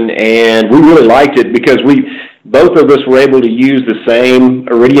 Jason, and we really liked it because both of us were able to use the same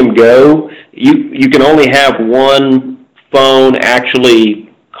Iridium Go. You can only have one phone actually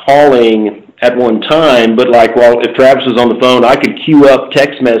calling at one time, but like if Travis was on the phone, I could queue up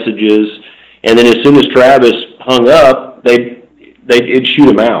text messages, and then as soon as Travis hung up, it'd shoot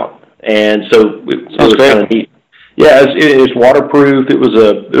them out, and so it was kind of neat. Yeah, it's waterproof. It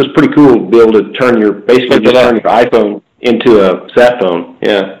was pretty cool to be able to turn your iPhone into a sat phone.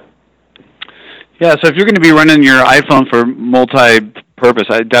 Yeah. Yeah, so if you're going to be running your iPhone for multi-purpose,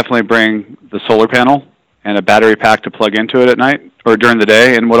 I'd definitely bring the solar panel and a battery pack to plug into it at night or during the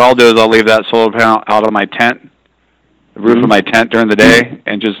day. And what I'll do is I'll leave that solar panel out of my tent, the roof of my tent during the day,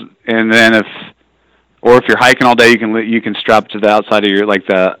 and then if you're hiking all day, you can strap to the outside of your, like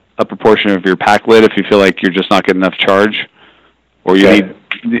the upper portion of your pack lid if you feel like you're just not getting enough charge, or you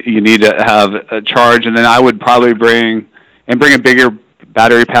need to have a charge. And then I would probably bring a bigger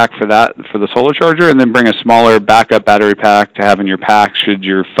battery pack for the solar charger, and then bring a smaller backup battery pack to have in your pack should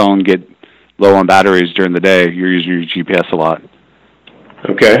your phone get low on batteries during the day. You're using your GPS a lot.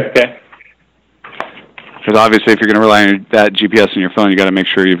 Okay. Because obviously, if you're going to rely on that GPS on your phone, you got to make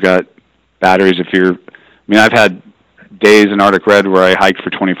sure you've got batteries. I've had days in Arctic Red where I hiked for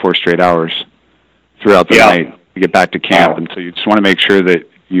 24 straight hours throughout the night to get back to camp, and so you just want to make sure that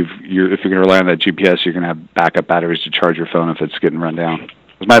if you're going to rely on that GPS, you're going to have backup batteries to charge your phone if it's getting run down.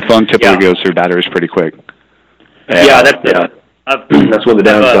 Because my phone typically goes through batteries pretty quick. That's one of the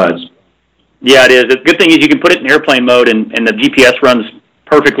downsides. Yeah, it is. The good thing is you can put it in airplane mode, and the GPS runs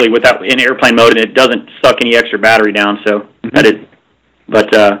perfectly in airplane mode, and it doesn't suck any extra battery down. So that is.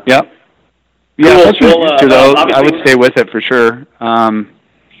 But yeah, I would stay with it for sure.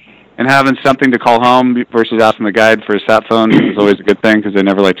 And having something to call home versus asking the guide for a sat phone is always a good thing, because they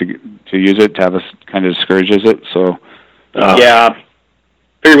never like to use it. To have us kind of discourages it. So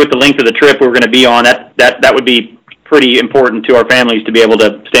figure with the length of the trip we're going to be on, that would be pretty important to our families to be able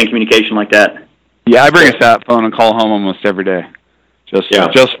to stay in communication like that. Yeah, I bring a sat phone and call home almost every day,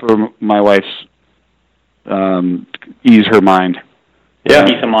 just for my wife's ease her mind. Yeah,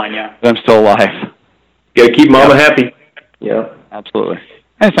 peace of mind. Yeah, I'm still alive. Got to keep Mama happy. Yeah, absolutely.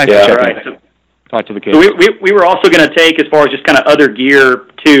 It's nice to check in. Talk to the kids. So we were also going to take, as far as just kind of other gear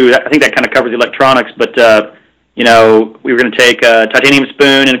too. I think that kind of covers the electronics, but we were going to take a titanium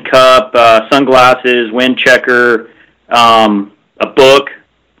spoon and a cup, sunglasses, wind checker, a book,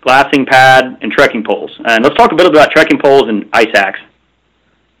 glassing pad, and trekking poles. And let's talk a bit about trekking poles and ice axe.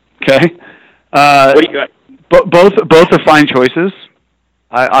 Okay. What do you got? Both are fine choices.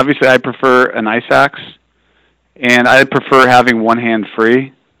 Obviously, I prefer an ice axe, and I prefer having one hand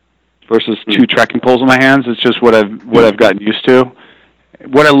free versus two trekking poles in my hands. It's just what I've gotten used to.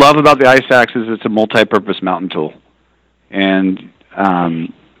 What I love about the ice axe is it's a multi-purpose mountain tool, and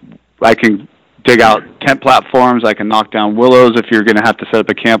I can dig out tent platforms. I can knock down willows if you're going to have to set up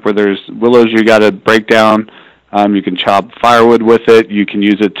a camp where there's willows you got to break down. You can chop firewood with it. You can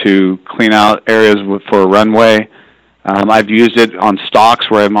use it to clean out areas for a runway. I've used it on stalks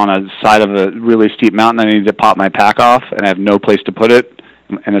where I'm on a side of a really steep mountain. I need to pop my pack off, and I have no place to put it,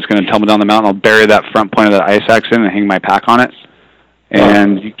 and it's going to tumble down the mountain. I'll bury that front point of that ice axe in and hang my pack on it.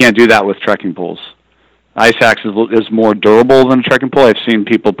 And you can't do that with trekking poles. Ice axe is more durable than a trekking pole. I've seen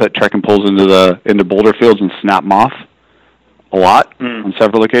people put trekking poles into boulder fields and snap them off a lot on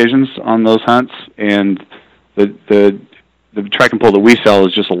several occasions on those hunts. And the trekking pole that we sell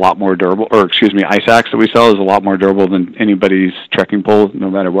is just a lot more durable, ice axe that we sell is a lot more durable than anybody's trekking pole, no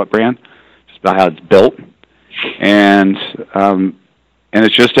matter what brand. Just about how it's built, and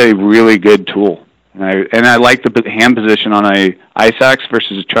it's just a really good tool. And I like the hand position on a ice axe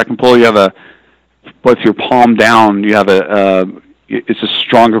versus a trekking pole. You have with your palm down, you have it's a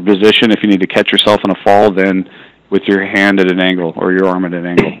stronger position if you need to catch yourself in a fall than with your hand at an angle or your arm at an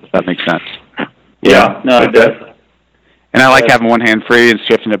angle. If that makes sense. Yeah, no, it does. And I like having one hand free and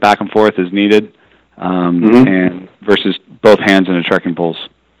shifting it back and forth as needed, and versus both hands in the trekking poles.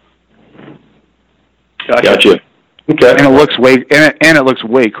 Gotcha. Okay. And it looks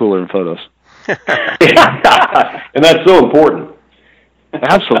way cooler in photos. And that's so important.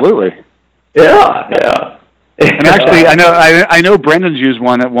 Absolutely. Yeah. And actually, I know Brendan's used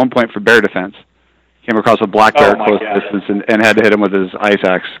one at one point for bear defense. Came across a black bear at close distance and had to hit him with his ice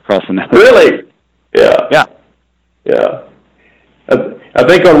axe across the nose. Really? Yeah. I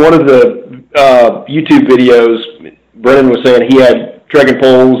think on one of the YouTube videos, Brendan was saying he had trekking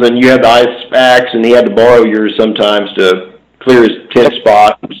poles and you had the ice axe, and he had to borrow yours sometimes to clear his tent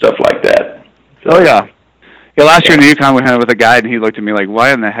spot and stuff like that. So, yeah, last year in the Yukon, we hunted with a guide, and he looked at me like,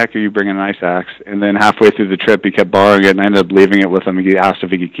 "Why in the heck are you bringing an ice axe?" And then halfway through the trip, he kept borrowing it, and I ended up leaving it with him. He asked if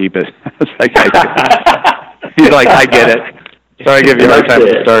he could keep it. He's like, "I get it. Sorry, I give you a hard time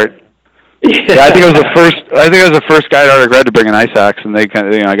to start." Yeah, I think it was the first guy at Arctic Red to bring an ice axe, and they kind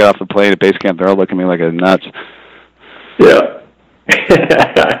of, I got off the plane at base camp. They're all looking at me like a nuts. Yeah.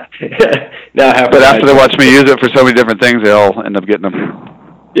 But after they watch me use it for so many different things, they all end up getting them.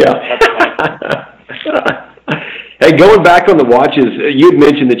 Yeah. Hey, going back on the watches, you had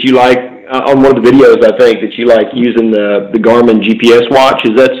mentioned that you like, on one of the videos, I think, that you like using the Garmin GPS watch.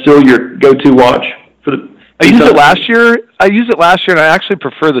 Is that still your go-to watch for the I used it last year. And I actually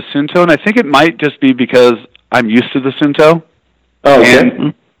prefer the Suunto, and I think it might just be because I'm used to the Suunto. Oh, okay.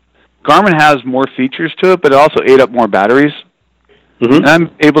 And Garmin has more features to it, but it also ate up more batteries. Mm-hmm. And I'm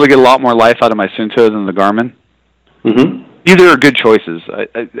able to get a lot more life out of my Suunto than the Garmin. Mm-hmm. Either are good choices.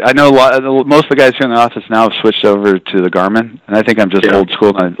 I know most of the guys here in the office now have switched over to the Garmin, and I think I'm just old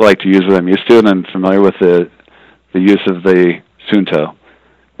school, and I like to use what I'm used to, and I'm familiar with the use of the Suunto.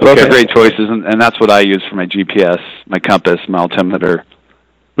 Both are great choices, and that's what I use for my GPS, my compass, my altimeter.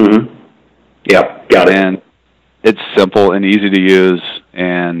 Mm-hmm. Yeah, got it. And it's simple and easy to use,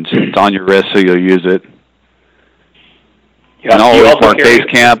 and it's on your wrist, so you'll use it. Yeah. And I'll always mark base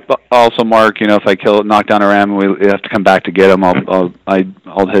camp. Also mark, if I knock down a ram and we have to come back to get them, I'll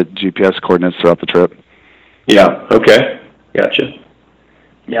hit GPS coordinates throughout the trip. Yeah. Okay. Gotcha.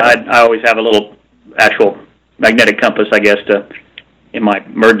 Yeah, I always have a little actual magnetic compass, I guess, in my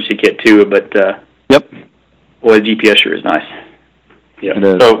emergency kit too. But yep. Boy, the GPS sure is nice. Yeah.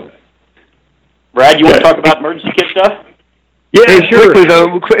 So, Brad, you want to talk about emergency kit stuff? Yeah, hey, sure. Quickly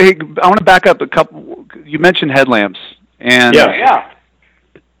though, I want to back up a couple. You mentioned headlamps, and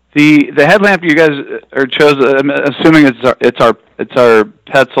the headlamp you guys are chose. I'm assuming it's our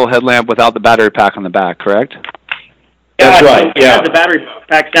Petzl headlamp without the battery pack on the back, correct? That's right. It has the battery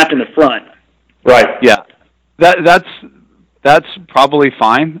pack snapped in the front. Right. Yeah. That's probably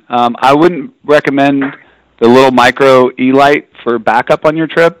fine. I wouldn't recommend the little micro E-light for backup on your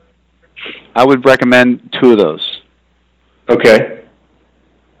trip. I would recommend 2 of those. Okay.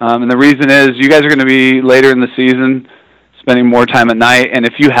 And the reason is you guys are going to be later in the season spending more time at night, and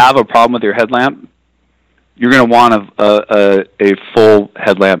if you have a problem with your headlamp, you're going to want a full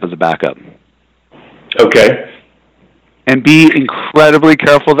headlamp as a backup. Okay. And be incredibly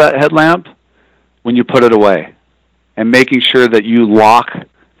careful of that headlamp when you put it away, and making sure that you lock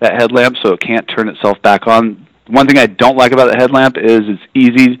that headlamp so it can't turn itself back on. One thing I don't like about the headlamp is it's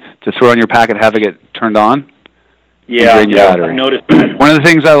easy to throw on your pack and have it get turned on. Yeah, I noticed that. One of the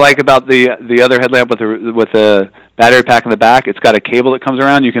things I like about the other headlamp with the battery pack in the back, it's got a cable that comes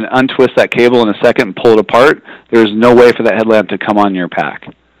around. You can untwist that cable in a second and pull it apart. There's no way for that headlamp to come on your pack.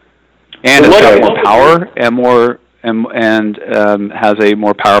 And it's got more power and has a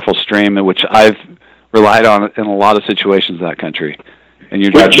more powerful stream, which I've relied on in a lot of situations in that country. And do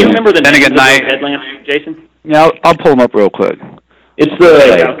you remember the names of those headlamps, Jason? Yeah, I'll pull them up real quick. It's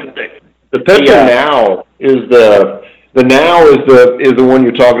the Petzl Now is the Now is the one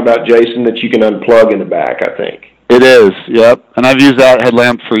you're talking about, Jason, that you can unplug in the back, I think. It is, yep. And I've used that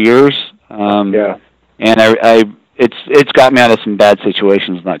headlamp for years. Yeah. And it's got me out of some bad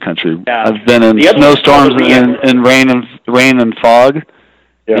situations in that country. Yeah. I've been in snowstorms and rain and fog.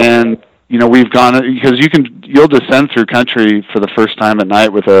 Yeah. And we've gone because you'll descend through country for the first time at night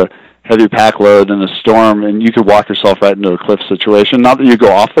with a heavy pack load in a storm, and you could walk yourself right into a cliff situation. Not that you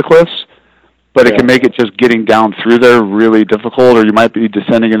go off the cliffs, but it can make it just getting down through there really difficult, or you might be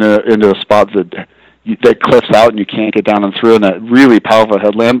descending into a spot that cliffs out and you can't get down and through, and that really powerful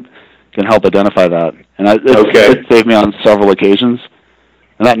headlamp can help identify that. And it saved me on several occasions.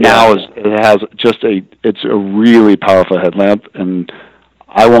 And that now it's a really powerful headlamp, and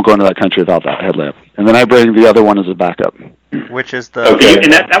I won't go into that country without that headlamp. And then I bring the other one as a backup. Which is the... Okay,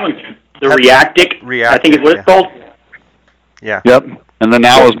 and that one's the Reactic, I think is what it's called? Yeah. Yep. And the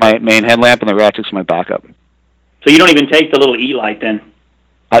Now is my main headlamp, and the Reactic's my backup. So you don't even take the little E-light then?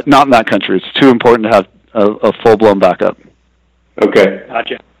 Not in that country. It's too important to have a full-blown backup. Okay.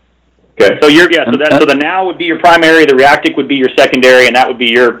 Gotcha. Okay. So so the Now would be your primary, the Reactic would be your secondary, and that would be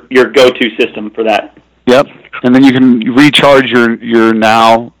your go-to system for that. Yep. And then you can recharge your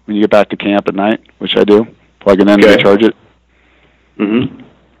Now when you get back to camp at night, which I do. Plug it in and recharge it. Mm-hmm.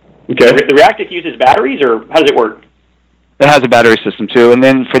 Okay. The Reactic uses batteries, or how does it work? It has a battery system too. And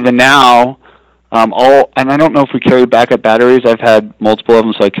then for the Now, and I don't know if we carry backup batteries. I've had multiple of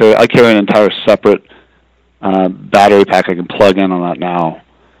them, so I carry an entire separate battery pack I can plug in on that Now.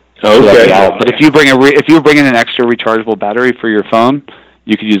 Okay. But if you bring in an extra rechargeable battery for your phone,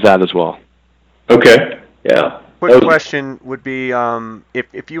 you could use that as well. Okay. Yeah. Quick question would be,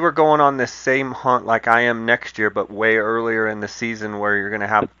 if you were going on this same hunt like I am next year, but way earlier in the season where you're going to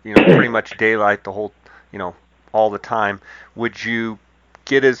have, pretty much daylight the whole, all the time, would you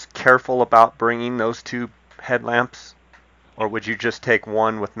get as careful about bringing those 2 headlamps, or would you just take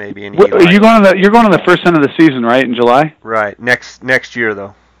one with maybe an E-light? You're going on the first end of the season, right, in July? Right. Next year,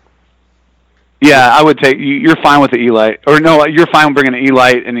 though. Yeah, I would take. You're fine with the E-light, or no? You're fine with bringing an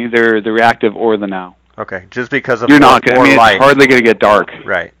E-light in either the Reactive or the Now. Okay, just because of you're not. I mean, light. It's hardly going to get dark.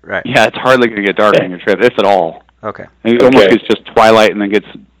 Right. Yeah, it's hardly going to get dark on your trip, if at all. Okay. It almost gets just twilight and then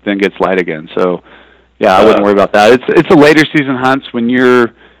gets light again. So, Yeah, I wouldn't worry about that. It's the later season hunts when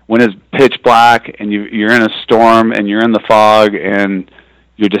it's pitch black and you're in a storm and you're in the fog and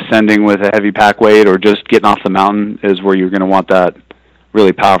you're descending with a heavy pack weight or just getting off the mountain is where you're going to want that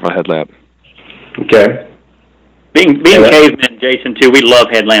really powerful headlamp. Okay. Being cavemen, Jason, too, we love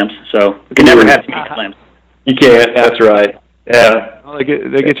headlamps, so we can never have too many headlamps. You can't. That's right. Yeah. Well, they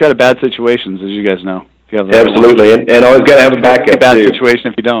get you out of bad situations, as you guys know. If you have absolutely, and always got to have a backup. Bad situation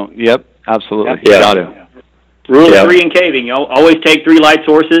if you don't. Yep, absolutely. Yeah. You got to. Rule of 3 in caving: you always take 3 light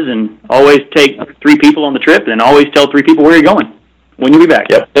sources, and always take 3 people on the trip, and always tell 3 people where you're going when you'll be back.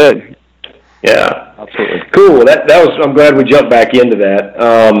 Yep. Good. Yeah. Absolutely. Cool. I'm glad we jumped back into that.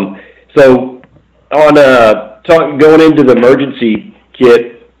 So on going into the emergency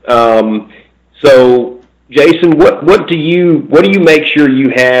kit. So Jason, what do you make sure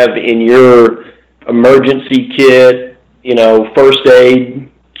you have in your emergency kit? First aid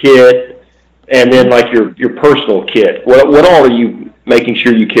kit. And then, like your personal kit, what all are you making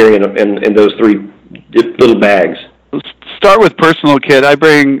sure you carry in those 3 little bags? Let's start with personal kit. I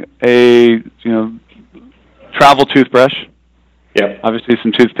bring a travel toothbrush. Yep. Obviously,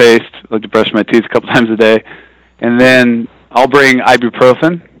 some toothpaste. I like to brush my teeth a couple times a day, and then I'll bring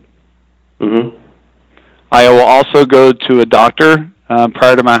ibuprofen. Mm-hmm. I will also go to a doctor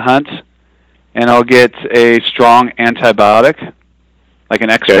prior to my hunt, and I'll get a strong antibiotic, like an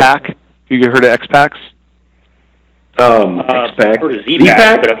X-Pack. You heard of X-Packs? X-Pack. Or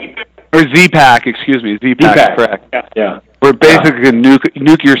Z-Pack. Or Z-Pack, excuse me. Z-Pack, correct. Yeah. We're basically going to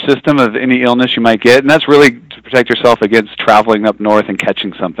nuke your system of any illness you might get, and that's really to protect yourself against traveling up north and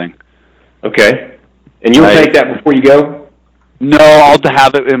catching something. Okay. And you'll take that before you go? No, I'll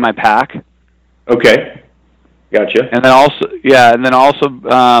have it in my pack. Okay. Gotcha. And then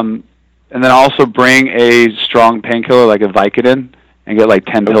also bring a strong painkiller like a Vicodin and get like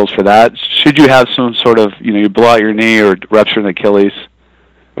 10 pills for that. Should you have some sort of, you blow out your knee or rupture an Achilles.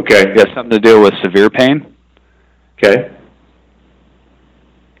 Okay. You got something to deal with severe pain. Okay.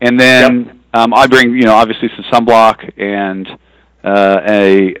 And then I bring, obviously some sunblock and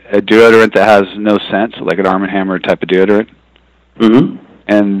a deodorant that has no scent, like an Arm & Hammer type of deodorant. Mm-hmm.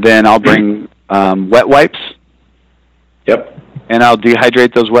 And then I'll bring wet wipes. Yep. And I'll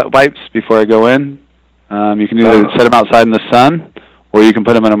dehydrate those wet wipes before I go in. You can either set them outside in the sun, or you can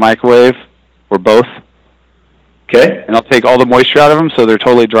put them in a microwave, or both. Okay. And I'll take all the moisture out of them so they're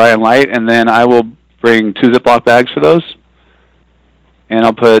totally dry and light, and then I will bring 2 Ziploc bags for those. And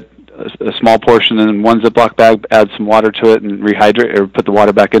I'll put a small portion in one Ziploc bag, add some water to it, and rehydrate, or put the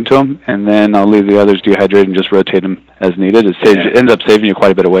water back into them, and then I'll leave the others dehydrated and just rotate them as needed. It ends up saving you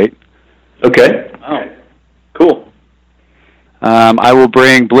quite a bit of weight. Okay. Oh, cool. I will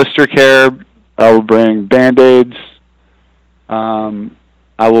bring blister care. I will bring Band-Aids.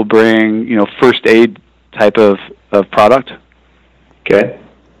 I will bring, first aid type of product. Okay.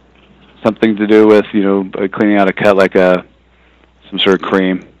 Something to do with, cleaning out a cut, like some sort of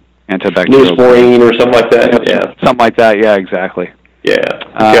cream, antibacterial. Neosporin or something like that. Yeah. Something like that. Yeah, exactly. Yeah.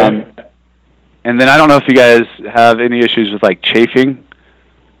 Okay. And then I don't know if you guys have any issues with like chafing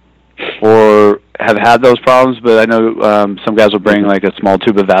or have had those problems, but I know some guys will bring like a small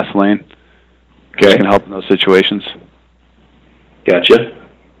tube of Vaseline. Okay. Which can help in those situations. Gotcha.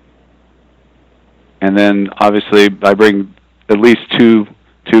 And then obviously I bring at least 2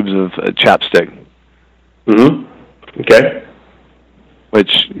 tubes of chapstick. Mm-hmm. Okay.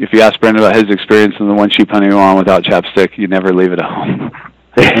 Which, if you ask Brendan about his experience in the one sheep hunting on without chapstick, you never leave it at home.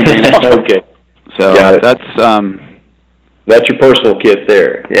 Okay. So that's your personal kit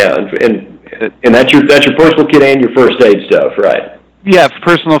there. Yeah, and that's your personal kit and your first aid stuff, right? Yeah,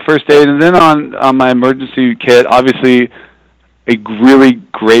 personal first aid, and then on my emergency kit, obviously a really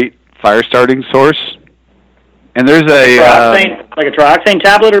great fire starting source. And there's like a trioxane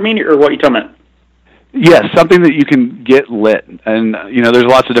tablet, or what are you talking about? Yes, something that you can get lit, and there's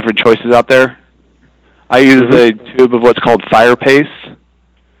lots of different choices out there. I use a tube of what's called fire paste.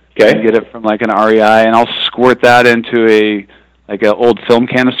 Okay. You get it from like an REI, and I'll squirt that into an old film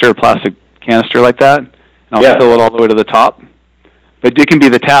canister, a plastic canister like that, and I'll fill it all the way to the top. But it can be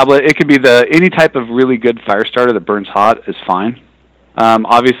the tablet, it can be any type of really good fire starter that burns hot is fine.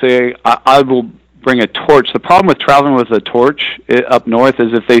 Obviously, I will bring a torch. The problem with traveling with a torch up north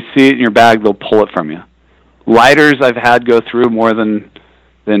is if they see it in your bag, they'll pull it from you. Lighters I've had go through more than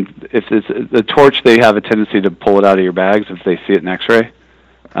if it's the torch, they have a tendency to pull it out of your bags if they see it in X-ray.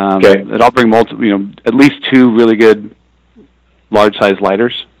 Okay. And I'll bring at least 2 really good large-sized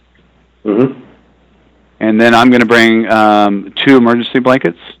lighters. Mm-hmm. And then I'm going to bring 2 emergency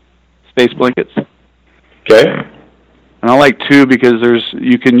blankets, space blankets. Okay. And I like two because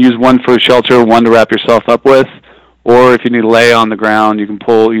you can use one for shelter, one to wrap yourself up with, or if you need to lay on the ground, you can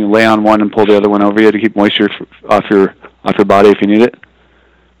lay on one and pull the other one over you to keep moisture off your body if you need it.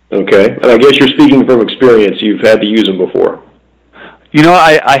 Okay. And I guess you're speaking from experience. You've had to use them before.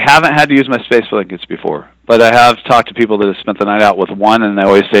 I haven't had to use my space blankets before, but I have talked to people that have spent the night out with one, and they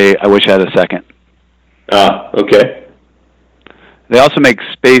always say, I wish I had a second. Okay. They also make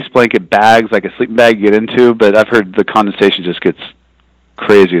space blanket bags, like a sleeping bag you get into, but I've heard the condensation just gets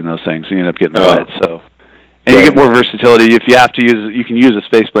crazy in those things, and you end up getting wet. So, and you get more versatility. If you have to you can use a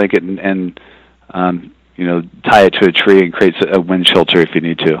space blanket and tie it to a tree and create a wind shelter if you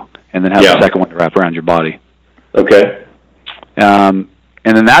need to, and then have a second one to wrap around your body. Okay. And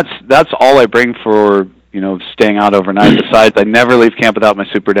then that's all I bring for staying out overnight. Besides, I never leave camp without my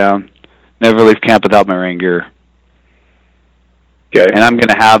super down. Never leave camp without my rain gear. Okay. And I'm going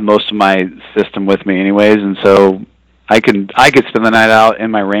to have most of my system with me anyways, and so I could spend the night out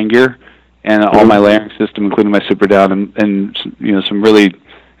in my rain gear and all my layering system, including my super down, and some really,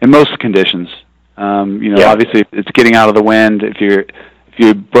 in most conditions. Obviously, it's getting out of the wind. If you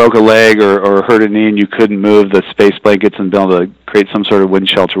broke a leg or hurt a knee and you couldn't move, the space blankets and be able to create some sort of wind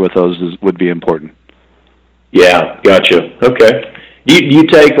shelter with those would be important. Yeah, gotcha. Okay. Do you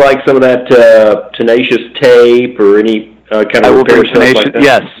take like some of that tenacious tape or any kind of repair stuff like that?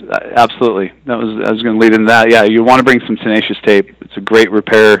 Yes, absolutely. I was going to lead into that. Yeah, you want to bring some tenacious tape. It's a great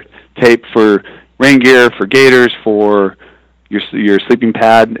repair tape for rain gear, for gaiters, for your sleeping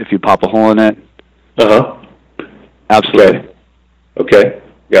pad if you pop a hole in it. Absolutely. Okay,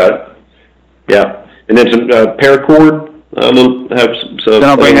 got it. Yeah, and then some paracord. Then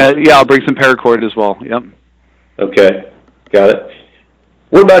I'll bring some paracord as well. Yep. Okay, got it.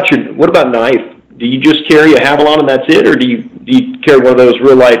 What about knife? Do you just carry a Havalon and that's it, or do you carry one of those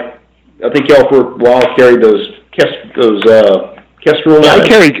real light? I think y'all for a while carried those Kestrel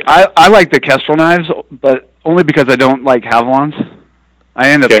knives. I like the Kestrel knives, but only because I don't like Havalons. I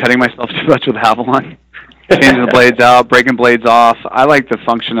end up cutting myself too much with Havalon. Changing the blades out, breaking blades off. I like the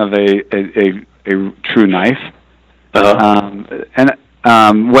function of a true knife. And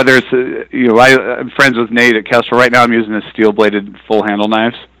whether it's I'm friends with Nate at Kestrel. Right now I'm using the steel-bladed full handle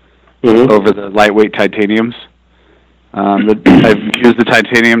knives over the lightweight titaniums. I've used the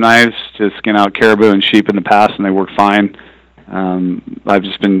titanium knives to skin out caribou and sheep in the past, and they work fine. I've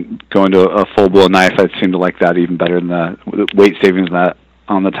just been going to a full-blown knife. I seem to like that even better than the weight savings that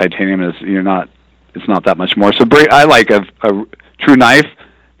on the titanium is. It's not that much more. So I like a true knife.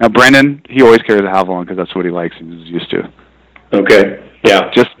 Now Brendan, he always carries a Havalon because that's what he likes and is used to. Okay. Yeah.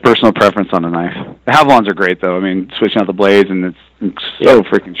 Just personal preference on a knife. The Havalons are great though. I mean, switching out the blades and it's so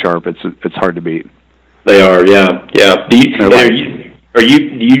freaking sharp. It's hard to beat. They are. Yeah. Yeah. Do you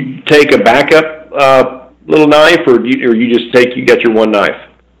take a backup little knife, or you just you got your one knife?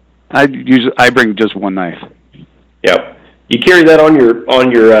 I bring just one knife. Yeah. You carry that on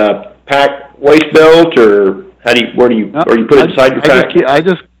your pack waist belt, or where do you put it inside your pack? I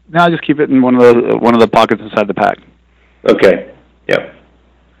just keep it in one of the pockets inside the pack. Okay. Yeah.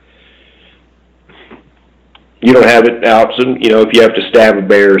 You don't have it out, so if you have to stab a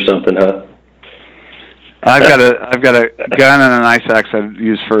bear or something, huh? I've got a gun and an ice axe I've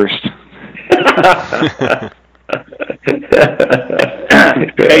used first.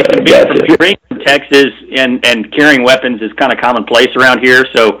 Being from Texas and carrying weapons is kind of commonplace around here.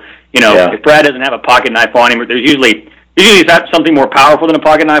 So if Brad doesn't have a pocket knife on him, there's usually something more powerful than a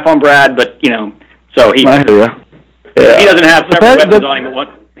pocket knife on Brad. But so he doesn't have several weapons on him. But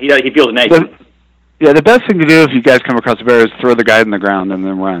he feels naked. The best thing to do if you guys come across a bear is throw the guy in the ground and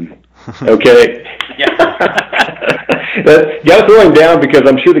then run. Okay. You got to throw him down because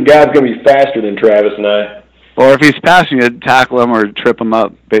I'm sure the guy's going to be faster than Travis and I. Or if he's passing you, tackle him or trip him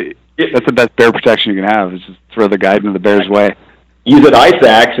up. But that's the best bear protection you can have, is just throw the guy into the bear's way. Use an ice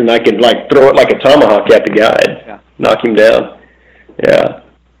axe, and I can throw it like a tomahawk at the guy, knock him down. Yeah.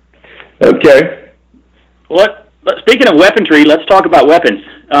 Okay. Well, speaking of weaponry, let's talk about weapons.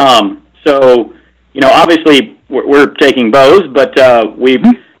 So, obviously we're taking bows, but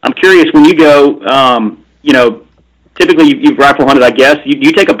I'm curious, when you go, typically you've rifle hunted, I guess. Do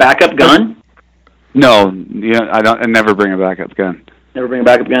you take a backup gun? No, I don't. I never bring a backup gun. Never bring a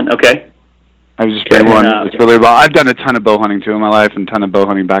backup gun? Okay. I just bring one. It's really well. I've done a ton of bow hunting too in my life, and a ton of bow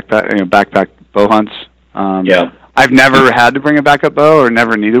hunting backpack bow hunts. I've never had to bring a backup bow or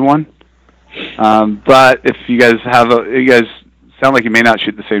never needed one. But if you guys you guys sound like you may not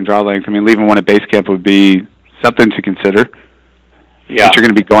shoot the same draw length. I mean, leaving one at base camp would be something to consider. Yeah. But you're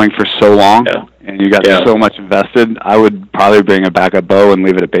going to be going for so long, and you got so much invested. I would probably bring a backup bow and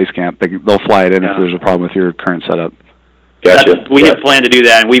leave it at base camp. They'll fly it in if there's a problem with your current setup. Gotcha. We have planned to do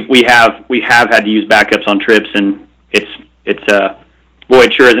that, and we have had to use backups on trips, and it's boy,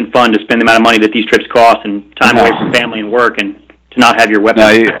 it sure isn't fun to spend the amount of money that these trips cost and time away from family and work, and to not have your weapon.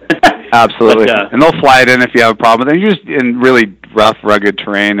 No, absolutely. But, and they'll fly it in if you have a problem. But they're just in really rough, rugged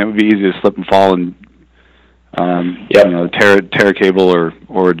terrain. It would be easy to slip and fall and tear a cable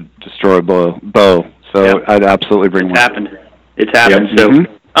or destroy a bow. So I'd absolutely bring one. It's happened. Yep.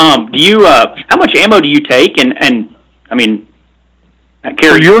 So, do you? How much ammo do you take? And I mean,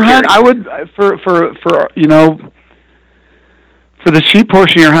 for your hunt, I would for the sheep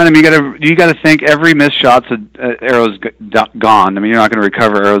portion of your hunt, you gotta think every missed shot's arrow's gone. I mean, you're not going to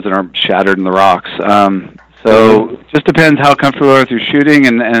recover arrows that aren't shattered in the rocks. So it just depends how comfortable you are with your shooting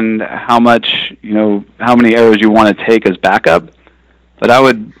and how much how many arrows you want to take as backup. But I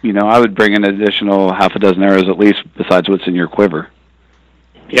would bring an additional half a dozen arrows at least besides what's in your quiver.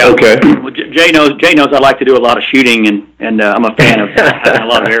 Yeah. Okay. Well, Jay knows I like to do a lot of shooting, and I'm a fan of having a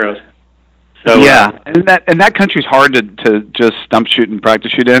lot of arrows. So and that country's hard to just stump shoot and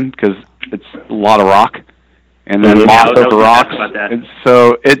practice shoot in because it's a lot of rock, and then moss over rocks. And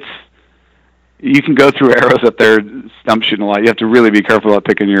so you can go through arrows up there stump shooting a lot. You have to really be careful about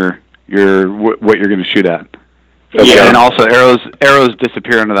picking what you're going to shoot at. Okay. And also arrows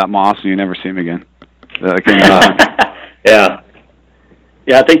disappear into that moss and you never see them again. Yeah.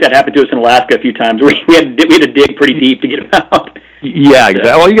 Yeah, I think that happened to us in Alaska a few times. We had to dig pretty deep to get them out. Yeah,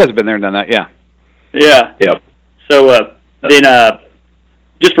 exactly. Well, you guys have been there and done that, yeah. Yeah. Yep. So then,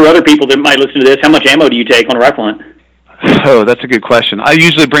 just for other people that might listen to this, how much ammo do you take on a rifle hunt? Oh, that's a good question. I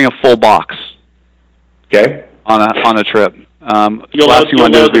usually bring a full box. Okay. On a trip. You'll load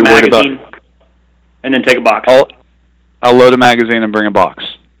the magazine and then take a box. I'll load a magazine and bring a box.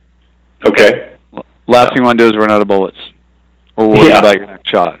 Okay. Last thing you want to do is run out of bullets. Or worry about your next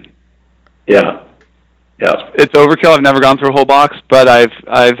shot. Yeah. Yeah. It's overkill. I've never gone through a whole box, but I've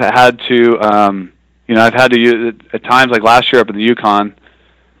had to I've had to use it at times, like last year up in the Yukon,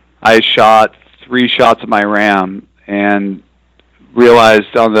 I shot 3 shots at my ram and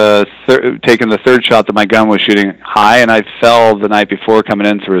realized on taking the third shot that my gun was shooting high, and I fell the night before coming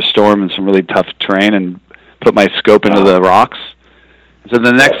in through a storm and some really tough terrain and put my scope into the rocks. So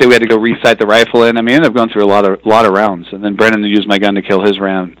the next day we had to go re-sight the rifle in. I mean, I ended up going through a lot of rounds, and then Brendan used my gun to kill his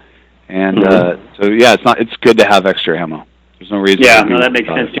ram. And it's good to have extra ammo. There's no reason. Yeah, no, that makes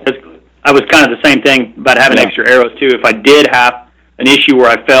sense. I was kind of the same thing about having extra arrows too. If I did have an issue where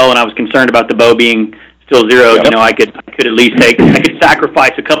I fell and I was concerned about the bow being still zeroed, I could at least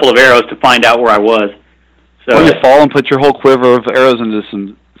sacrifice a couple of arrows to find out where I was. So you fall and put your whole quiver of arrows into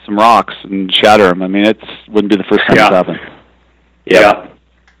some rocks and shatter them. I mean, it wouldn't be the first time it's happened. Yeah.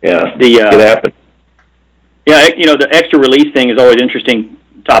 It happened. Yeah, the extra release thing is always an interesting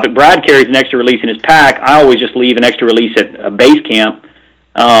topic. Brad carries an extra release in his pack. I always just leave an extra release at a base camp.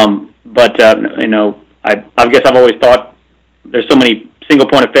 But I guess I've always thought there's so many single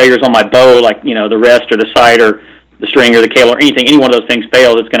point of failures on my bow, like the rest or the sight or the string or the cable or anything. Any one of those things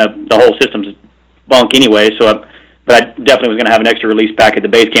fails, the whole system's bunk anyway. But I definitely was going to have an extra release back at the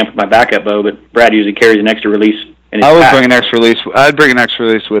base camp with my backup bow. But Brad usually carries an extra release. I would bring an extra release. I'd bring an extra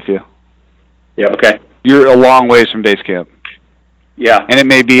release with you. Yeah. Okay. You're a long ways from base camp. Yeah. And it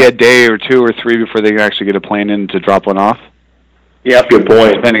may be a day or 2 or 3 before they can actually get a plane in to drop one off. Yeah, good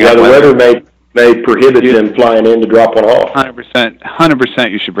point. Yeah, the weather may prohibit them flying in to drop one off.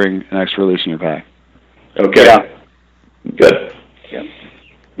 100%. You should bring an extra release in your pack. Okay. Yeah. Good.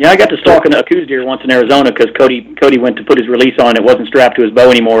 Yeah, I got to stalk a coos deer once in Arizona because Cody went to put his release on. It wasn't strapped to his bow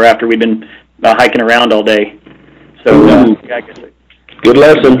anymore after we'd been hiking around all day. So, I guess good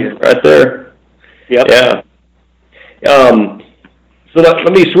lesson right there. Yep. Yeah. So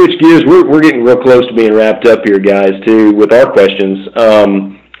let me switch gears. We're getting real close to being wrapped up here, guys, too, with our questions.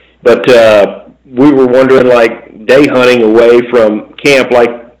 But we were wondering, like, day hunting away from camp. Like,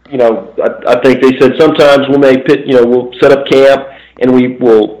 I think they said sometimes we'll set up camp and we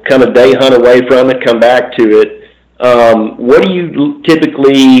will kind of day hunt away from it, come back to it. What do you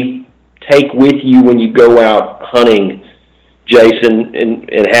typically take with you when you go out hunting, Jason,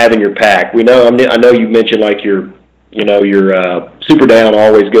 and have in your pack? I know you mentioned like your Super Down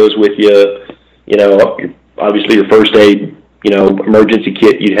always goes with you. Obviously your first aid, emergency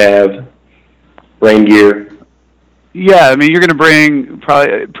kit you'd have, rain gear. Yeah, I mean, you're going to bring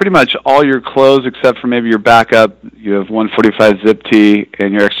probably pretty much all your clothes except for maybe your backup. You have 145 zip tee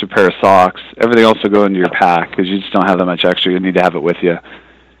and your extra pair of socks. Everything else will go into your pack because you just don't have that much extra. You need to have it with you.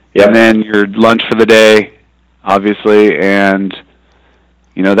 Yep. And then your lunch for the day, obviously, and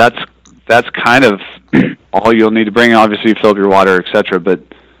that's kind of all you'll need to bring. Obviously, you fill up your water, etc. But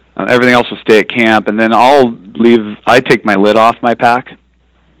Everything else will stay at camp, and then I take my lid off my pack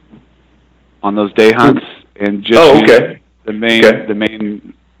on those day hunts, and just use the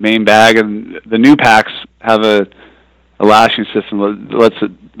main bag. And the new packs have a lashing system that lets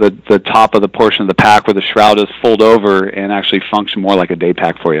the top of the portion of the pack where the shroud is fold over and actually function more like a day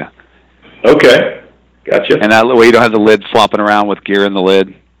pack for you. Okay, gotcha. And that way you don't have the lid flopping around with gear in the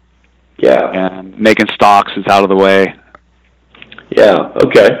lid. Yeah. And making stocks is out of the way. Yeah.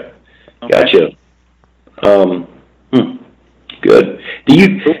 Okay. Gotcha. Good. Do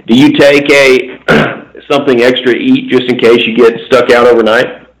you take something extra to eat just in case you get stuck out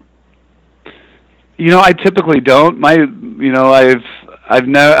overnight? I typically don't. I have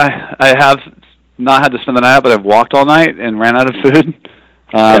not had to spend the night out, but I've walked all night and ran out of food.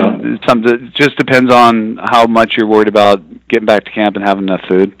 It just depends on how much you're worried about getting back to camp and having enough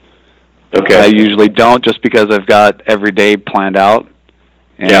food. Okay. I usually don't, just because I've got every day planned out,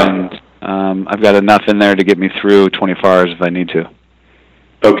 and I've got enough in there to get me through 24 hours if I need to.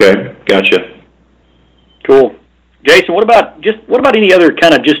 Okay, gotcha. Cool. Jason, what about any other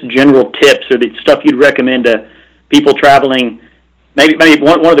kind of just general tips or the stuff you'd recommend to people traveling? Maybe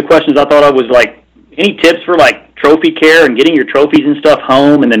one of the questions I thought of was like any tips for like trophy care and getting your trophies and stuff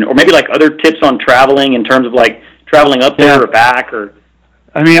home, and then or maybe like other tips on traveling in terms of like traveling up there or back or.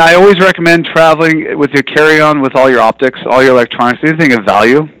 I mean, I always recommend traveling with your carry-on with all your optics, all your electronics, anything of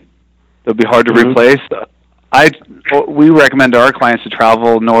value that'll be hard to replace. We recommend to our clients to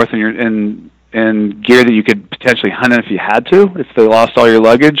travel north in gear that you could potentially hunt in if you had to, if they lost all your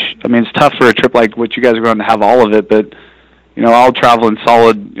luggage. I mean, it's tough for a trip like what you guys are going to have all of it, but I'll travel in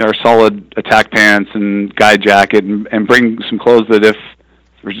solid attack pants and guide jacket and bring some clothes that if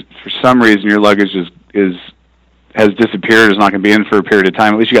for some reason your luggage has disappeared, is not going to be in for a period of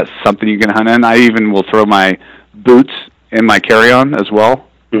time, at least you got something you can hunt in. I even will throw my boots in my carry-on as well.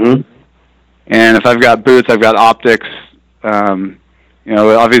 Mm-hmm. And if I've got boots, I've got optics.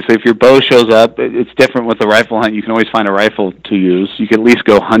 Obviously, if your bow shows up, it's different with a rifle hunt. You can always find a rifle to use. You can at least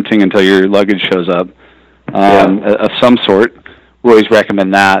go hunting until your luggage shows up of some sort. We always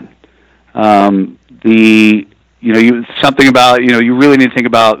recommend that. You really need to think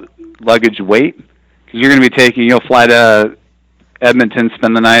about luggage weight, because you're going to be taking, fly to Edmonton,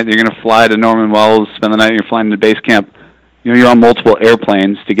 spend the night. You're going to fly to Norman Wells, spend the night. You're flying to base camp. You're on multiple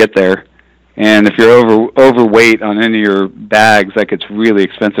airplanes to get there. And if you're overweight on any of your bags, that gets really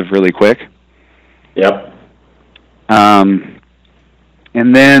expensive really quick. Yep. And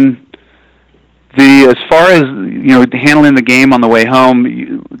then as far as handling the game on the way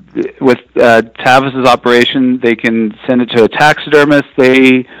home, with Tavis's operation, they can send it to a taxidermist.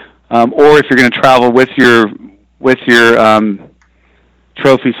 Or if you're going to travel with your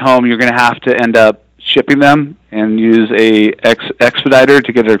trophies home, you're going to have to end up shipping them and use a expediter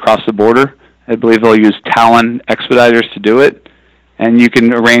to get it across the border. I believe they'll use Talon expediters to do it, and you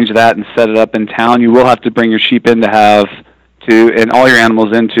can arrange that and set it up in town. You will have to bring your sheep in and all your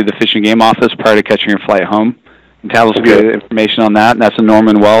animals into the Fish and Game office prior to catching your flight home. And Tavis will get information on that, and that's in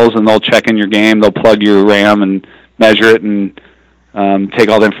Norman Wells, and they'll check in your game. They'll plug your RAM and measure it and take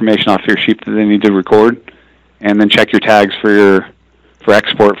all the information off your sheep that they need to record, and then check your tags for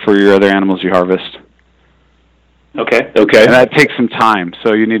export for your other animals you harvest. Okay. And that takes some time,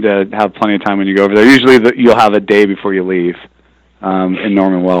 so you need to have plenty of time when you go over there. Usually you'll have a day before you leave in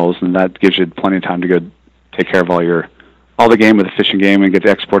Norman Wells, and that gives you plenty of time to go take care of all the game with the Fish and Game and get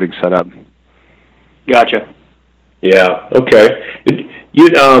the exporting set up. Gotcha. Yeah. Okay.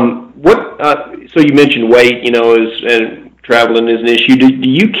 So you mentioned weight, and traveling is an issue. Do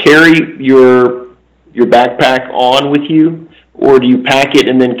you carry your backpack on with you, or do you pack it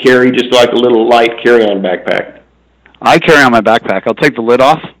and then carry just like a little light carry-on backpack? I carry on my backpack. I'll take the lid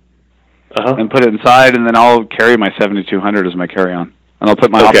off and put it inside, and then I'll carry my 7200 as my carry-on. And I'll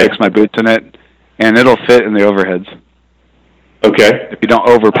put my optics, my boots in it, and it'll fit in the overheads. Okay. If you don't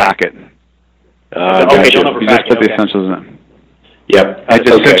overpack it. Gotcha. Don't overpack you just put the essentials in it. Yep. I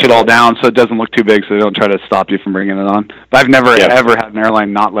just cinch it all down so it doesn't look too big, so they don't try to stop you from bringing it on. But I've never, ever had an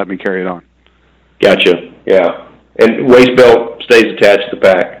airline not let me carry it on. Gotcha. Yeah. And waist belt stays attached to the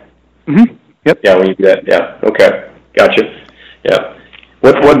pack. Mm-hmm. Yep. Yeah, when you do that. Yeah. Okay. Gotcha. Yeah.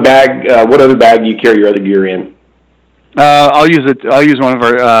 What bag? What other bag do you carry your other gear in? I'll use one of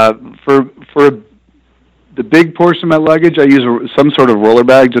our for the big portion of my luggage. I use some sort of roller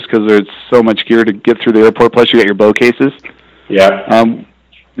bag just because there's so much gear to get through the airport. Plus, you got your bow cases. Yeah.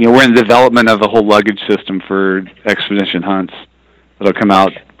 We're in the development of a whole luggage system for expedition hunts that'll come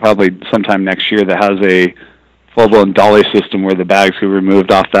out probably sometime next year. That has a full-blown dolly system where the bags get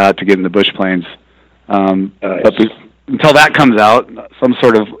removed off that to get in the bush planes. But until that comes out, some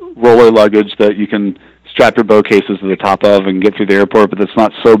sort of roller luggage that you can strap your bow cases to the top of and get through the airport, but it's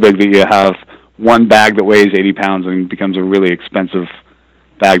not so big that you have one bag that weighs 80 pounds and becomes a really expensive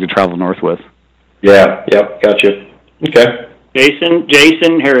bag to travel north with. Yeah, yep, gotcha. Okay.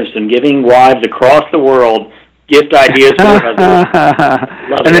 Jason Harrison, giving wives across the world gift ideas for their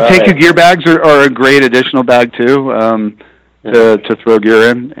husbands. And the Take Your Gear bags are a great additional bag too, to throw gear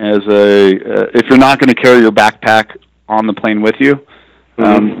in. As if you're not going to carry your backpack on the plane with you,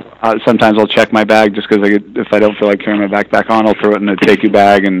 sometimes I'll check my bag just because if I don't feel like carrying my backpack on, I'll throw it in a Take You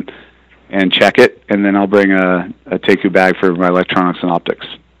bag and check it, and then I'll bring a Take You bag for my electronics and optics.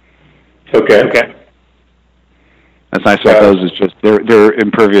 Okay. That's nice about those. Is just they're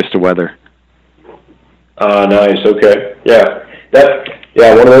impervious to weather. Nice. Okay. Yeah.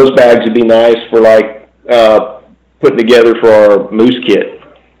 One of those bags would be nice for like putting together for our moose kit.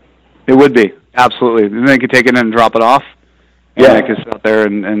 It would be, absolutely. And then you could take it in and drop it off. And it can sit out there,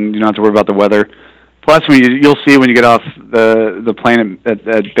 and you don't have to worry about the weather. Plus, you'll see when you get off the plane at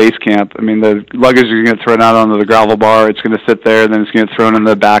base camp. I mean, the luggage are going to throw it out onto the gravel bar. It's going to sit there, and then it's going to get thrown in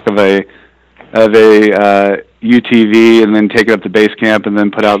the back of a UTV, and then take it up to base camp, and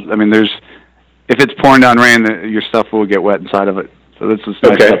then put out. I mean, if it's pouring down rain, your stuff will get wet inside of it. So that's just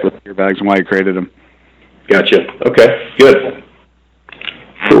nice stuff with your bags and why you created them. Gotcha. Okay. Good.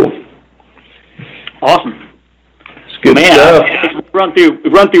 Cool. Awesome. It's good stuff.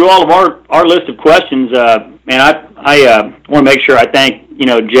 We've run through all of our list of questions. I want to make sure I thank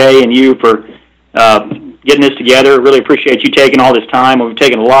Jay and you for getting this together. Really appreciate you taking all this time. We've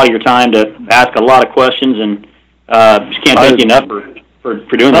taken a lot of your time to ask a lot of questions, and just can't thank you enough for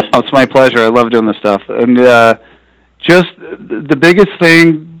doing this. Oh, it's my pleasure. I love doing this stuff. And just the biggest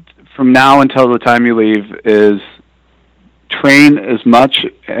thing from now until the time you leave is train as much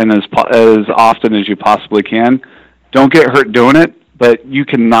and as often as you possibly can. Don't get hurt doing it, but you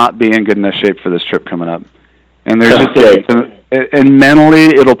cannot be in good enough shape for this trip coming up. And there's and mentally,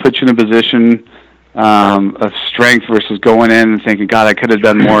 it'll put you in a position of strength versus going in and thinking, God, I could have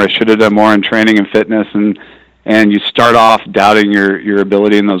done more. I should have done more in training and fitness. And you start off doubting your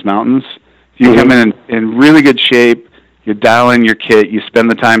ability in those mountains. If you come in really good shape, you dial in your kit, you spend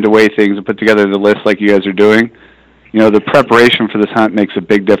the time to weigh things and put together the list like you guys are doing. The preparation for this hunt makes a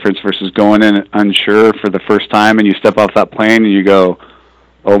big difference versus going in unsure for the first time, and you step off that plane and you go,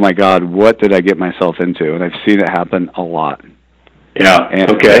 oh my God, what did I get myself into? And I've seen it happen a lot. Yeah. And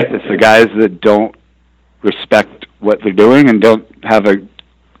it's the guys that don't respect what they're doing and don't have a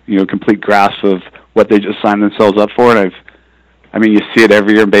complete grasp of what they just signed themselves up for. And you see it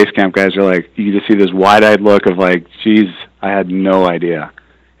every year in base camp. Guys are like, you just see this wide-eyed look of like, geez, I had no idea.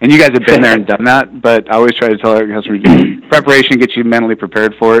 And you guys have been there and done that, but I always try to tell our customers, preparation gets you mentally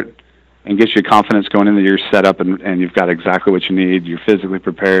prepared for it and gets you confidence going in that you're set up and you've got exactly what you need. You're physically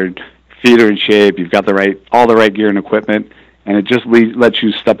prepared, feet are in shape, you've got all the right gear and equipment, and it just lets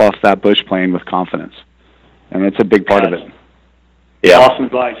you step off that bush plane with confidence. And it's a big part of it. Yeah. Awesome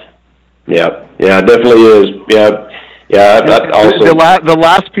advice. Yeah, it definitely is. Yeah. The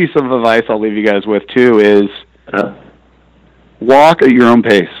last piece of advice I'll leave you guys with too is walk at your own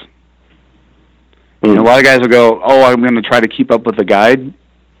pace. A lot of guys will go, "Oh, I'm going to try to keep up with the guide."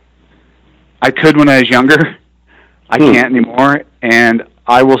 I could when I was younger. I can't anymore, and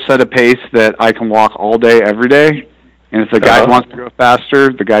I will set a pace that I can walk all day, every day. And if the guide wants to go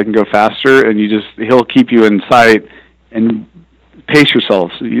faster, the guide can go faster, and he'll keep you in sight and pace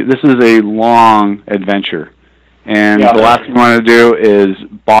yourselves. This is a long adventure. And the last thing you want to do is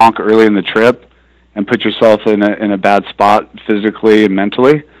bonk early in the trip and put yourself in a bad spot physically and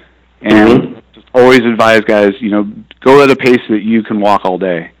mentally. And just always advise guys, go at a pace that you can walk all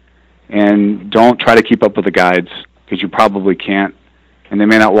day. And don't try to keep up with the guides, because you probably can't. And they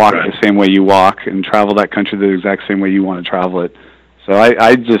may not walk the same way you walk and travel that country the exact same way you want to travel it. So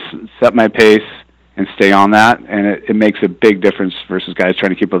I just set my pace and stay on that, and it makes a big difference versus guys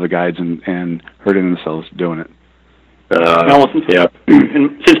trying to keep up with the guides and hurting themselves doing it.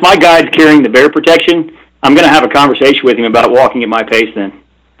 Since my guide's carrying the bear protection, I'm going to have a conversation with him about walking at my pace then.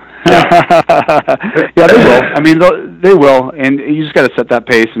 Yeah, they will. I mean, they will, and you just got to set that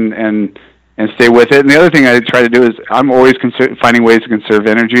pace and stay with it. And the other thing I try to do is I'm always finding ways to conserve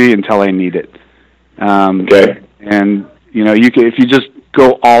energy until I need it. And if you just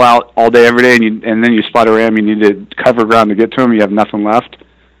go all out all day every day, and then you spot a ram, you need to cover ground to get to him. You have nothing left.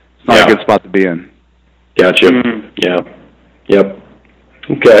 It's not a good spot to be in. Gotcha. Yeah. Yep.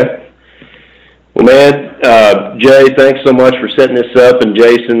 Okay. Well, man, Jay, thanks so much for setting this up, and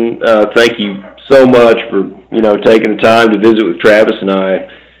Jason, thank you so much for taking the time to visit with Travis and I.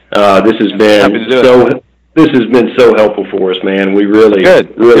 This has been this has been so helpful for us, man. We really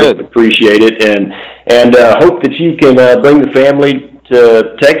Good. appreciate it, and hope that you can bring the family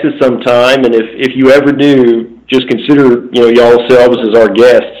to Texas sometime. And if you ever do, just consider y'all selves as our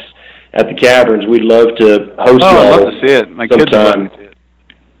guests at the Caverns. We'd love to host y'all. I'd love to see it. My kids would love to see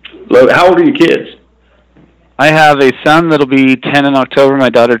it. How old are your kids? I have a son that'll be 10 in October. My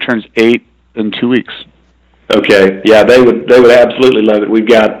daughter turns 8 in 2 weeks. Okay, yeah, they would absolutely love it. We've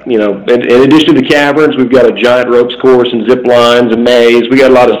got, in addition to the Caverns, we've got a giant ropes course and zip lines and maze. We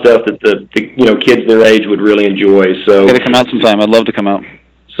got a lot of stuff that the kids their age would really enjoy. So Got to come out sometime. I'd love to come out.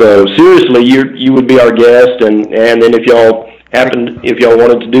 So seriously, you would be our guest, and then if y'all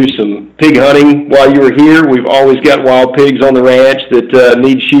wanted to do some pig hunting while you were here, we've always got wild pigs on the ranch that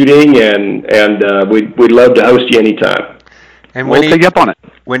need shooting, and we'd love to host you anytime. And we'll take you up on it.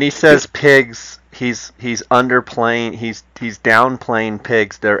 When he says pigs, he's underplaying. He's downplaying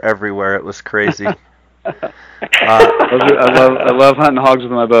pigs. They're everywhere. It was crazy. I love hunting hogs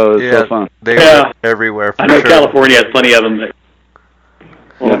with my bow. It's so fun. They're everywhere. For I know sure. California has plenty of them. Yeah.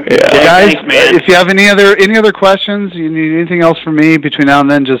 Guys, thanks, man. if you have any other questions, you need anything else from me between now and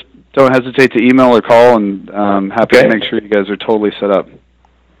then, just don't hesitate to email or call, and happy to make sure you guys are totally set up.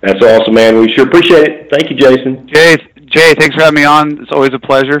 That's awesome, man. We sure appreciate it. Thank you, Jason. Jay, thanks for having me on. It's always a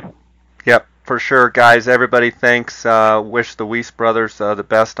pleasure. Yep, for sure, guys. Everybody, thanks. Wish the Weiss brothers the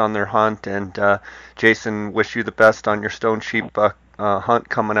best on their hunt, and Jason, wish you the best on your stone sheep hunt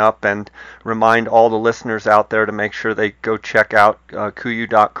coming up, and remind all the listeners out there to make sure they go check out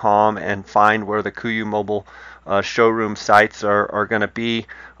KUIU.com and find where the KUIU mobile showroom sites are going to be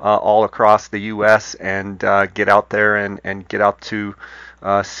all across the U.S., and get out there and get out to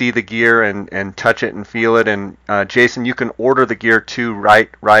see the gear and touch it and feel it. And Jason, you can order the gear too right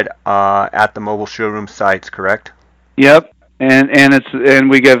at the mobile showroom sites, correct? Yep, and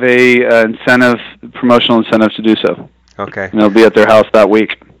we give a promotional incentive to do so. Okay. And it'll be at their house that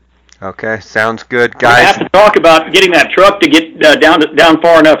week. Okay, sounds good, We guys. have to talk about getting that truck to get down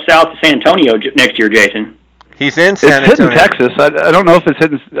far enough south to San Antonio next year, Jason. He's in San It's Antonio. hitting Texas. I don't know if it's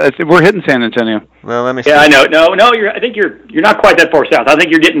hitting. We're hitting San Antonio. Well, let me see. Yeah, I know. No, I think you're not quite that far south. I think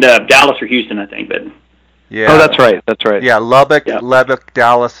you're getting to Dallas or Houston, I think, but. Yeah. Oh, that's right. Yeah, Lubbock,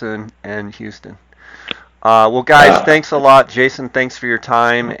 Dallas, and Houston. Well, guys, thanks a lot. Jason, thanks for your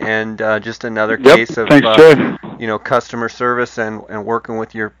time, and just another case of thanks, Jay. customer service and working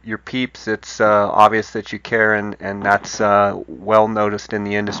with your peeps. It's obvious that you care, and that's well noticed in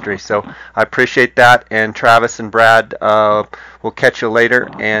the industry. So I appreciate that. And Travis and Brad, we'll catch you later.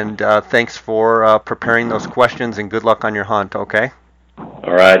 And thanks for preparing those questions, and good luck on your hunt. Okay.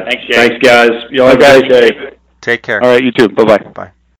 All right. Thanks, Jay. Thanks, guys. Y'all have a great day. Take care. All right, you too. Bye-bye. Bye.